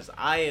out because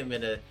I am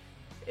in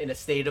a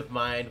state of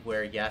mind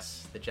where,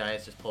 yes, the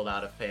Giants just pulled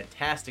out a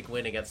fantastic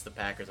win against the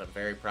Packers. I'm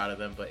very proud of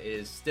them, but it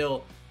is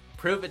still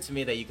proven to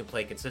me that you can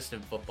play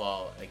consistent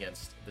football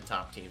against the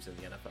top teams in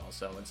the NFL.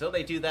 So until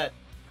they do that,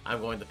 I'm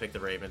going to pick the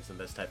Ravens in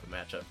this type of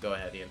matchup. Go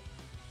ahead, Ian.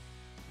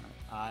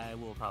 I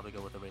will probably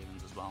go with the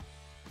Ravens as well.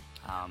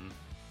 I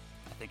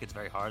think it's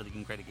very hard. You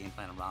can create a game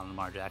plan around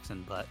Lamar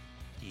Jackson, but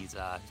he's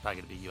probably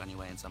going to beat you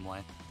anyway in some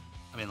way.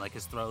 I mean, like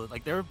his throw,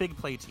 like they're a big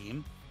play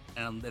team,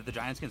 and if the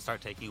Giants can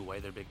start taking away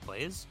their big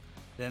plays,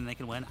 then they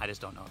can win. I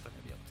just don't know if they're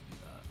going to be able to do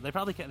that. They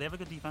probably can. They have a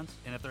good defense,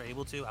 and if they're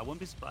able to, I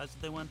wouldn't be surprised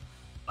if they win.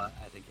 But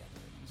I think the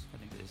Ravens. I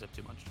think they just have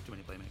too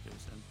many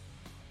playmakers, and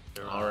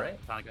they're all right.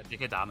 Finally got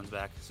J.K. Dobbins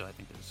back, so I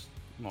think there's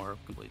more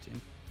complete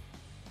team.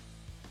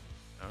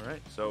 All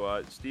right,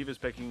 so Steve is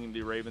picking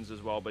the Ravens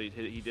as well, but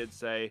he did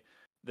say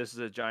this is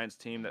a Giants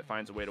team that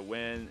finds a way to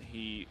win.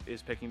 He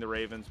is picking the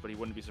Ravens, but he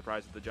wouldn't be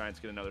surprised if the Giants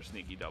get another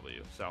sneaky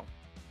W. So,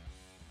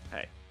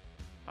 hey,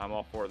 I'm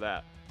all for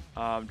that.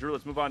 Drew,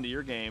 let's move on to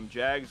your game.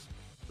 Jags,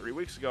 3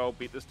 weeks ago,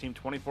 beat this team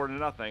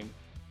 24-0.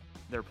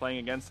 They're playing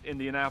against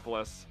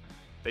Indianapolis.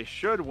 They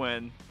should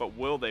win, but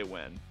will they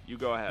win? You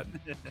go ahead.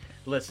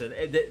 Listen,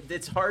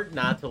 it's hard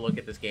not to look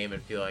at this game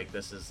and feel like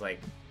this is like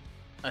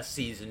a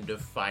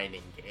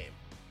season-defining game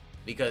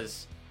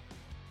because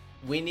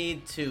we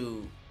need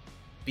to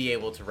be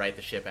able to right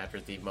the ship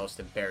after the most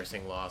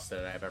embarrassing loss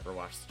that I've ever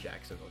watched the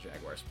Jacksonville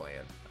Jaguars play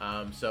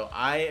in. So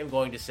I am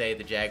going to say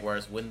the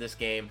Jaguars win this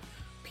game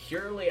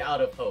purely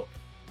out of hope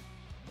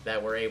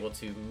that we're able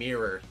to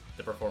mirror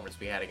the performance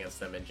we had against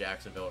them in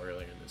Jacksonville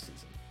earlier in this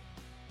season.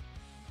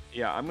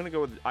 Yeah, I'm going to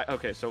go with...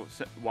 Okay, so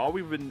while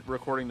we've been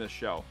recording this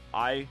show,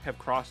 I have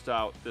crossed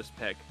out this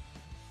pick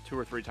 2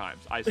 or 3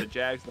 times. I said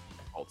Jags, then I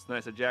said Colts. Then I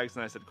said Jags,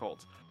 then I said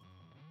Colts.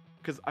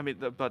 Because, I mean,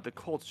 but the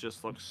Colts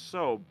just look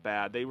so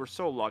bad. They were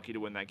so lucky to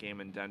win that game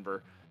in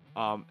Denver.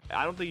 I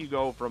don't think you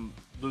go from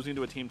losing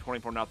to a team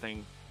 24-0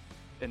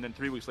 and then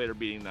 3 weeks later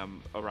beating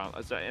them around.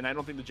 And I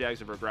don't think the Jags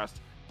have regressed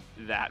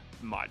that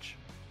much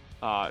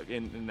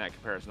in that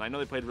comparison. I know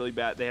they played really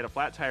bad. They had a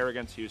flat tire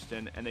against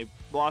Houston, and they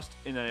lost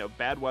in a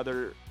bad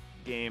weather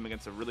game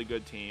against a really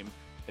good team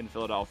in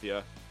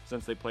Philadelphia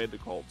since they played the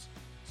Colts.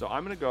 So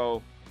I'm going to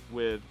go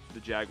with the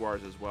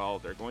Jaguars as well.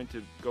 They're going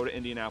to go to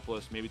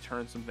Indianapolis, maybe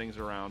turn some things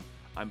around.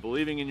 I'm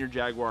believing in your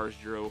Jaguars,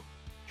 Drew.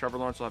 Trevor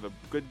Lawrence will have a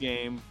good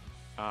game.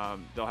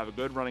 They'll have a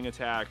good running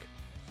attack.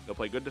 They'll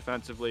play good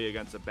defensively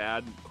against a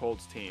bad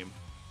Colts team.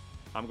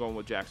 I'm going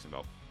with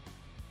Jacksonville.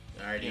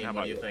 All right, Ian,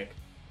 what do you think?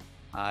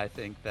 I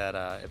think that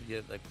if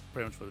you like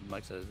pretty much what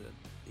Mike says,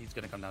 he's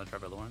going to come down to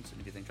Trevor Lawrence,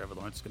 and if you think Trevor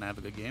Lawrence is going to have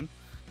a good game,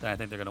 then I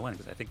think they're going to win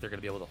because I think they're going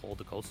to be able to hold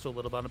the Colts to a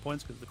little amount of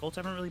points because the Colts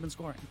haven't really been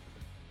scoring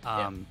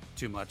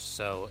too much.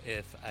 So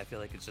if I feel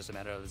like it's just a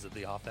matter of is it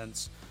the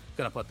offense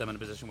going to put them in a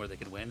position where they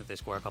can win. If they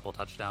score a couple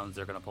touchdowns,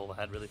 they're going to pull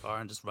ahead really far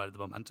and just ride the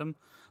momentum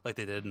like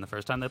they did in the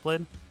first time they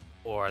played.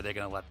 Or are they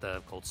going to let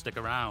the Colts stick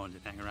around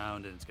and hang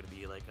around and it's going to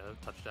be like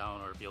a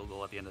touchdown or a field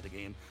goal at the end of the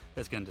game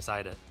that's going to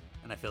decide it?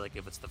 And I feel like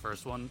if it's the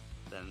first one,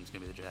 then it's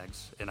going to be the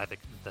Jags. And I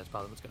think that's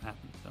probably what's going to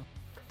happen. So,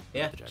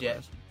 yeah,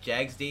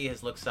 Jags D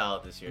has looked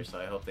solid this year, so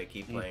I hope they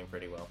keep playing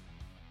pretty well.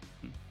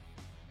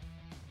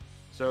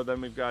 So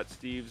then we've got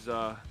Steve's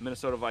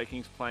Minnesota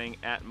Vikings playing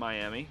at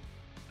Miami.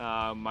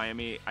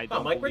 Miami, I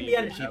don't Mike, bring believe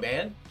the we energy, have-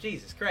 man.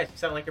 Jesus Christ, you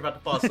sound like you're about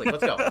to fall asleep.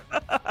 Let's go.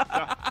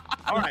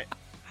 All right,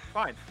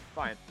 fine.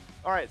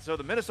 All right, so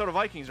the Minnesota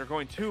Vikings are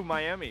going to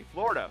Miami,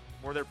 Florida,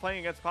 where they're playing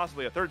against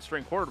possibly a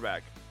third-string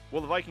quarterback.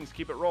 Will the Vikings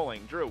keep it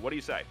rolling? Drew, what do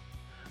you say?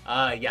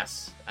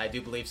 Yes, I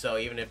do believe so.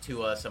 Even if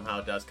Tua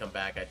somehow does come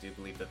back, I do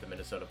believe that the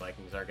Minnesota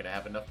Vikings are going to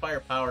have enough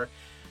firepower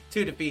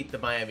to defeat the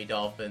Miami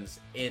Dolphins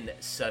in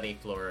sunny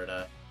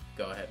Florida.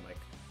 Go ahead, Mike.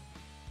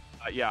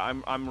 Yeah,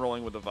 I'm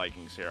rolling with the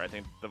Vikings here. I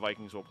think the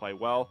Vikings will play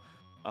well.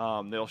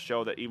 They'll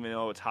show that even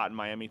though it's hot in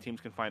Miami,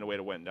 teams can find a way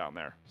to win down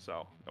there.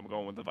 So I'm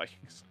going with the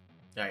Vikings.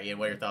 All right, Ian,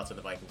 what are your thoughts on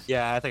the Vikings?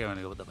 Yeah, I think I'm going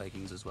to go with the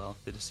Vikings as well.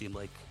 They just seem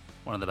like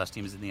one of the best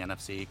teams in the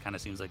NFC. Kind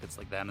of seems like it's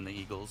like them and the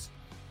Eagles.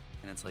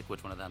 And it's like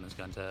which one of them is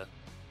going to,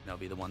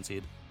 be the one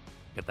seed,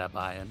 get that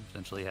bye, and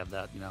potentially have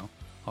that,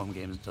 home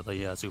games until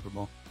the Super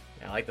Bowl.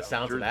 Yeah, I like the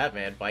sounds of that,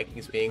 man.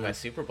 Vikings being my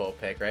Super Bowl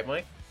pick, right,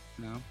 Mike?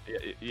 No.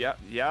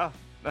 Yeah.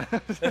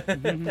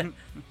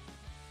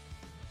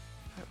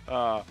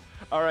 All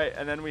right,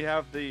 and then we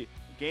have the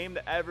game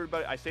that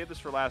everybody, I saved this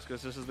for last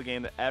because this is the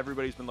game that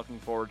everybody's been looking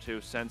forward to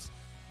since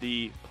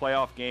the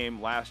playoff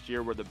game last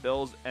year where the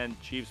Bills and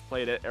Chiefs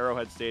played at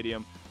Arrowhead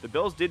Stadium. The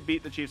Bills did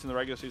beat the Chiefs in the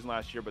regular season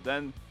last year, but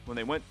then when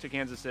they went to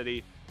Kansas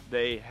City,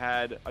 they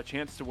had a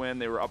chance to win.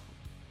 They were up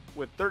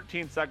with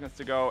 13 seconds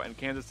to go, and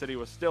Kansas City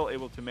was still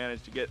able to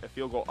manage to get a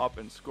field goal up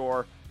and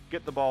score,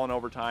 get the ball in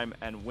overtime,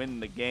 and win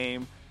the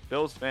game.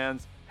 Bills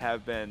fans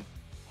have been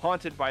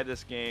haunted by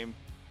this game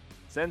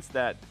since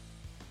that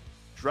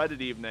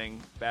dreaded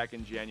evening back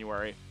in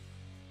January.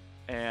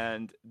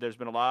 And there's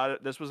been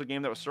this was a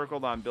game that was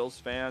circled on Bills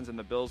fans and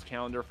the Bills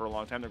calendar for a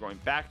long time. They're going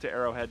back to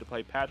Arrowhead to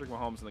play Patrick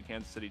Mahomes and the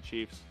Kansas City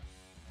Chiefs.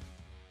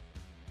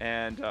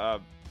 And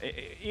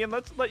Ian,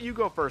 let's let you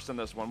go first on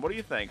this one. What do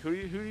you think? Who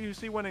do you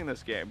see winning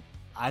this game?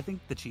 I think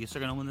the Chiefs are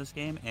going to win this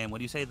game. And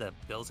when you say the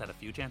Bills had a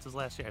few chances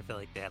last year, I feel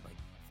like they had like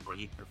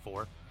 3 or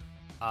 4.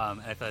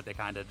 And I feel like they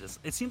kind of just,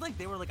 it seemed like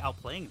they were like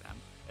outplaying them.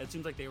 It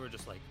seems like they were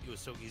just like, it was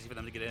so easy for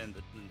them to get in,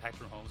 and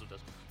Patrick Mahomes would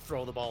just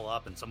throw the ball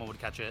up and someone would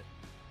catch it.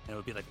 And it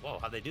would be like, whoa,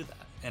 how'd they do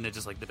that? And it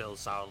just like the Bills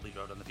solidly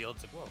drove on the field.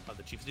 It's like, whoa, how'd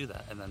the Chiefs do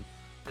that? And then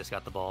just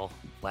got the ball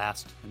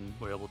last and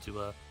were able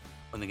to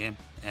win the game.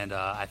 And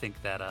I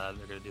think that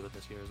they're going to do it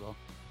this year as well.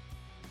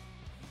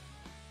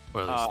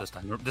 Or at least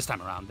this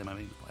time around. They might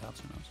be in the playoffs,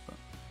 who knows.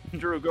 But.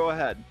 Drew, go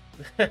ahead.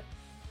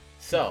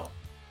 So,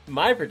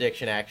 my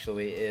prediction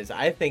actually is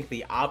I think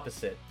the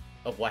opposite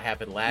of what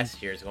happened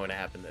last year is going to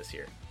happen this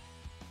year.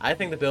 I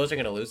think the Bills are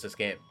going to lose this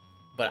game.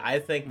 But I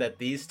think that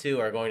these two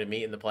are going to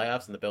meet in the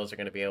playoffs, and the Bills are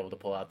going to be able to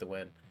pull out the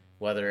win.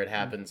 Whether it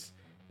happens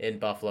in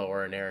Buffalo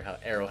or in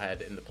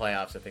Arrowhead in the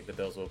playoffs, I think the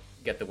Bills will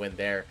get the win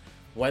there.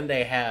 When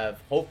they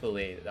have,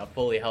 hopefully, a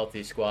fully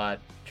healthy squad,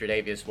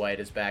 Tre'Davious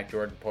White is back,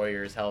 Jordan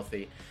Poyer is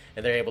healthy,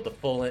 and they're able to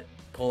pull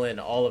in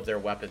all of their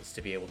weapons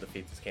to be able to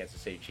defeat this Kansas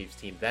City Chiefs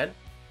team then.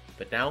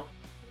 But now,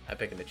 I'm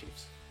picking the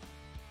Chiefs.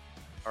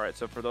 All right,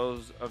 so for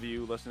those of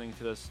you listening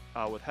to this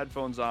with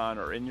headphones on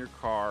or in your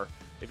car,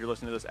 if you're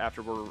listening to this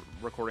after we're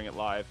recording it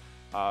live,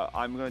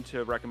 I'm going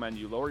to recommend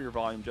you lower your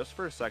volume just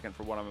for a second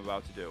for what I'm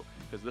about to do,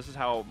 because this is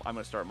how I'm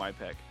going to start my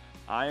pick.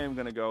 I am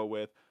going to go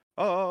with,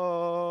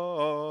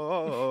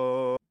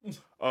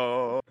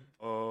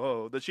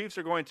 the Chiefs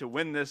are going to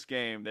win this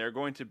game. They're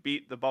going to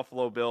beat the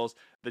Buffalo Bills.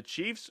 The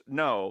Chiefs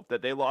know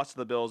that they lost to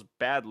the Bills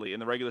badly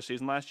in the regular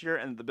season last year,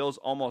 and the Bills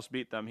almost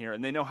beat them here.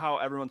 And they know how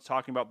everyone's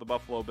talking about the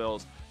Buffalo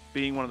Bills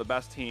being one of the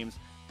best teams,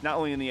 not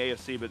only in the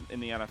AFC, but in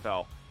the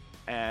NFL.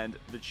 And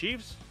the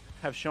Chiefs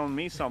have shown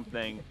me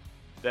something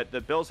that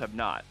the Bills have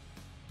not.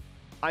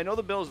 I know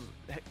the Bills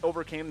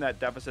overcame that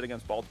deficit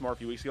against Baltimore a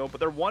few weeks ago, but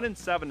they're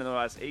 1-7 in the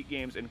last 8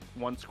 games in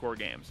one-score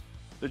games.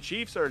 The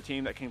Chiefs are a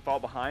team that can fall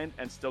behind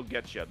and still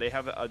get you. They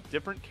have a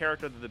different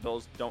character that the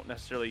Bills don't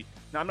necessarily.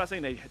 Now, I'm not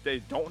saying they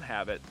don't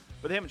have it,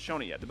 but they haven't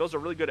shown it yet. The Bills are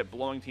really good at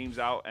blowing teams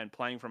out and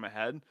playing from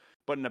ahead.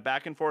 But in a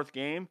back-and-forth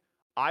game,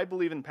 I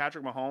believe in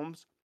Patrick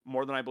Mahomes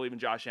more than I believe in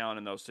Josh Allen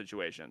in those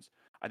situations.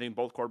 I think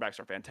both quarterbacks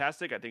are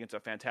fantastic. I think it's a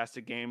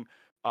fantastic game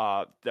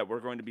that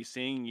we're going to be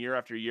seeing year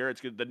after year. It's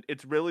good.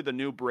 It's really the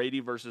new Brady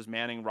versus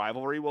Manning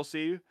rivalry we'll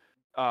see.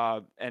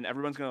 And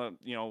everyone's going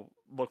to,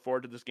 look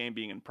forward to this game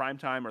being in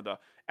primetime or the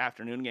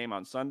afternoon game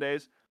on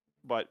Sundays.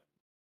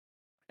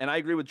 And I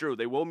agree with Drew.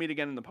 They will meet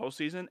again in the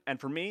postseason. And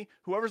for me,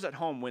 whoever's at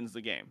home wins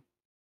the game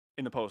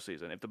in the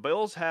postseason. If the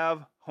Bills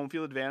have home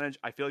field advantage,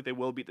 I feel like they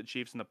will beat the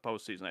Chiefs in the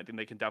postseason. I think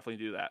they can definitely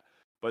do that.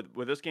 But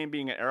with this game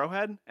being at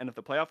Arrowhead, and if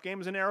the playoff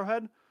game is in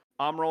Arrowhead,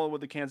 I'm rolling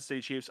with the Kansas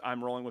City Chiefs.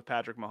 I'm rolling with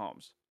Patrick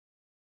Mahomes.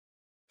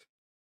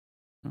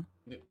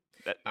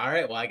 All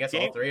right, well, I guess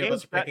all three of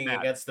us are picking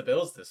against the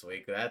Bills this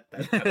week. That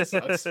kind of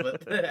sucks,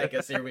 but I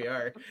guess here we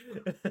are.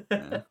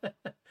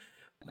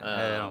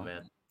 Oh,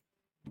 man.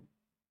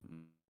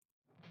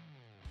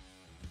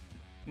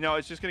 No,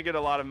 it's just going to get a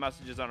lot of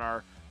messages on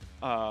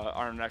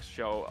our next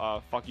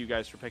show. Fuck you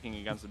guys for picking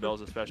against the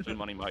Bills, especially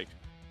Money Mike.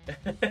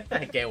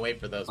 I can't wait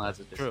for those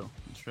messages. True.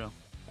 It's true.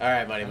 All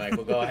right, Money Mike,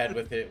 we'll go ahead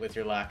with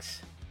your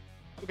locks.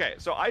 Okay,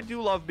 so I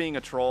do love being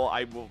a troll.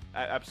 I will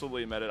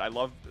absolutely admit it.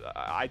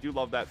 I do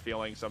love that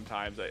feeling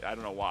sometimes. I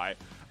don't know why.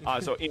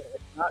 So Ian, I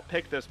did not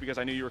pick this because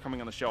I knew you were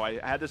coming on the show. I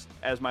had this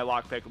as my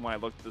lock pick when I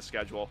looked at the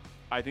schedule.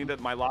 I think that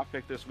my lock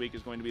pick this week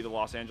is going to be the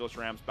Los Angeles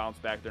Rams bounce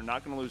back. They're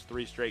not going to lose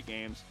 3 straight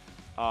games.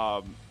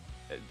 I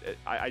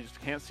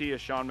just can't see a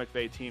Sean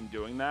McVay team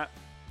doing that.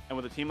 And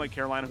with a team like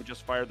Carolina who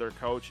just fired their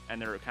coach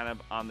and they're kind of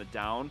on the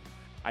down,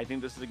 I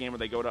think this is a game where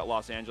they go to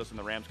Los Angeles and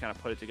the Rams kind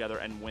of put it together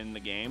and win the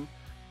game.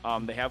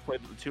 They have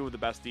played 2 of the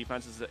best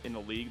defenses in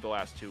the league the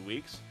last 2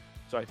 weeks.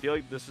 So I feel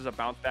like this is a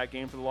bounce-back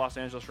game for the Los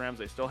Angeles Rams.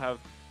 They still have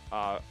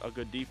a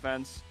good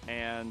defense,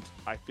 and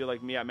I feel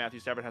like Matthew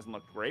Stafford hasn't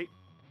looked great,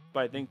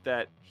 but I think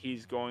that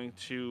he's going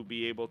to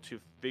be able to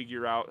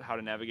figure out how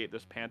to navigate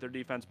this Panther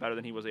defense better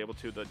than he was able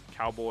to the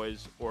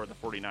Cowboys or the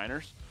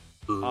 49ers.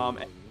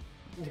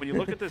 When you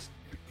look at this,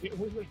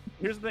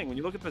 here's the thing. When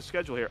you look at the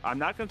schedule here, I'm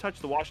not going to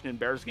touch the Washington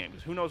Bears game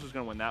because who knows who's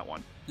going to win that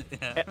one.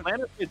 Yeah.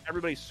 Atlanta is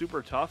everybody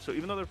super tough, so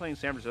even though they're playing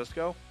San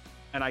Francisco,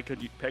 and I could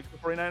pick the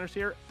 49ers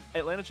here,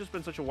 Atlanta's just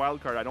been such a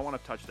wild card. I don't want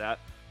to touch that.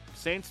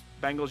 Saints,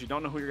 Bengals, you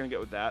don't know who you're going to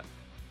get with that.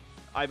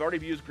 I've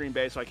already used Green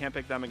Bay, so I can't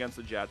pick them against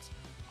the Jets.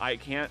 I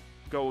can't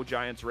go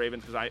Giants,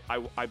 Ravens, because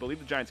I believe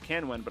the Giants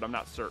can win, but I'm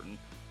not certain.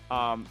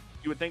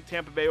 You would think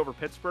Tampa Bay over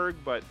Pittsburgh,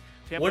 but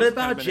Tampa. What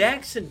about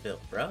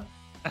Jacksonville, bro?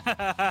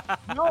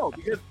 No,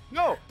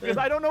 because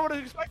I don't know what to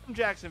expect from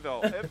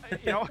Jacksonville.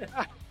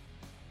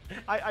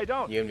 I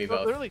don't. You and me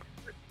both. Literally,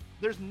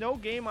 there's no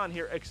game on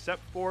here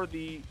except for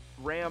the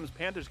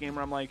Rams-Panthers game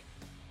where I'm like,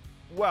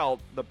 well,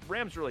 the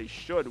Rams really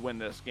should win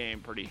this game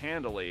pretty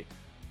handily,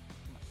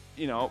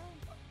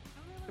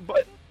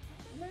 but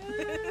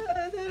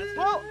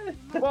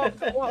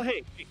well,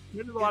 hey,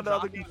 there's a lot of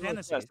other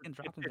games. It's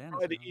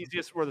probably the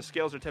easiest where the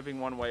scales are tipping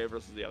one way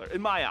versus the other.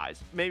 In my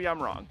eyes, maybe I'm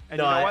wrong. And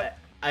no, you know what?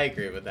 I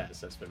agree with that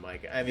assessment,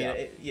 Mike. I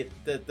mean,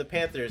 the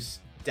Panthers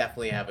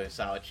definitely have a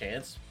solid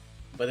chance,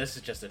 but this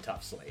is just a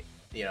tough slate.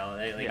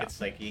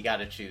 It's like you got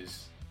to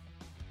choose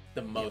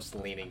the most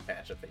leaning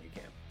matchup that you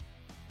can.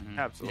 Mm-hmm.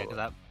 Absolutely.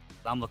 Yeah,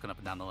 because I'm looking up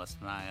and down the list,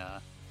 and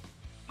am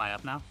I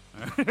up now?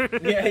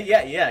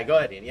 yeah. Go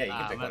ahead, Ian. Yeah, you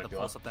can pick I'm one going if to you pull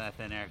want. something at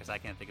thin air because I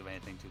can't think of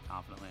anything too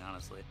confidently,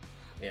 honestly.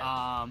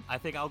 Yeah. I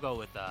think I'll go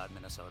with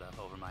Minnesota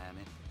over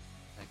Miami.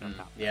 I think I'm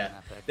confident in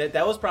that pick.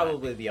 That was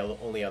probably the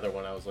only other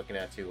one I was looking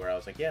at too, where I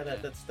was like,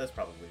 that's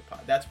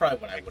probably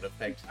what I would have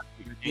picked.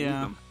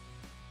 Yeah.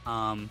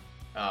 Oh,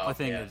 I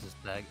think yeah. it's just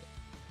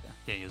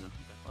can't use them.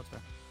 Okay, well, that's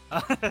fair.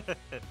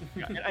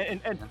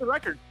 And for the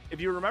record,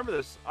 if you remember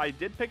this, I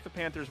did pick the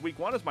Panthers week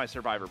 1 as my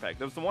survivor pick.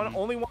 That was the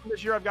only one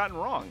this year I've gotten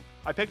wrong.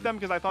 I picked them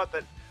because I thought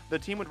that the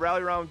team would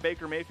rally around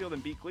Baker Mayfield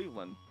and beat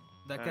Cleveland.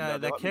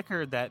 That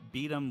kicker that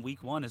beat him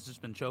week 1 has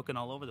just been choking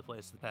all over the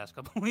place the past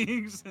couple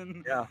weeks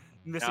and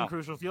missing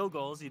crucial field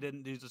goals. He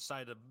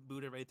decided to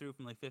boot it right through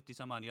from like 50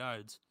 some odd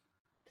yards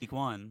week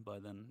 1,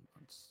 but then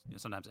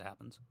sometimes it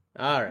happens.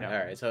 All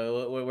right.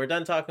 So we're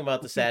done talking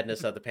about the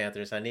sadness of the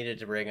Panthers. I needed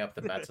to bring up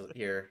the Mets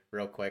here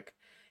real quick.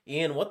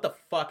 Ian, what the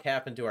fuck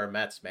happened to our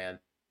Mets, man?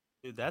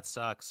 Dude, that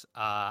sucks.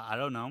 I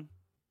don't know,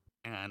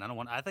 and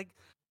I think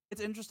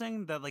it's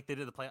interesting that like they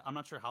did the play. I'm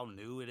not sure how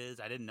new it is.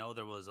 I didn't know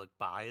there was like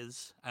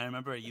buys. I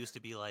remember it used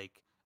to be like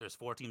there's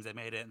 4 teams that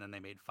made it, and then they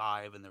made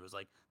 5, and there was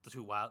like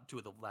two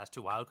of the last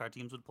 2 wild card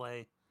teams would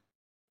play.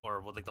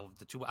 Or like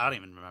the 2, I don't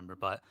even remember,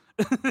 but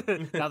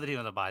not the team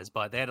of the buys,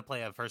 but they had to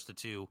play a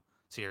 1-2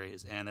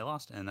 series and they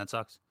lost, and that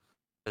sucks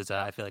because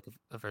I feel like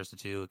a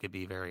 1-2 it could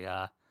be very.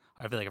 I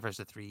feel like a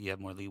 1-3 you have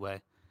more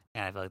leeway,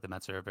 and I feel like the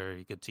Mets are a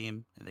very good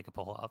team and they can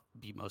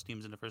beat most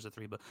teams in the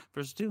 1-3, but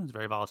 1-2 is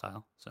very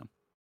volatile. So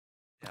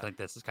I think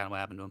this is kind of what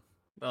happened to him.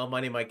 Well,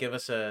 Money Mike, give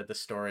us the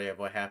story of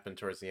what happened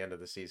towards the end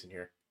of the season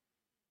here.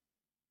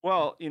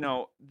 Well,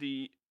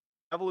 the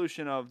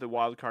evolution of the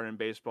wild card in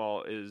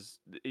baseball is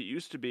it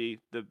used to be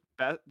the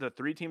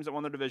 3 teams that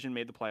won their division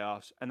made the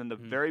playoffs, and then the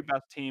very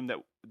best team that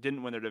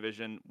didn't win their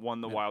division won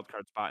the wild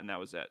card spot, and that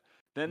was it.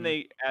 Then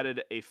they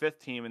added a 5th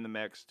team in the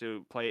mix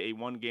to play a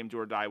 1-game do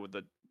or die with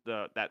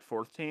that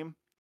 4th team.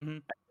 Mm-hmm.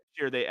 This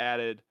year they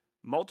added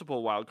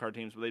multiple wild card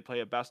teams where they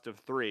play a best of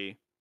 3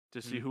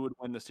 to see who would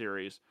win the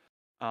series.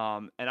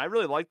 And I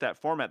really liked that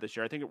format this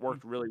year. I think it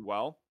worked really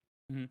well.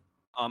 Mm-hmm.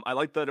 I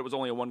like that it was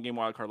only a 1-game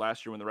wild card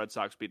last year when the Red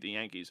Sox beat the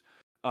Yankees.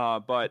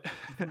 But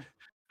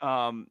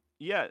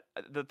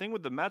the thing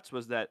with the Mets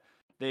was that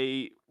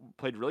they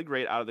played really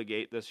great out of the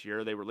gate this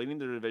year. They were leading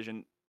the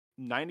division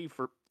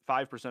 95%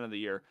 of the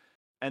year.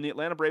 And the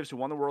Atlanta Braves, who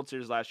won the World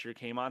Series last year,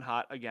 came on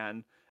hot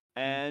again.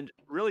 And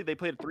really, they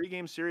played a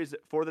 3-game series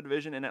for the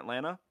division in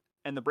Atlanta,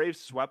 and the Braves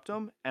swept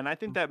them. And I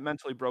think that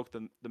mentally broke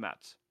the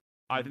Mets.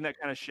 I think that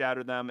kind of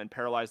shattered them and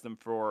paralyzed them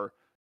for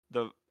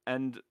the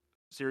end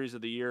series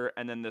of the year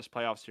and then this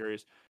playoff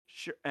series.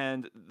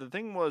 And the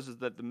thing is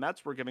that the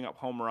Mets were giving up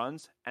home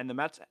runs, and the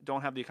Mets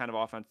don't have the kind of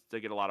offense to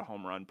get a lot of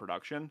home run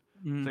production.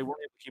 So they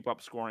weren't able to keep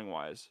up scoring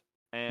wise.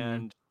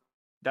 And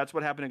that's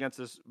what happened against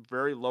this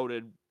very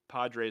loaded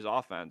Padres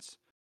offense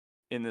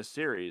in this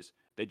series.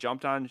 They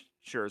jumped on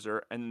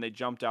Scherzer, and then they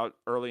jumped out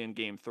early in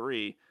game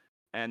 3,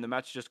 and the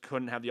Mets just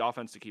couldn't have the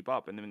offense to keep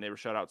up, and then they were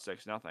shut out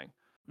 6-0.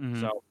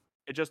 So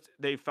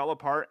they fell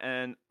apart.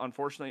 And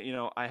unfortunately,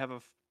 I have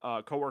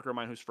a coworker of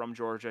mine who's from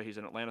Georgia. He's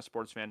an Atlanta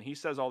sports fan. He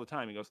says all the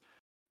time, he goes,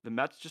 the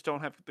Mets just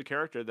don't have the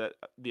character that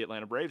the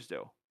Atlanta Braves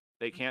do.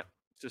 They can't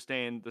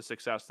sustain the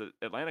success that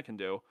Atlanta can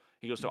do.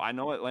 He goes, so I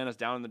know Atlanta's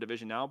down in the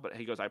division now, but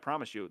he goes, I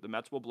promise you, the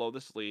Mets will blow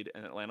this lead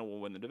and Atlanta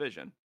will win the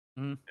division.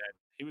 And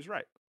he was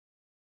right.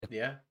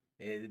 Yeah,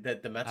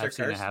 the Mets I've are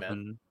seen it cursed,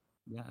 happen. man.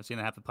 Yeah, I've seen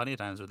it happen plenty of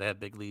times where they have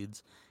big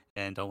leads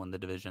and don't win the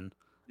division.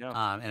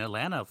 Yeah. And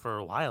Atlanta for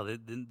a while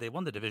they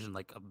won the division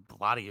like a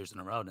lot of years in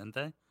a row, didn't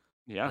they?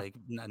 Yeah. Like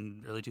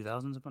in early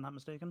 2000s, if I'm not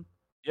mistaken.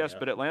 Yes, Yeah.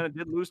 but Atlanta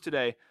did lose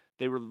today.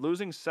 They were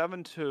losing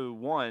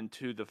 7-1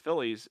 to the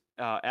Phillies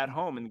at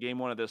home in Game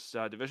 1 of this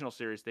divisional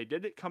series. They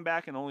did come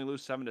back and only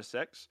lose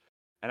 7-6,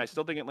 and I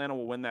still think Atlanta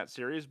will win that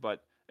series.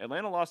 But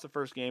Atlanta lost the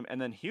first game, and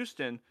then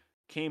Houston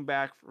came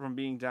back from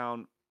being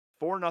down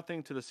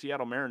 4-0 to the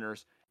Seattle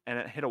Mariners, and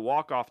it hit a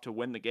walk-off to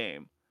win the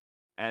game,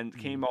 and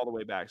came all the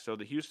way back. So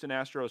the Houston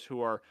Astros, who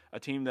are a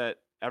team that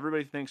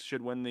everybody thinks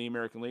should win the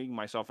American League,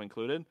 myself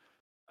included,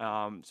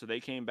 so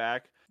they came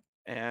back.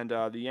 And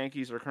the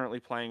Yankees are currently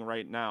playing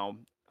right now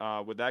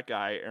with that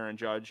guy, Aaron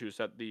Judge, who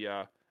set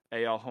the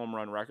AL home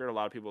run record. A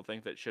lot of people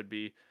think that should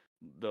be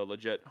the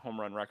legit home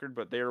run record,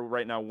 but they are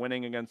right now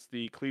winning against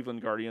the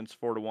Cleveland Guardians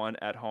 4-1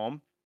 at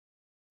home.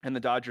 And the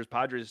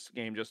Dodgers-Padres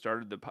game just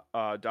started. The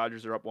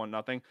Dodgers are up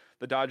 1-0.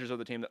 The Dodgers are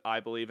the team that I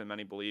believe and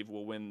many believe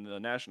will win the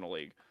National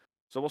League.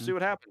 So we'll see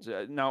what happens.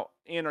 Now,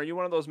 Ian, are you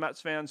one of those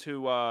Mets fans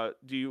who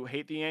do you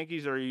hate the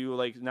Yankees, or are you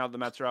like, now the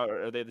Mets are out,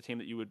 are they the team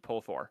that you would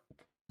pull for?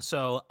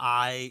 So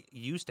I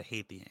used to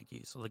hate the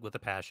Yankees, like with a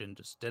passion.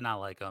 Just did not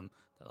like them.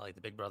 They're like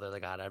the big brother. They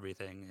got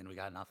everything, and we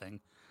got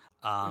nothing.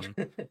 But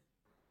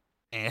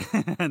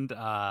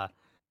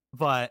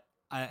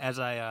as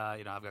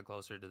I've got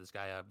closer to this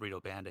guy,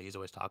 Burrito Bandit. He's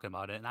always talking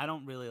about it, and I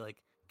don't really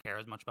care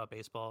as much about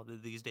baseball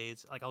these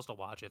days. Like, I'll still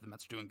watch it if the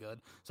Mets are doing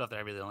good. So if I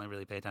only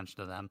really pay attention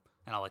to them,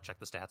 and I'll check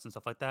the stats and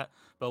stuff like that.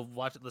 But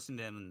listen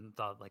to him and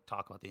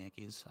talk about the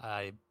Yankees.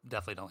 I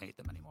definitely don't hate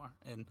them anymore,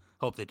 and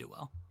hope they do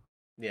well.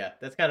 Yeah,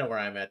 that's kind of where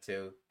I'm at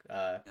too.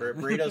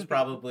 Burrito's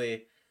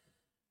probably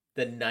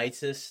the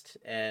nicest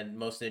and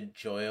most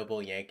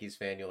enjoyable Yankees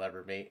fan you'll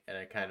ever meet, and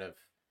it kind of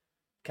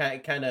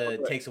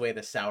takes away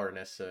the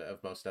sourness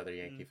of most other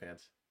Yankee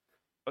fans.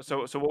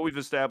 So what we've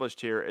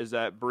established here is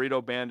that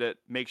Burrito Bandit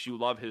makes you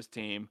love his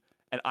team,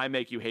 and I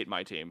make you hate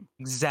my team.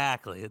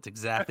 Exactly, it's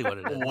exactly what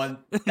it is.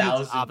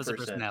 1000%. Opposite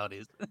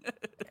personalities.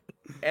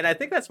 And I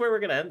think that's where we're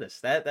going to end this.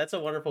 That's a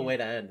wonderful way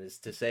to end, is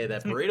to say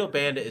that Burrito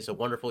Bandit is a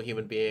wonderful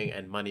human being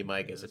and Money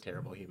Mike is a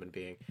terrible human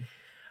being.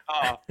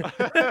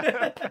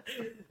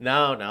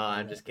 No,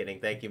 I'm just kidding.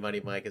 Thank you, Money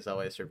Mike, as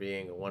always, for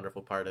being a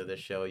wonderful part of this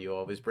show. You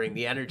always bring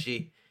the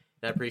energy,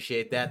 and I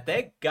appreciate that.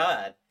 Thank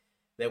God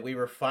that we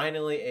were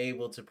finally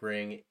able to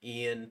bring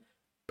Ian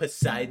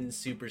Poseidon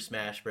Super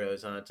Smash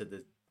Bros. Onto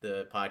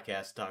the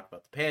podcast to talk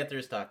about the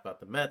Panthers, talk about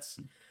the Mets,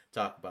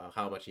 talk about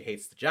how much he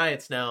hates the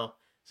Giants now.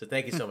 So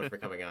thank you so much for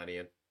coming on,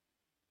 Ian.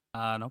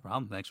 No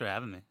problem. Thanks for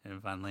having me.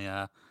 And finally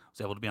was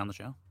able to be on the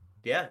show.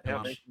 Yeah.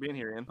 Thanks for being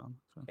here, Ian.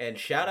 And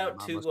shout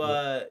out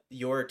to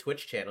your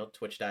Twitch channel,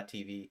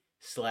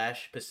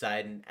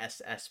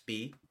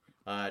 twitch.tv/PoseidonSSB.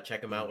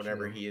 Check him out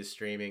whenever he is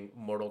streaming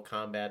Mortal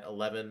Kombat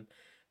 11,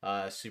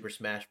 Super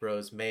Smash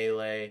Bros.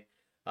 Melee,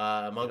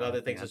 among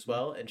other things as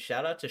well. And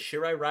shout out to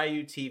Shirai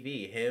Ryu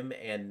TV. Him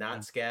and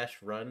Not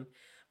Skash run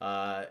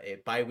a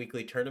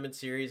bi-weekly tournament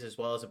series as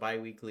well as a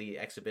bi-weekly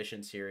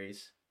exhibition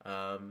series.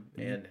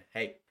 And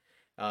hey,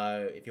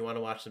 if you want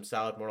to watch some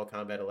solid Mortal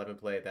Kombat 11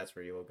 play, that's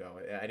where you will go.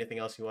 Anything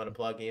else you want to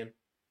plug, Ian?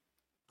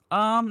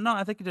 No,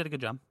 I think you did a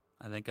good job.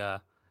 I think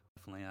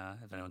definitely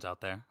if anyone's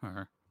out there,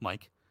 or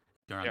Mike, if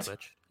you're on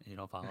Twitch and you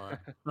don't follow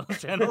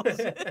those channels,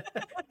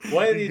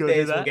 one of these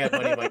days we'll get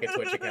Money Mike a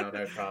Twitch account,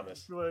 I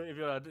promise. If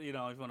you want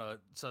to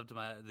sub to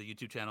the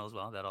YouTube channel as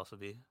well, that'd also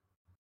be.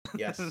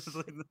 Yes.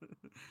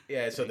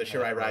 Yeah, so the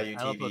Shirai Ryu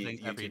TV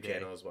YouTube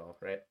channel as well,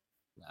 right?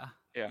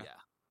 Yeah.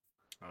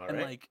 All and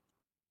right.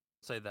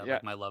 Say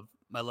that my love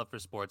for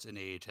sports in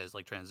age has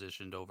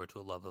transitioned over to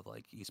a love of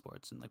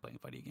esports and playing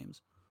fighting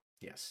games.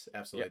 Yes,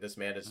 absolutely. This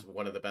man is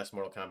one of the best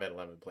Mortal Kombat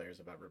 11 players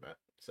I've ever met.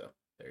 So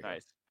there you go.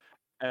 Nice.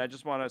 And I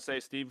just want to say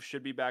Steve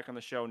should be back on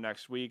the show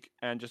next week.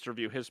 And just to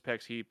review his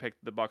picks, he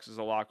picked the Bucks as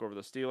a lock over the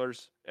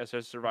Steelers as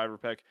his survivor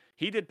pick.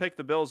 He did pick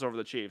the Bills over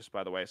the Chiefs,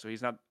 by the way. So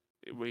it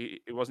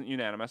wasn't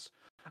unanimous.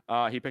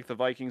 He picked the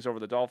Vikings over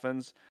the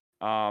Dolphins.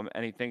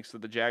 And he thinks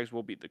that the Jags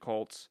will beat the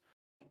Colts.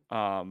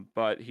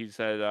 But he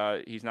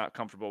said he's not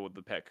comfortable with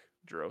the pick,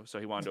 Drew.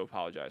 So he wanted to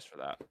apologize for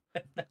that.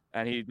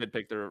 And he did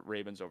pick the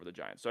Ravens over the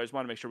Giants. So I just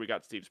want to make sure we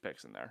got Steve's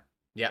picks in there.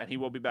 Yeah. And he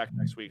will be back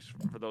next week.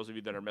 For those of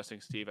you that are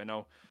missing Steve, I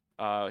know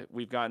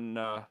we've gotten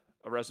a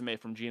resume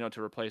from Gino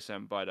to replace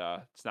him, but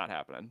it's not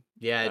happening.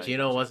 Yeah,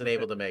 Gino wasn't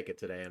able to make it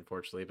today,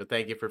 unfortunately. But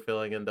thank you for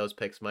filling in those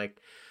picks,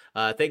 Mike.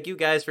 Thank you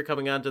guys for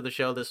coming on to the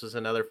show. This was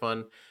another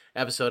fun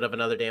episode of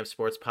Another Damn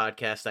Sports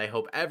Podcast. I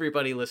hope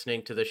everybody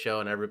listening to the show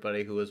and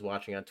everybody who is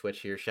watching on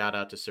Twitch here, shout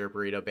out to Sir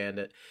Burrito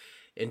Bandit,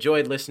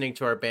 enjoyed listening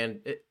to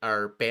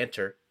our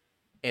banter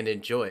and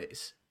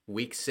enjoys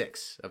week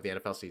 6 of the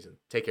NFL season.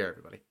 Take care,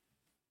 everybody.